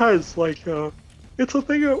 it depends. It's a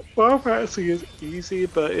thing of Final Fantasy is easy,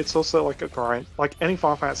 but it's also like a grind. Like any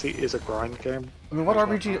Final Fantasy is a grind game. I mean, what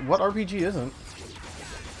RPG isn't?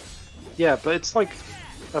 Yeah, but it's like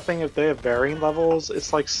a thing of they have varying levels.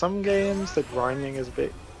 It's like some games the grinding is a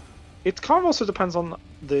bit. It kind of also depends on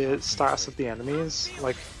the status of the enemies.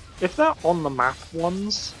 Like if they're on the map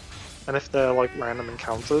ones, and if they're like random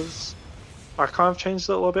encounters, I kind of changed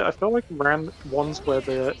it a little bit. I feel like ones where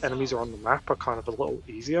the enemies are on the map are kind of a little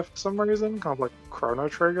easier for some reason, kind of like Chrono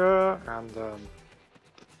Trigger and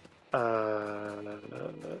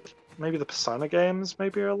maybe the Persona games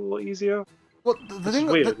maybe are a little easier. Well, the thing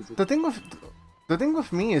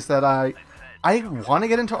with me is that I want to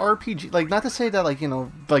get into RPG. Like, not to say that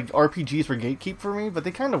RPGs were gatekeep for me, but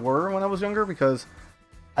they kind of were when I was younger because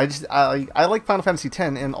I like Final Fantasy X,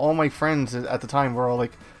 and all my friends at the time were all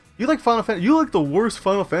like, "You like Final Fantasy? You like the worst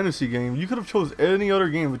Final Fantasy game? You could have chose any other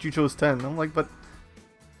game, but you chose 10." I'm like, but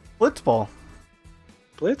Blitzball,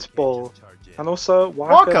 and also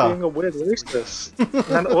Waka being a weird racist,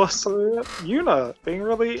 and also Yuna being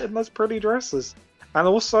really in those pretty dresses, and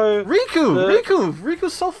also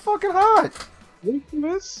Riku's so fucking hot.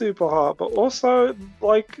 Riku is super hot, but also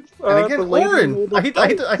like and again, Auron. I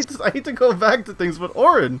hate to go back to things, but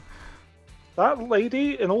Auron. That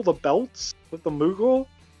lady in all the belts with the Moogle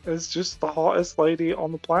is just the hottest lady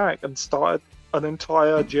on the planet and started an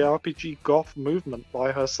entire JRPG goth movement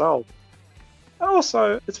by herself. And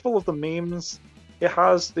also, it's full of the memes. It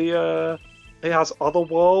has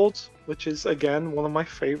Otherworld, which is again one of my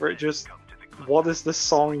favorite. Just what is this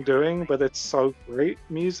song doing? But it's so great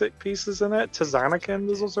music pieces in it. Tazanakin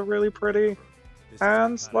is also really pretty,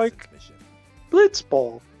 and like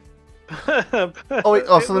Blitzball. Oh wait,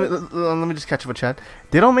 also let me just catch up with chat.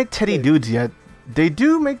 They don't make teddy dudes yet. They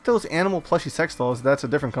do make those animal plushy sex dolls. That's a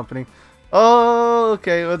different company. Oh,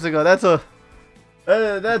 okay. What's it called?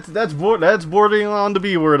 That's bordering on the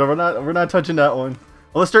B word. We're not touching that one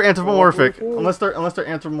unless they're anthropomorphic. Unless they're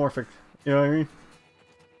anthropomorphic. You know what I mean?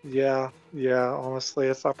 Yeah. Honestly,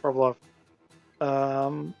 it's that problem.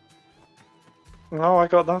 No, I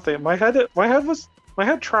got nothing. My head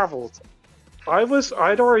traveled.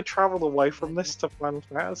 I'd already traveled away from this to Final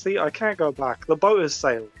Fantasy. I can't go back. The boat is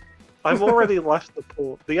sailing. I've already left the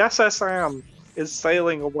port. The SSM is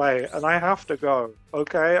sailing away, and I have to go.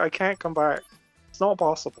 Okay, I can't come back. It's not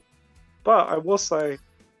possible. But I will say,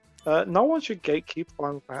 no one should gatekeep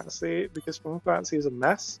Final Fantasy because Final Fantasy is a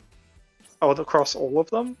mess. Across all of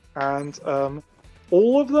them, and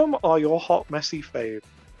all of them are your hot, messy fave.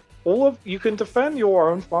 You can defend your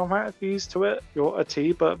own Final Fantasies to it, a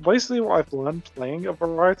T, but basically what I've learned playing a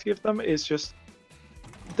variety of them is just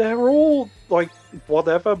they're all like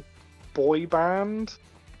whatever boy band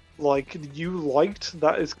like you liked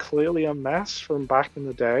that is clearly a mess from back in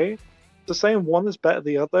the day. The saying one is better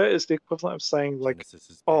than the other is the equivalent of saying like,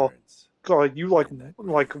 oh, God, you like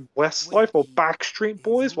Westlife or Backstreet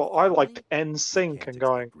Boys? Well, I like NSYNC and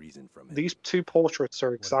going. These two portraits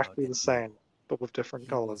are exactly the same, but with different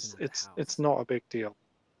colors. It's not a big deal.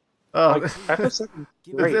 Oh, Like episode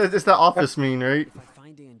great. it's the Office meme, right?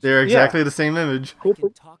 They're exactly the same image.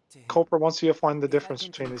 Corporate wants you to find the difference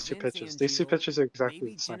between these two pictures. These two pictures are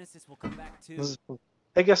exactly the same.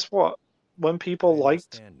 Hey, guess what? When people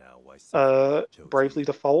liked Bravely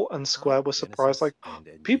Default and Square was surprised, like,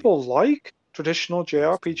 people like traditional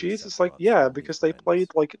JRPGs? It's like, yeah, because they played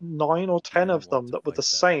like 9 or 10 of them that were the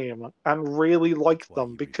same and really liked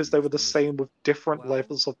them because they were the same with different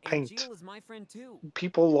levels of paint.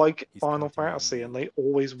 People like Final Fantasy and they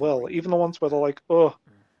always will. Even the ones where they're like, oh,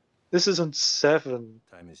 this isn't 7.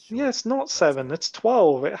 Yeah, it's not 7, it's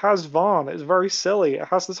 12. It has Vaughn, it's very silly. It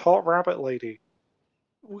has this hot rabbit lady.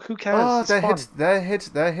 Who cares? Oh, it's that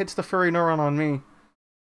hits the furry neuron on me.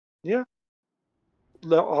 Yeah.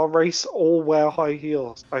 Our race all wear high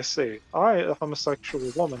heels. I see. I, a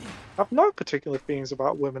homosexual woman, have no particular feelings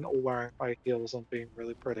about women all wearing high heels and being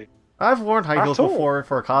really pretty. I've worn high heels before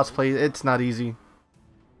for a cosplay. It's not easy.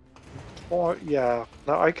 Or yeah,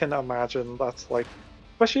 I can imagine that's like,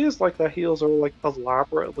 especially as like their heels are like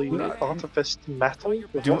elaborately artificed metal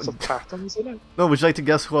with lots of patterns in it. No, would you like to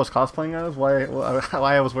guess who I was cosplaying as? Why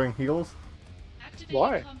I was wearing heels?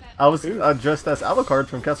 Why? I was dressed as Alucard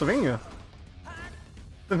from Castlevania.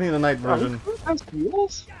 Symphony of the Night version. Has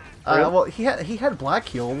heels? Well, he had black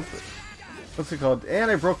heels. What's it called? And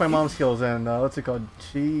I broke my mom's heels, and what's it called?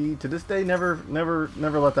 She to this day never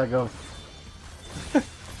let that go.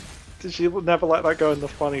 Did she never let that go in the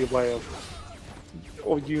funny way of?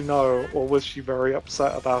 Or or was she very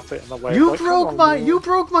upset about it in the way? You broke my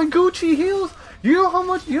Gucci heels. You know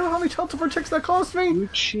how many child support checks that cost me?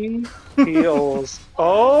 Gucci heels.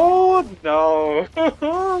 Oh no!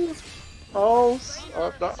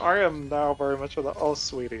 I am now very much of the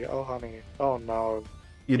sweetie, honey, oh no.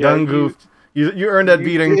 You done goofed. You earned that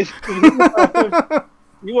beating.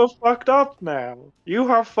 You have fucked up now. You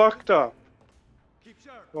have fucked up.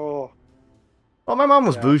 Oh. Well, my mom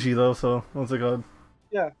was bougie though, so what's it called?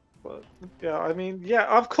 Yeah, but I mean,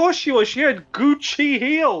 of course she was. She had Gucci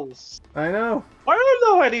heels. I know. I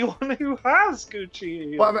don't know anyone who has Gucci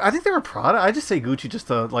heels. Well, I think they were Prada. I just say Gucci just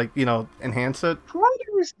to enhance it. Prada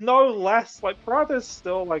is no less like Prada's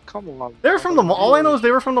still like, come on. They're from the mall. All I know is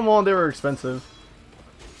they were from the mall and they were expensive.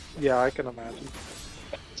 Yeah, I can imagine.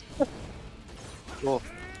 Oh,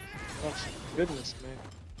 goodness, man.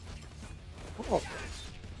 Oh.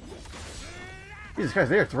 Jesus Christ,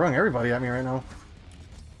 they are throwing everybody at me right now.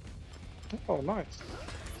 Oh, nice.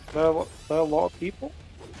 There are a lot of people?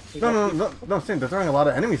 No, I'm saying they're throwing a lot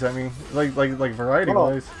of enemies at me, like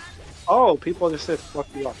variety-wise. Oh, people just say fuck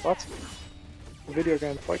you up. That's the video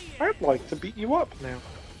game's like, I'd like to beat you up now.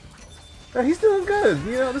 Yeah, he's doing good.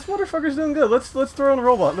 You know, this motherfucker's doing good. Let's throw in a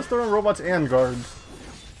robot. Let's throw in robots and guards.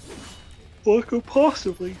 What could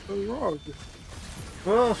possibly go wrong?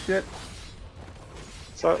 Well, shit.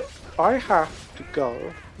 So I have to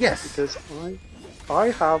go. Yes. Because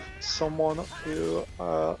I have someone who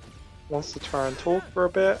wants to try and talk for a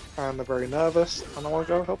bit, and they're very nervous, and I want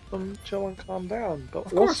to go help them chill and calm down.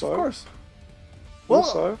 But of course.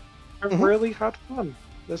 Also, I really had fun.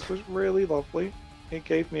 This was really lovely. It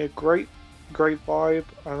gave me a great vibe,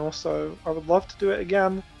 and also I would love to do it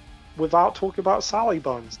again without talking about Sally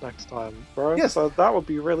Buns next time, bro. Yes. So that would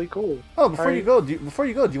be really cool. Oh, before you go, do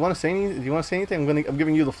you want to say anything? Do you want to say anything? I'm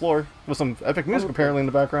giving you the floor with some epic music apparently in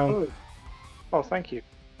the background. Oh, thank you.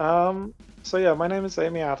 So yeah, my name is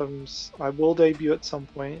Amy Adams. I will debut at some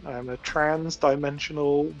point. I'm a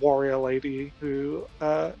trans-dimensional warrior lady who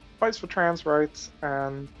fights for trans rights,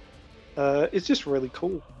 and it's just really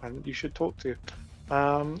cool, and you should talk to.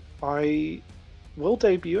 I will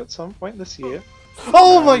debut at some point this year.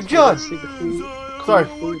 Oh my god! Sorry.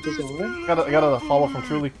 I got a follow from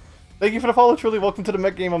Truly. Thank you for the follow, Truly. Welcome to the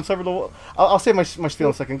Mech game. I'm Cyberthewolf. I'll say my spiel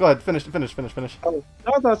in a second. Go ahead. Finish. Oh,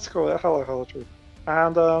 no, that's cool. Hello, Truly.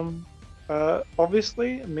 And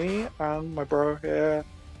obviously, me and my bro here,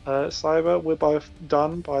 Cyber, we're both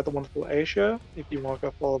done by the wonderful ehjur. If you want to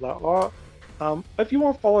go follow that art. If you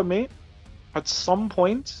want to follow me, at some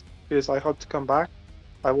point, because I hope to come back,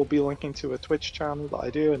 I will be linking to a Twitch channel that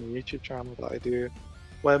I do and a YouTube channel that I do,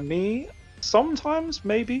 where me, sometimes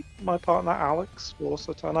maybe my partner Alex will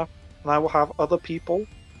also turn up, and I will have other people,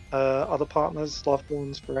 other partners, loved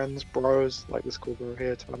ones, friends, bros, like this cool bro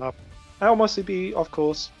here, turn up. I'll mostly be, of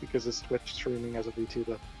course, because it's Twitch streaming as a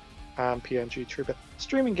VTuber and PNGtuber,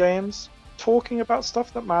 streaming games, talking about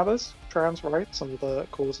stuff that matters, trans rights and the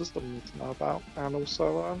causes that we need to know about, and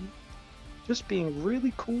also just being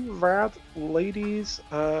really cool, rad ladies,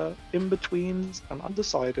 in-betweens, and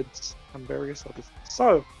undecideds, and various others.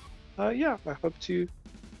 So, yeah, I hope to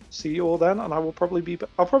see you all then, and I'll probably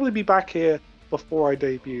be back here before I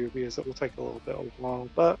debut because it will take a little bit of a while.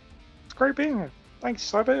 But it's great being here. Thanks,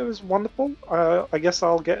 Cyber. It was wonderful. I guess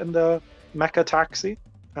I'll get in the mecha taxi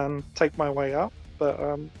and take my way out. But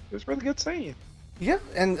it was really good seeing you. Yeah,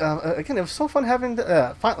 and again, it was so fun having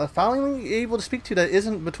finally able to speak to you that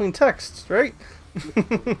isn't between texts, right?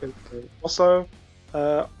 Also,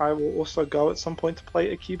 I will also go at some point to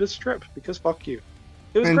play Akiba's Strip because fuck you.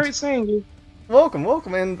 It was great seeing you.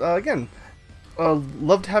 Welcome, and again,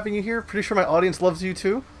 loved having you here. Pretty sure my audience loves you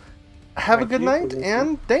too. Have a good night,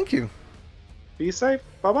 and thank you. Be safe.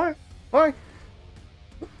 Bye-bye. Bye.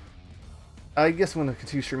 I guess I'm gonna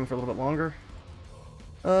continue streaming for a little bit longer.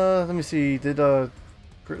 Let me see. Let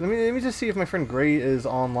me just see if my friend Gray is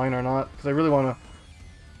online or not, because I really wanna.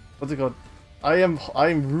 What's it called? I'm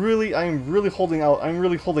really holding out. I'm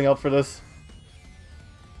really holding out for this.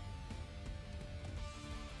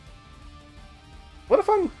 What a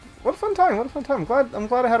fun time. I'm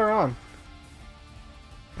glad I had her on.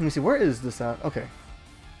 Let me see. Where is this at? Okay.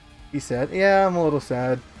 He's sad. Yeah, I'm a little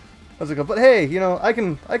sad. What's it called? But hey, you know, I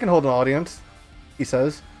can hold an audience. He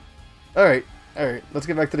says. All right. Let's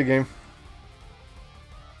get back to the game.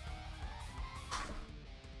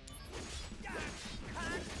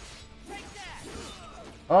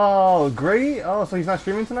 Oh, Gray? Oh, so he's not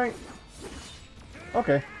streaming tonight?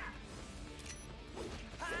 Okay.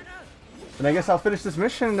 Then I guess I'll finish this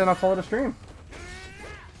mission and then I'll call it a stream.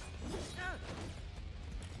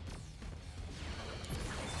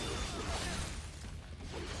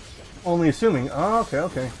 Only assuming. Oh,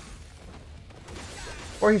 okay.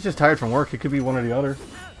 Or he's just tired from work. It could be one or the other.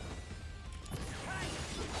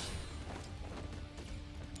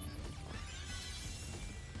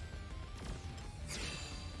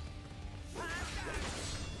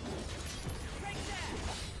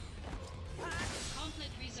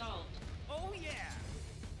 Conflict resolved. Oh yeah!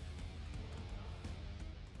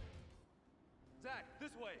 Zach,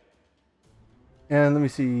 this way. And let me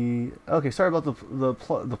see. Okay, sorry about the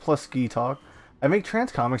plus ski talk. I make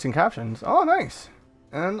trans comics and captions. Oh, nice.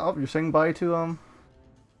 And you're saying bye to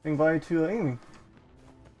Amy.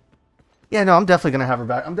 Yeah, no, I'm definitely gonna have her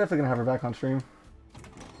back. I'm definitely gonna have her back on stream.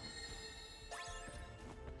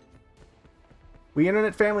 We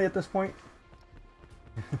internet family at this point.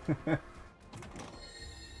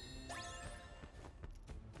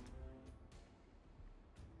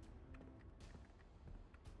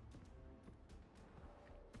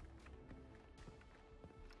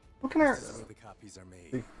 What can I? The copies are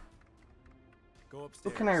made. Go upstairs.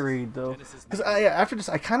 What can I read though? Because after this,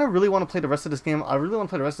 I kind of really want to play the rest of this game. I really want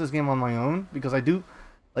to play the rest of this game on my own because I do,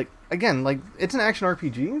 like, again, like it's an action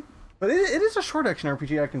RPG, but it is a short action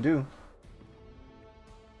RPG I can do.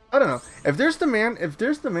 I don't know if there's the man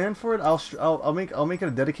for it. I'll make it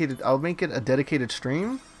a dedicated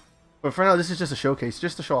stream. But for now, this is just a showcase,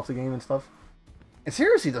 just to show off the game and stuff. And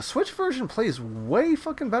seriously, the Switch version plays way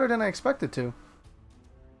fucking better than I expected to.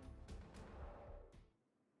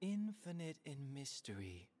 Infinite in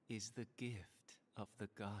mystery is the gift of the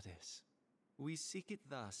goddess. We seek it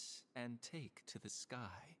thus and take to the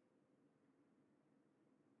sky.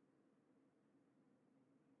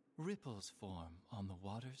 Ripples form on the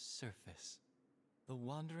water's surface. The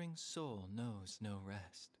wandering soul knows no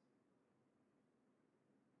rest.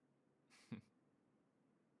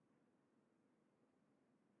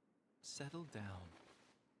 Settle down,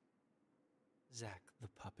 Zack the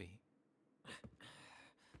puppy.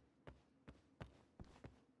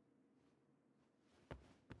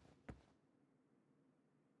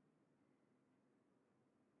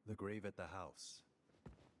 The grave at the house.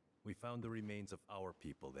 We found the remains of our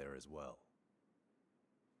people there as well.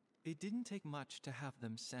 It didn't take much to have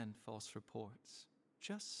them send false reports.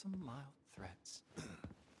 Just some mild threats.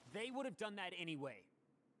 They would have done that anyway.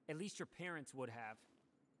 At least your parents would have.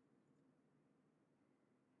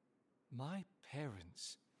 My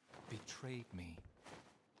parents betrayed me.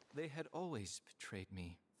 They had always betrayed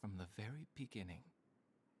me from the very beginning.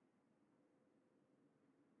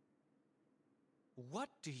 What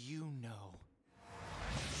do you know?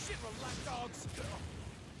 Shit, relax, dogs!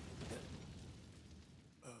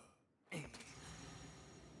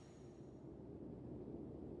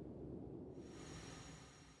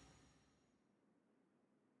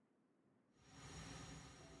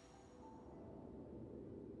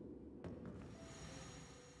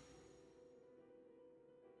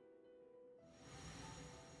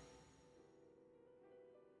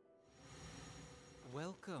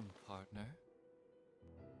 Welcome, partner.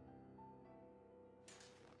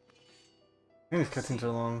 These cutscenes are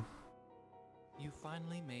long. You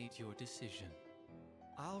finally made your decision.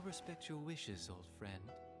 I'll respect your wishes, old friend.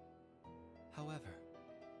 However,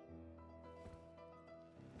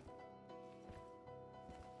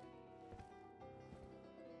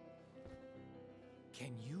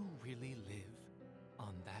 can you really live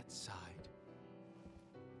on that side?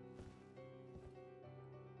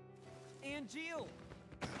 Angeal!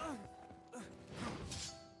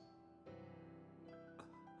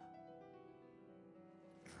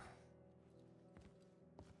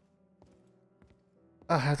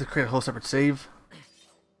 I have to create a whole separate save.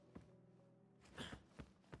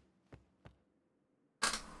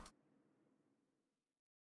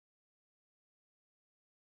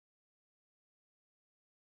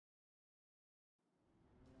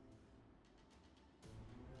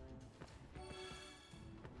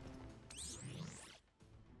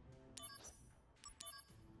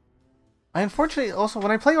 I unfortunately also,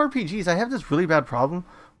 when I play RPGs, I have this really bad problem.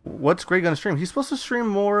 What's Greg gonna stream? He's supposed to stream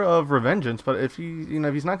more of Revengeance, but if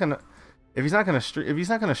if he's not gonna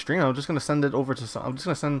stream, I'm just gonna send it over to I'm just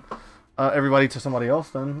gonna send everybody to somebody else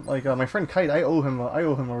then. Like my friend Kite, I owe him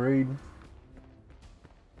a raid.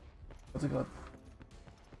 What's it called?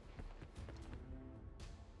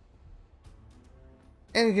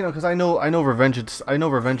 And because I know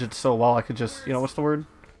Revengeance so well, I could just what's the word?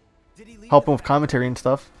 Help him with commentary and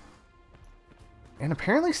stuff. And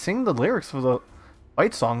apparently sing the lyrics for the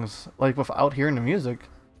fight songs, like without hearing the music.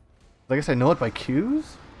 I guess I know it by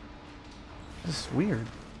cues? This is weird.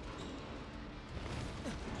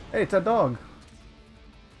 Hey, it's that dog.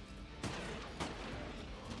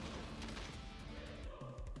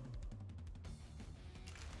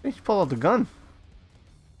 Hey, you pull out the gun.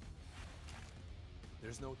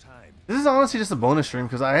 There's no time. This is honestly just a bonus stream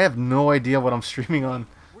because I have no idea what I'm streaming on.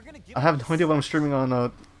 I have no idea what I'm streaming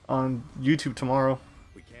on YouTube tomorrow.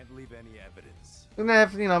 We can't leave any evidence. I'm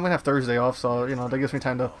gonna have Thursday off, so that gives me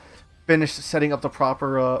time to finish setting up the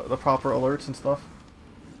proper alerts and stuff.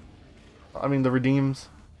 I mean the redeems.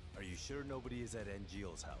 Are you sure nobody is at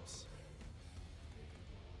Angeal's house?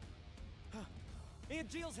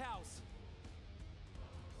 Angeal's house!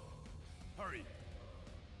 Hurry!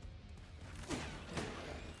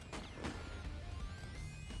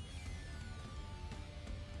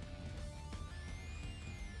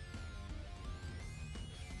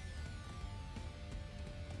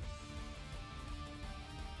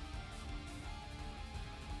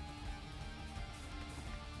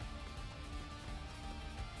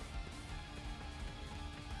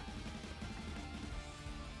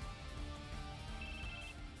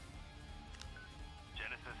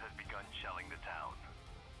 Shelling the town.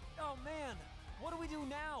 Oh man, what do we do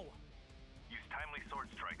now? Use timely sword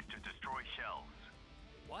strikes to destroy shells.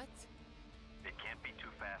 What? It can't be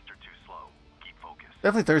too fast or too slow. Keep focused.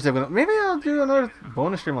 Definitely Thursday. Maybe I'll do another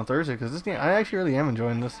bonus stream on Thursday because this game, I actually really am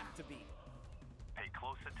enjoying this. Pay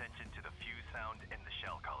close attention to the fuse sound and the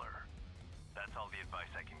shell color. That's all the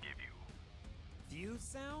advice I can give you. Fuse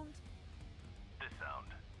sound? This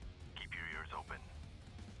sound. Keep your ears open.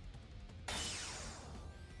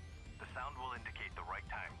 Sound will indicate the right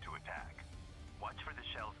time to attack. Watch for the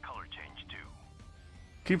shell's color change too.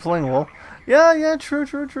 Keep playing WoW. Yeah, true.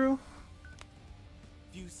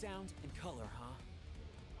 Fuse sound and color, huh?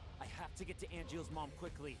 I have to get to Angeal's mom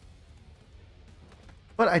quickly.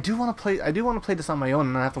 But I do want to play this on my own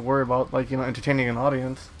and not have to worry about entertaining an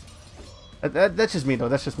audience. That's just me though.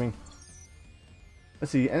 That's just me.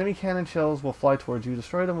 Let's see. Enemy cannon shells will fly towards you.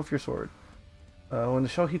 Destroy them with your sword. When the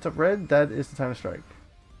shell heats up red, that is the time to strike.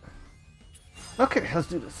 Okay, let's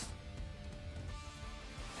do this.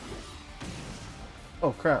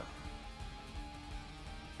 Oh crap.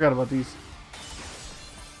 Forgot about these.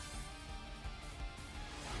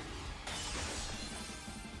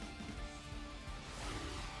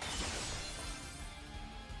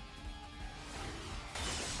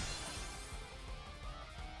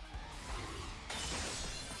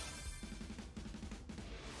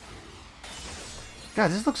 God,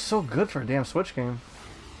 this looks so good for a damn Switch game.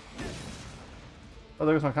 Oh,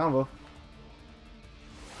 there's my combo.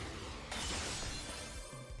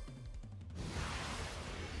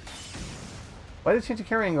 Why did it change the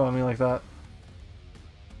carry angle on me like that?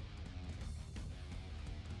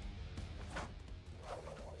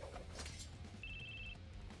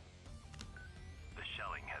 The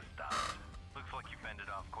shelling has stopped. Looks like you fended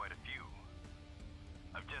off quite a few.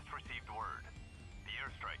 I've just received word. The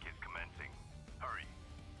airstrike is commencing. Hurry.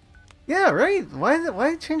 Yeah, right?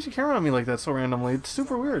 Why change the camera on me like that so randomly? It's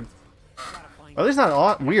super weird. Or at least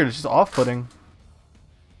not weird, it's just off-putting.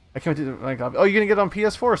 I can't do my god. Oh, you're gonna get it on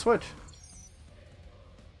PS4 or Switch?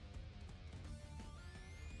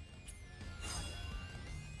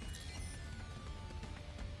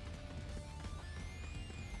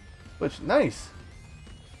 Which, nice.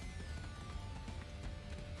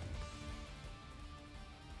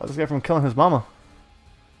 Oh, this guy from killing his mama.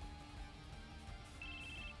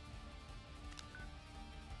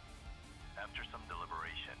 After some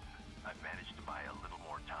deliberation, I've managed to buy a little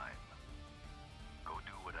more time. Go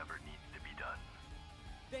do whatever needs to be done.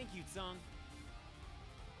 Thank you, Tsung.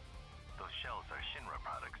 Those shells are Shinra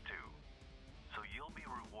products too, so you'll be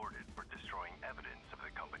rewarded for destroying evidence of the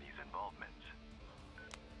company's involvement.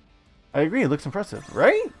 I agree, it looks impressive,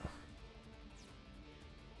 right?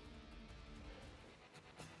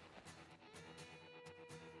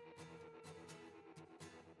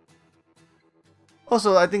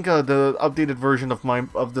 Also, I think the updated version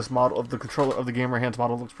of this model of the controller of the gamer hands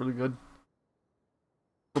model looks pretty good.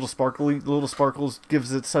 Little sparkly, little sparkles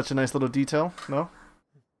gives it such a nice little detail. No?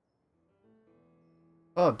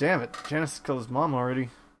 Oh damn it! Janice killed his mom already.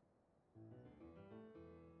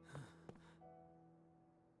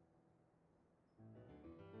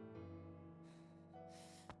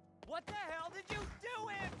 What the hell did you do,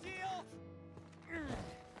 ehjur?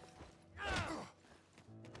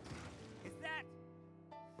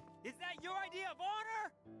 Is that your idea of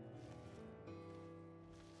honor?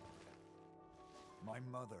 My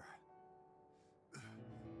mother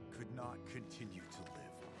could not continue to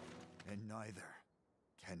live, and neither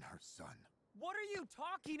can her son. What are you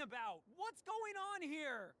talking about? What's going on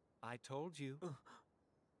here? I told you.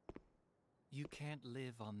 You can't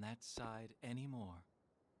live on that side anymore.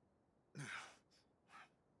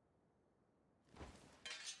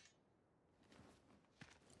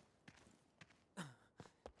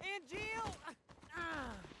 ehjur!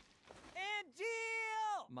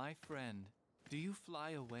 ehjur! My friend, do you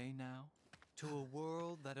fly away now? To a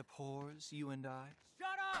world that abhors you and I?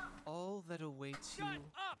 Shut up! All that awaits Shut you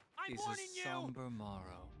up! I'm is warning a you! somber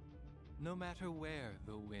morrow, no matter where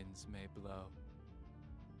the winds may blow.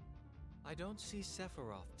 I don't see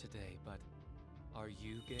Sephiroth today, but are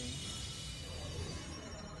you game?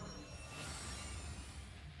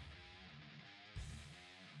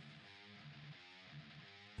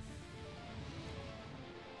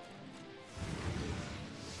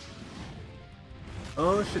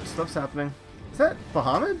 Oh shit, stuff's happening. Is that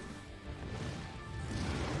Bahamut?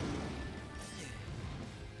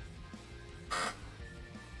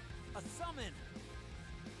 A summon!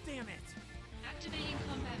 Damn it! Activating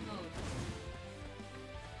combat mode.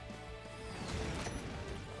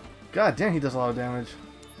 God damn, he does a lot of damage.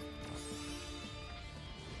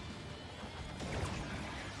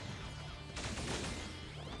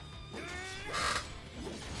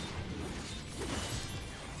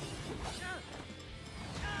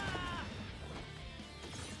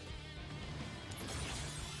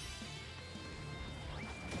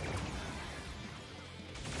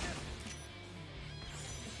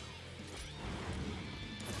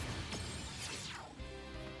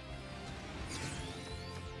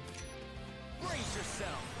 Brace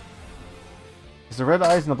yourself! It's the red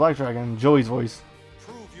eyes and the black dragon, Joey's voice.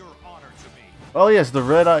 Prove your honor to me. Oh yes, the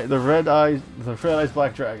red eyes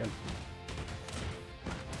black dragon.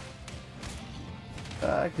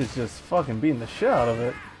 That is just fucking beating the shit out of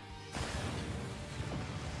it.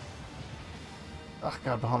 Oh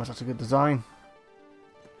god, Bahamut's such a good design.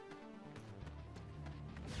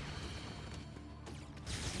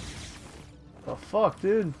 The fuck,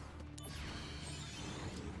 dude?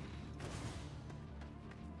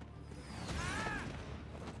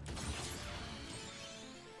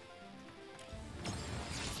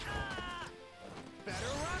 Better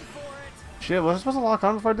run for it! Shit, was I supposed to lock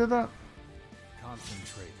on before I did that?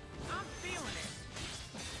 Concentrate. I'm feeling it!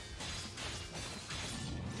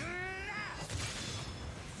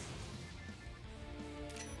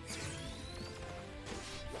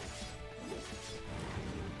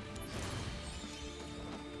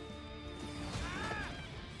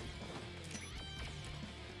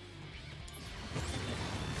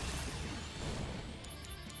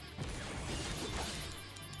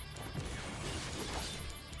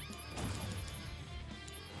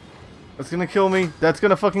 That's gonna kill me. That's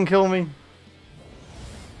gonna fucking kill me.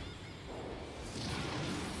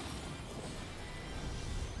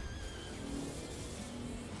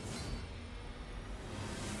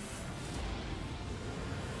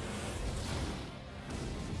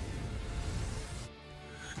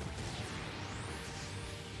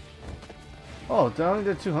 Oh, did I only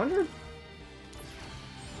did 200?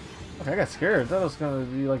 Okay, I got scared. That was gonna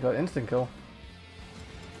be like an instant kill.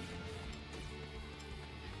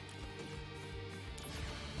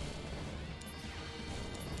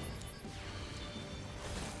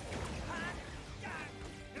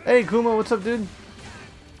 Hey Kuma, what's up, dude?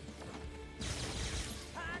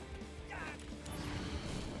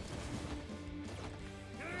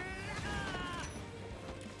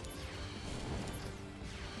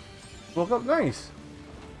 woke up. Nice.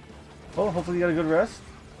 Oh, hopefully you got a good rest.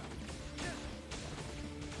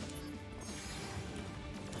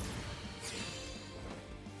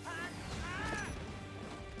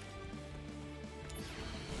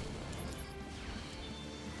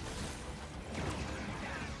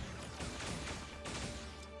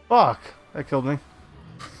 Fuck! That killed me.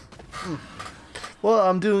 Well,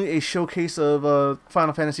 I'm doing a showcase of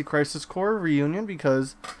Final Fantasy Crisis Core Reunion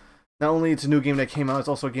because not only it's a new game that came out, it's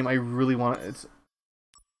also a game I really want. It's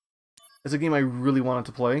a game I really wanted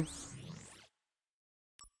to play.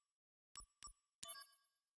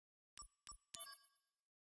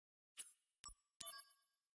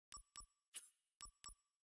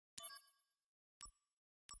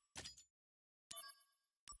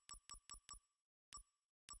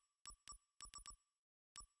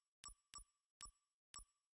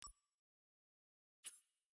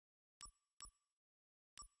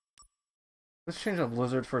 Let's change up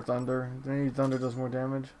Blizzard for Thunder. Maybe Thunder does more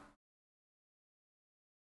damage.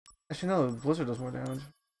 Actually, no, Blizzard does more damage.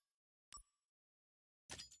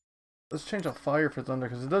 Let's change up Fire for Thunder,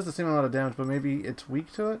 because it does the same amount of damage, but maybe it's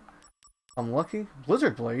weak to it. I'm lucky.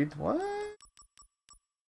 Blizzard Blade? What?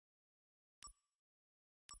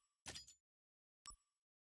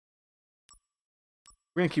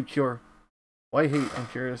 We're gonna keep Cure. Why hate? I'm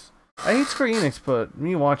curious. I hate Square Enix, but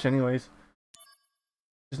me watch anyways.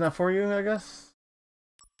 It's not for you, I guess?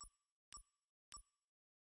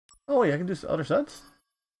 Oh wait, I can do other sets?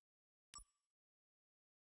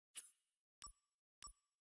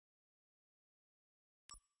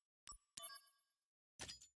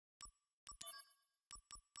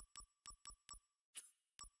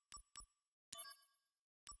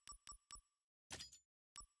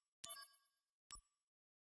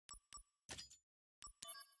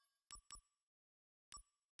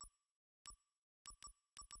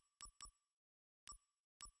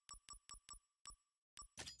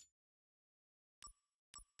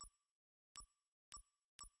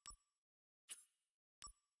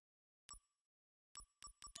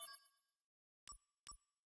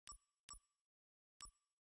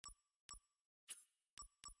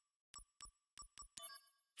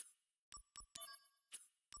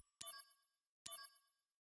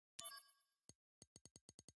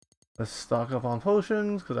 Let's stock up on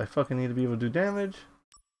potions, because I fucking need to be able to do damage.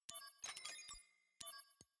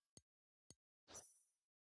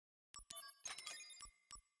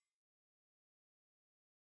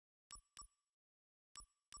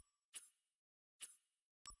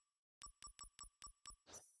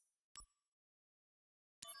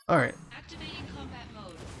 Alright. Activating combat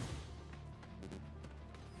mode.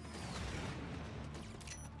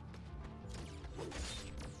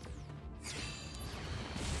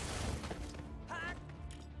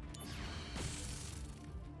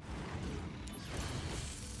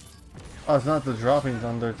 Oh, it's not the dropping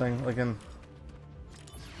thunder thing, like in...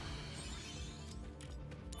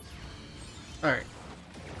 Alright.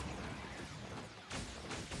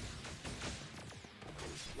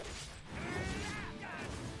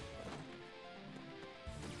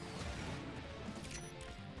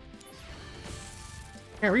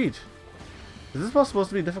 Can't reach. Is this supposed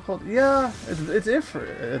to be difficult? Yeah, it's it's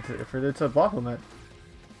a bottleneck.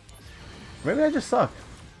 Maybe I just suck.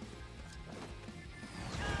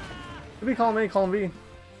 Maybe column A, column B.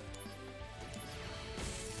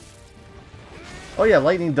 Oh yeah,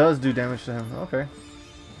 lightning does do damage to him. Okay.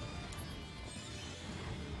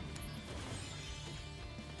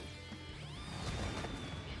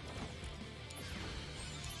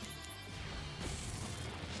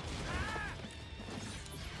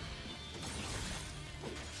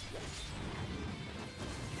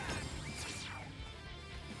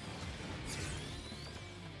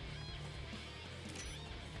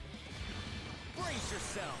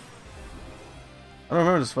 I don't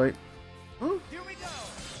remember this fight.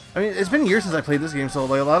 I mean, it's been years since I played this game, so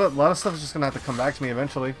like a lot of stuff is just gonna have to come back to me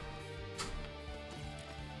eventually.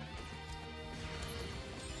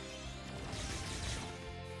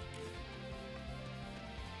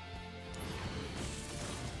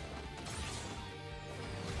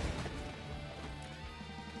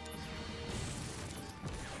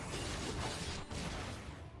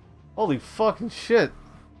 Holy fucking shit.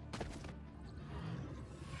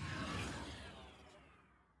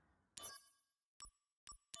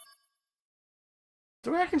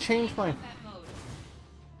 So I can change my...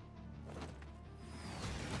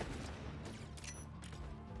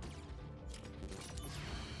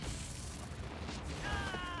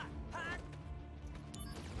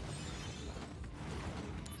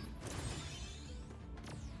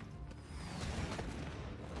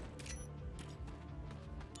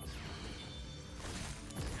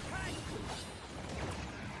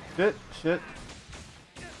 Shit, shit.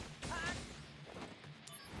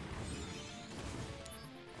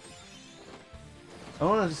 I don't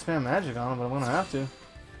want to just spam magic on him, but I'm gonna have to.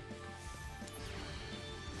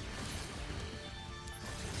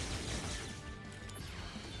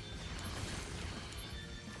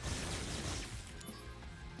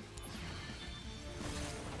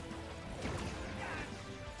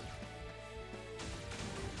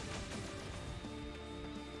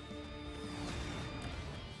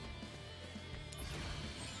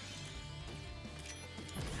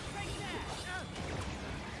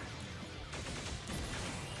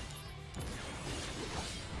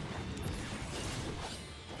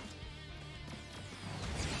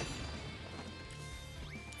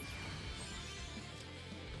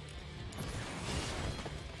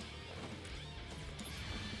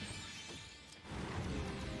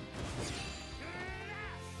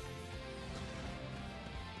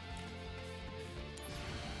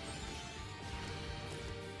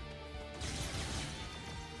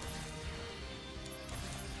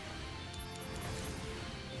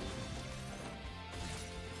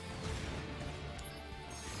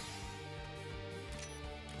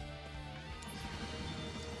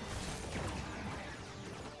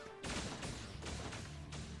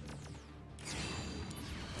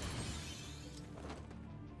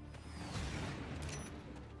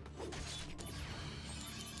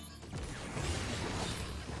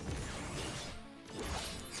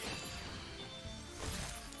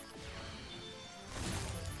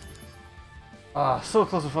 Ah, so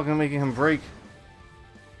close to fucking making him break.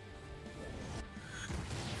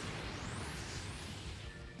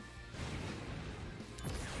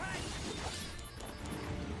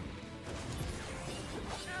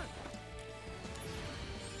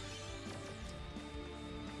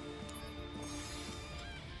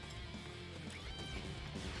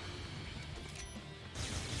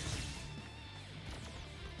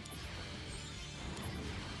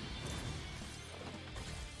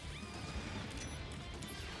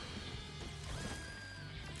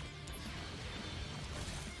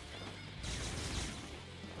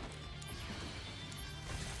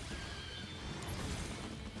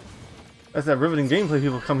 That's that riveting gameplay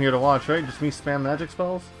people come here to watch, right? Just me spam magic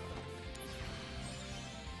spells?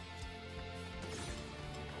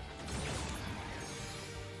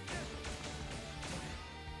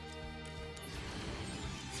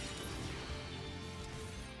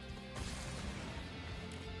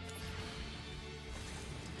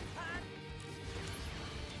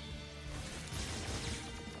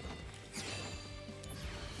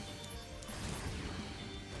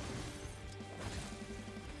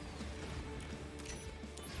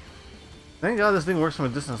 Thank God this thing works from a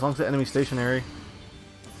distance as long as the enemy's stationary.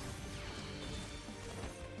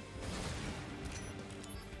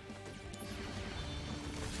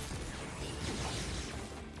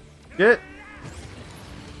 Get!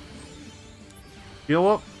 Heal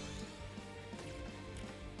up!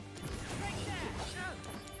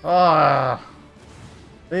 Ah!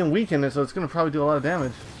 They didn't weaken it, so it's gonna probably do a lot of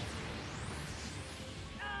damage.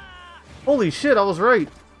 Holy shit, I was right!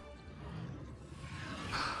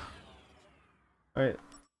 Alright.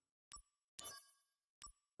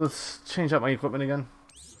 Let's change out my equipment again.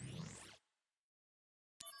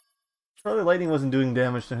 Probably lightning wasn't doing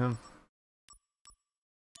damage to him.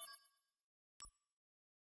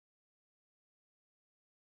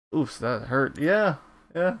 Oops, that hurt. Yeah,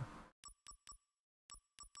 yeah.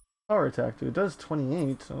 Power attack, dude. It does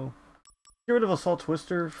 28, so... Get rid of Assault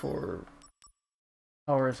Twister for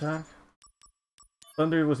power attack.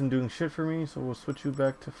 Thunder wasn't doing shit for me, so we'll switch you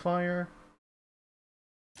back to fire.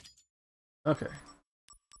 Okay.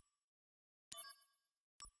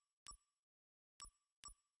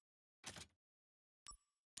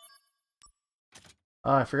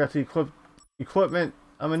 Ah, I forgot to equip equipment.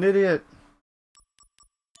 I'm an idiot.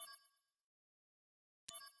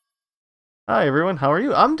 Hi everyone, how are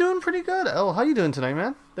you? I'm doing pretty good. Oh, how you doing tonight,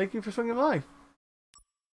 man? Thank you for swinging by.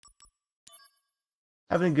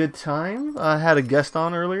 Having a good time. I had a guest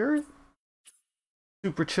on earlier.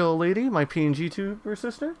 Super chill lady, my PNGtuber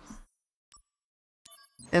sister.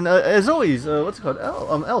 And as always, what's it called?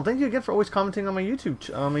 Elle, thank you again for always commenting on my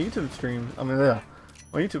YouTube stream. I mean, yeah,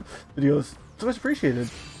 my YouTube videos. It's much appreciated.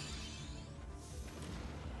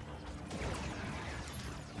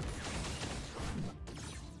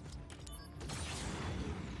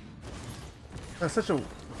 That's such a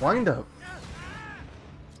wind-up.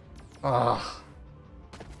 Ah,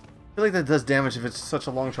 I feel like that does damage if it's such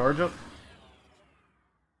a long charge-up.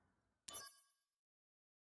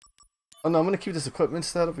 Oh no, I'm gonna keep this equipment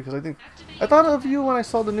set up because I thought of you when I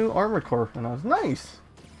saw the new armored core, and I was nice.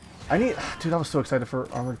 I need, dude. I was so excited for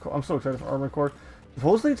Armored Core. I'm so excited for Armored Core.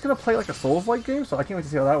 Supposedly it's gonna play like a Souls-like game, so I can't wait to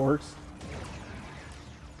see how that works.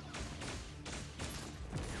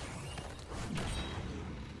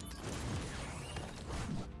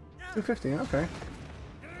 $250, okay.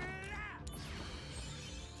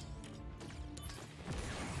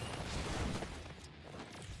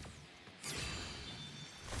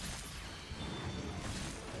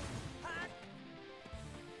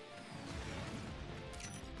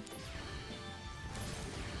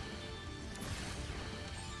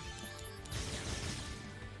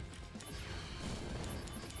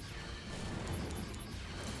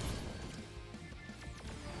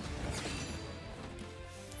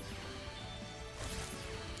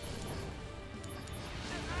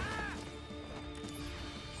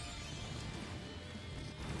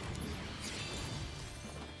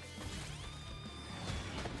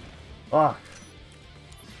 Fuck.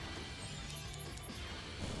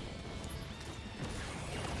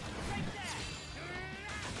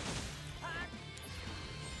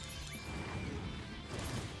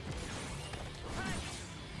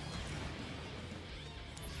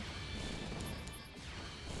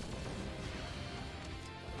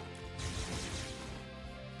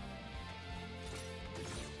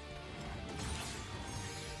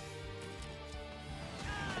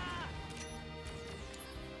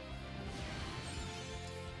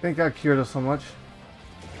 Thank God cured us so much.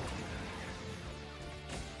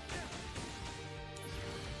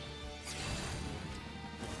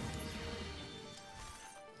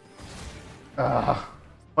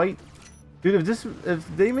 Fight. Dude,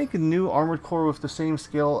 if they make a new Armored Core with the same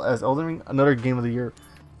scale as Elden Ring, another game of the year.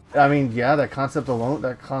 I mean, yeah, that concept alone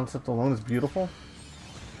is beautiful.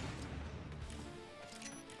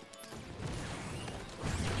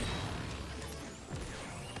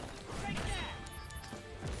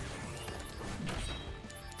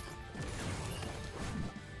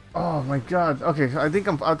 Oh my God. Okay, I think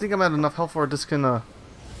I'm at enough health for this can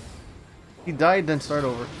he died then start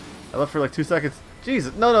over. I left for like 2 seconds.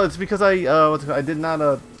 Jesus. No, it's because I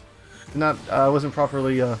wasn't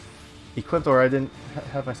properly equipped, or I didn't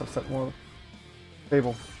have myself set more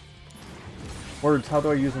stable. Words, how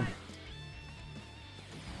do I use them?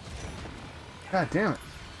 God damn it.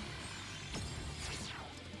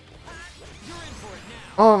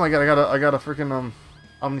 Oh my God, I got a freaking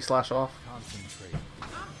Omni Slash off.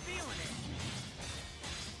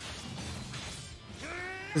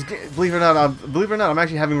 Believe it or not, I'm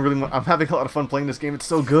actually having I'm having a lot of fun playing this game. It's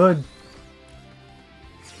so good.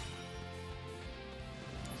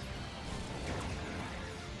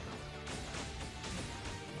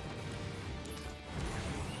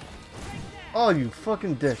 Oh, you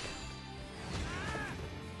fucking dick.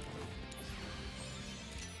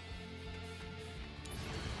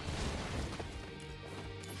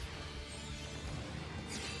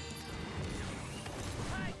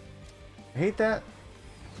 I hate that.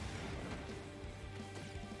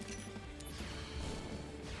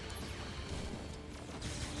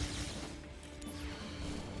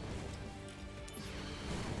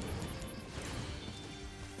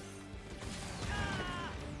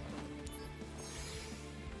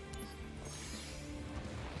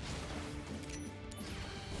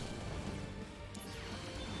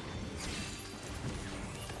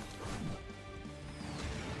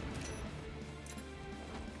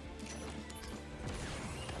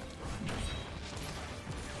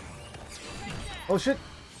 Oh shit!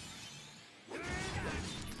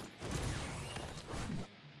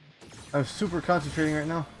 I'm super concentrating right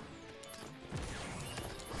now.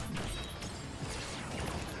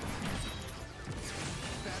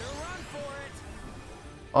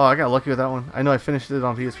 Oh, I got lucky with that one. I know I finished it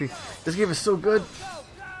on PSP. This game is so good.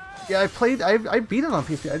 Yeah, I beat it on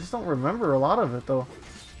PSP. I just don't remember a lot of it though.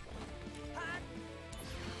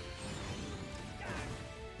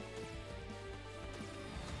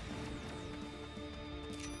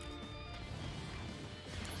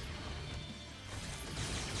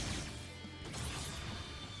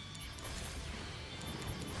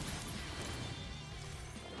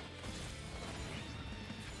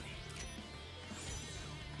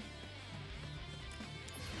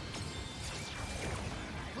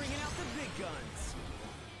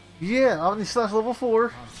 Yeah, Omni Slash level 4.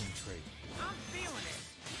 Concentrate. I'm feeling it.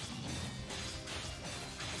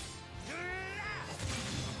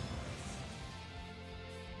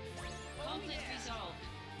 Conflict resolved.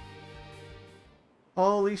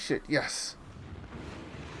 Holy shit, yes.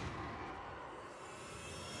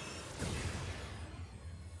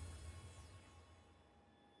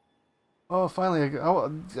 Oh, finally,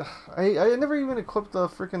 I never even equipped the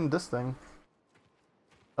freaking this thing.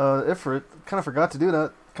 Ifrit. Kind of forgot to do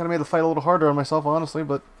that. Kind of made the fight a little harder on myself, honestly,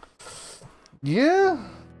 but yeah,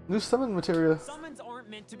 new summon materia. Summons aren't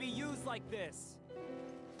meant to be used like this.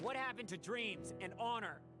 What happened to dreams and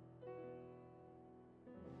honor?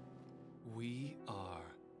 We are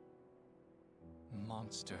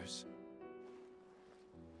monsters.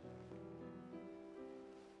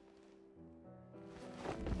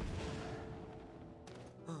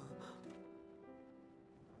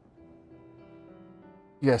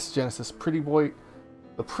 Yes, Genesis, pretty boy,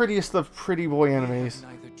 the prettiest of pretty boy animes.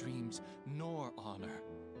 Neither dreams nor honor.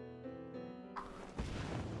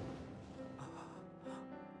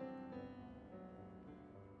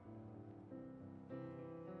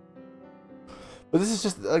 But this is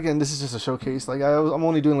just, again, this is just a showcase. Like, I'm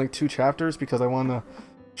only doing like 2 chapters because I want to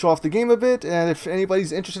show off the game a bit. And if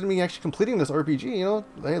anybody's interested in me actually completing this RPG, you know,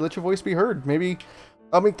 hey, let your voice be heard. Maybe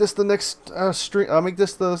I'll make this the next stream. I'll make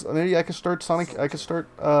this the, maybe I can start Sonic. I can start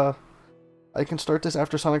this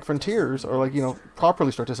after Sonic Frontiers, or like, you know,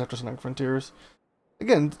 properly start this after Sonic Frontiers.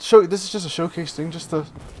 Again, this is just a showcase thing, just to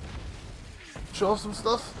show off some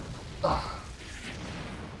stuff.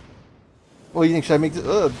 Well, you think, should I make this,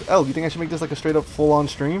 L, you think I should make this like a straight up full-on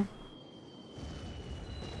stream?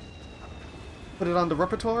 Put it on the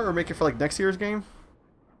repertoire, or make it for like next year's game?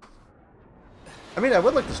 I mean, I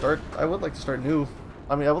would like to start new.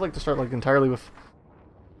 I mean, I would like to start like entirely with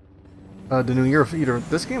the new year of either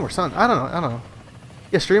this game or Sonic. I don't know.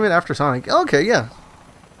 Yeah, stream it after Sonic. Okay, yeah.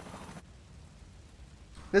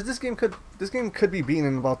 This game could be beaten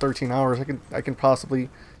in about 13 hours. I can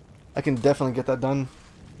definitely get that done.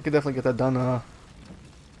 I could definitely get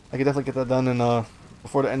that done in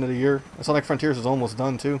before the end of the year. Sonic Frontiers is almost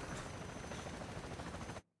done too.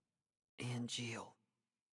 And Jill.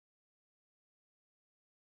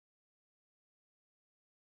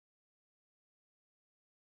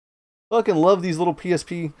 Fucking love these little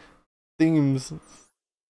PSP themes.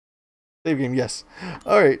 Save game, yes.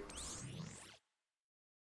 Alright.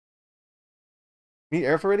 Meet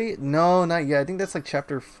Aerith already? No, not yet. I think that's like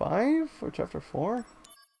chapter 5 or chapter 4.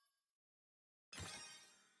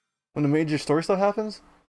 When the major story stuff happens.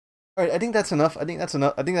 Alright, I think that's enough. I think that's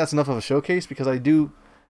enough of a showcase, because I do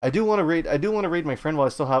want to raid my friend while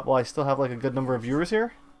I still have like a good number of viewers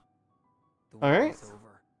here. Alright.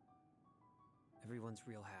 Everyone's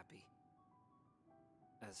real happy.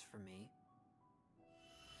 As for me,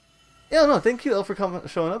 yeah, no, thank you, El, for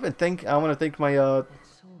showing up, and I want to thank my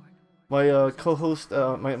co-host,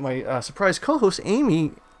 my surprise co-host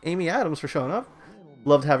Amy Adams, for showing up.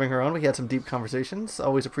 Loved having her on. We had some deep conversations.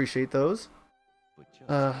 Always appreciate those.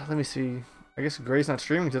 Let me see. I guess Gray's not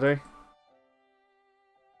streaming today.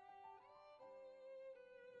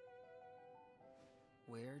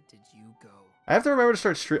 Where did you go? I have to remember to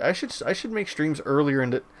start stream. I should make streams earlier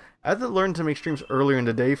in the. I have to learn to make streams earlier in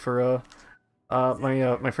the day for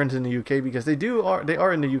my friends in the UK, because they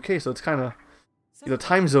are in the UK, so it's kind of, you know,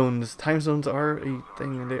 time zones are a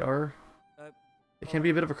thing, and it can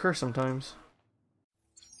be a bit of a curse sometimes.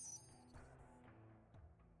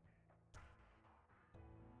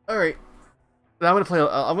 All right, I'm gonna play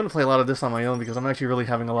a lot of this on my own, because I'm actually really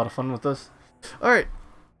having a lot of fun with this. All right.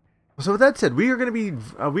 So with that said, we're gonna be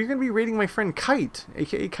rating my friend Kite,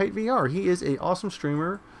 aka Kite VR. He is a awesome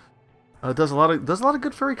streamer. Does a lot of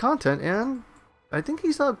good furry content, and I think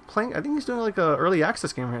he's playing. I think he's doing like a early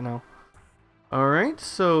access game right now. All right,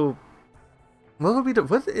 so what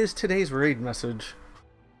is today's raid message?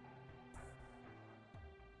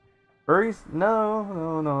 Furries?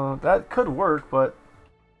 No. That could work, but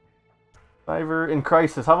Cyber in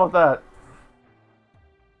Crisis. How about that?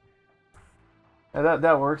 Yeah,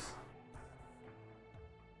 that works.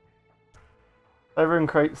 Cyber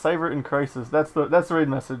in Crisis. That's the raid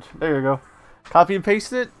message. There you go. Copy and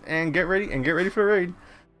paste it, and get ready for the raid.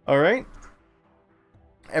 All right.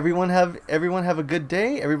 Everyone have a good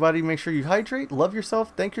day. Everybody, make sure you hydrate, love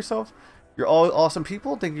yourself, thank yourself. You're all awesome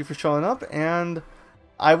people. Thank you for showing up, and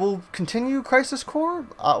I will continue Crisis Core.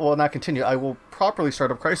 Well, not continue. I will properly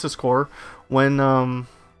start up Crisis Core when I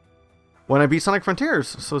beat Sonic Frontiers.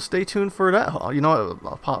 So stay tuned for that. You know,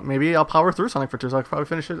 maybe I'll power through Sonic Frontiers. I'll probably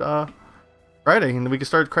finish it Friday, and we can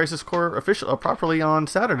start Crisis Core properly on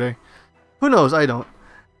Saturday. Who knows? I don't.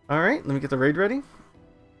 All right, let me get the raid ready.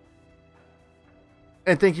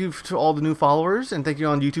 And thank you to all the new followers, and thank you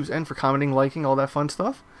on YouTube's end for commenting, liking, all that fun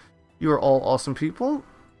stuff. You are all awesome people.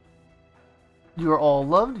 You are all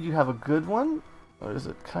loved. You have a good one. What is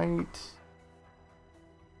it? Kite.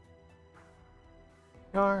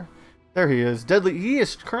 There he is. Deadly. He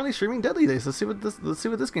is currently streaming Deadly Days. Let's see what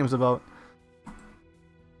this game's about.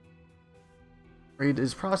 Raid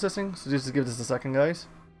is processing, so just give this a second, guys.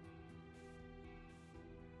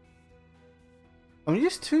 I'm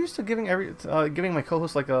used to giving giving my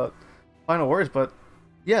co-host like a final words, but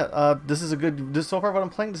yeah, this is a good. This so far what I'm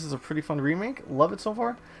playing. This is a pretty fun remake. Love it so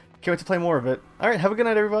far. Can't wait to play more of it. All right, have a good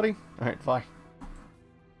night, everybody. All right, bye.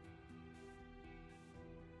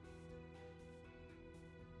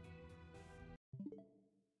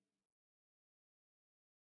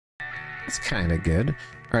 It's kind of good.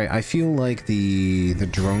 All right, I feel like the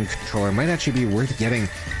drone controller might actually be worth getting.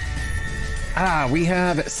 Ah, we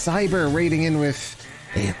have Cyber raiding in with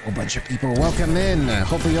a whole bunch of people. Welcome in.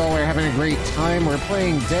 Hopefully y'all are having a great time. We're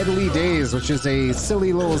playing Deadly Days, which is a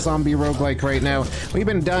silly little zombie roguelike right now. We've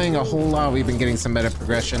been dying a whole lot. We've been getting some meta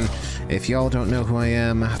progression. If y'all don't know who I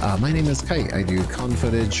am, my name is Kite. I do con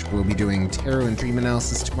footage. We'll be doing tarot and dream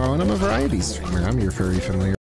analysis tomorrow, and I'm a variety streamer. I'm your furry familiar.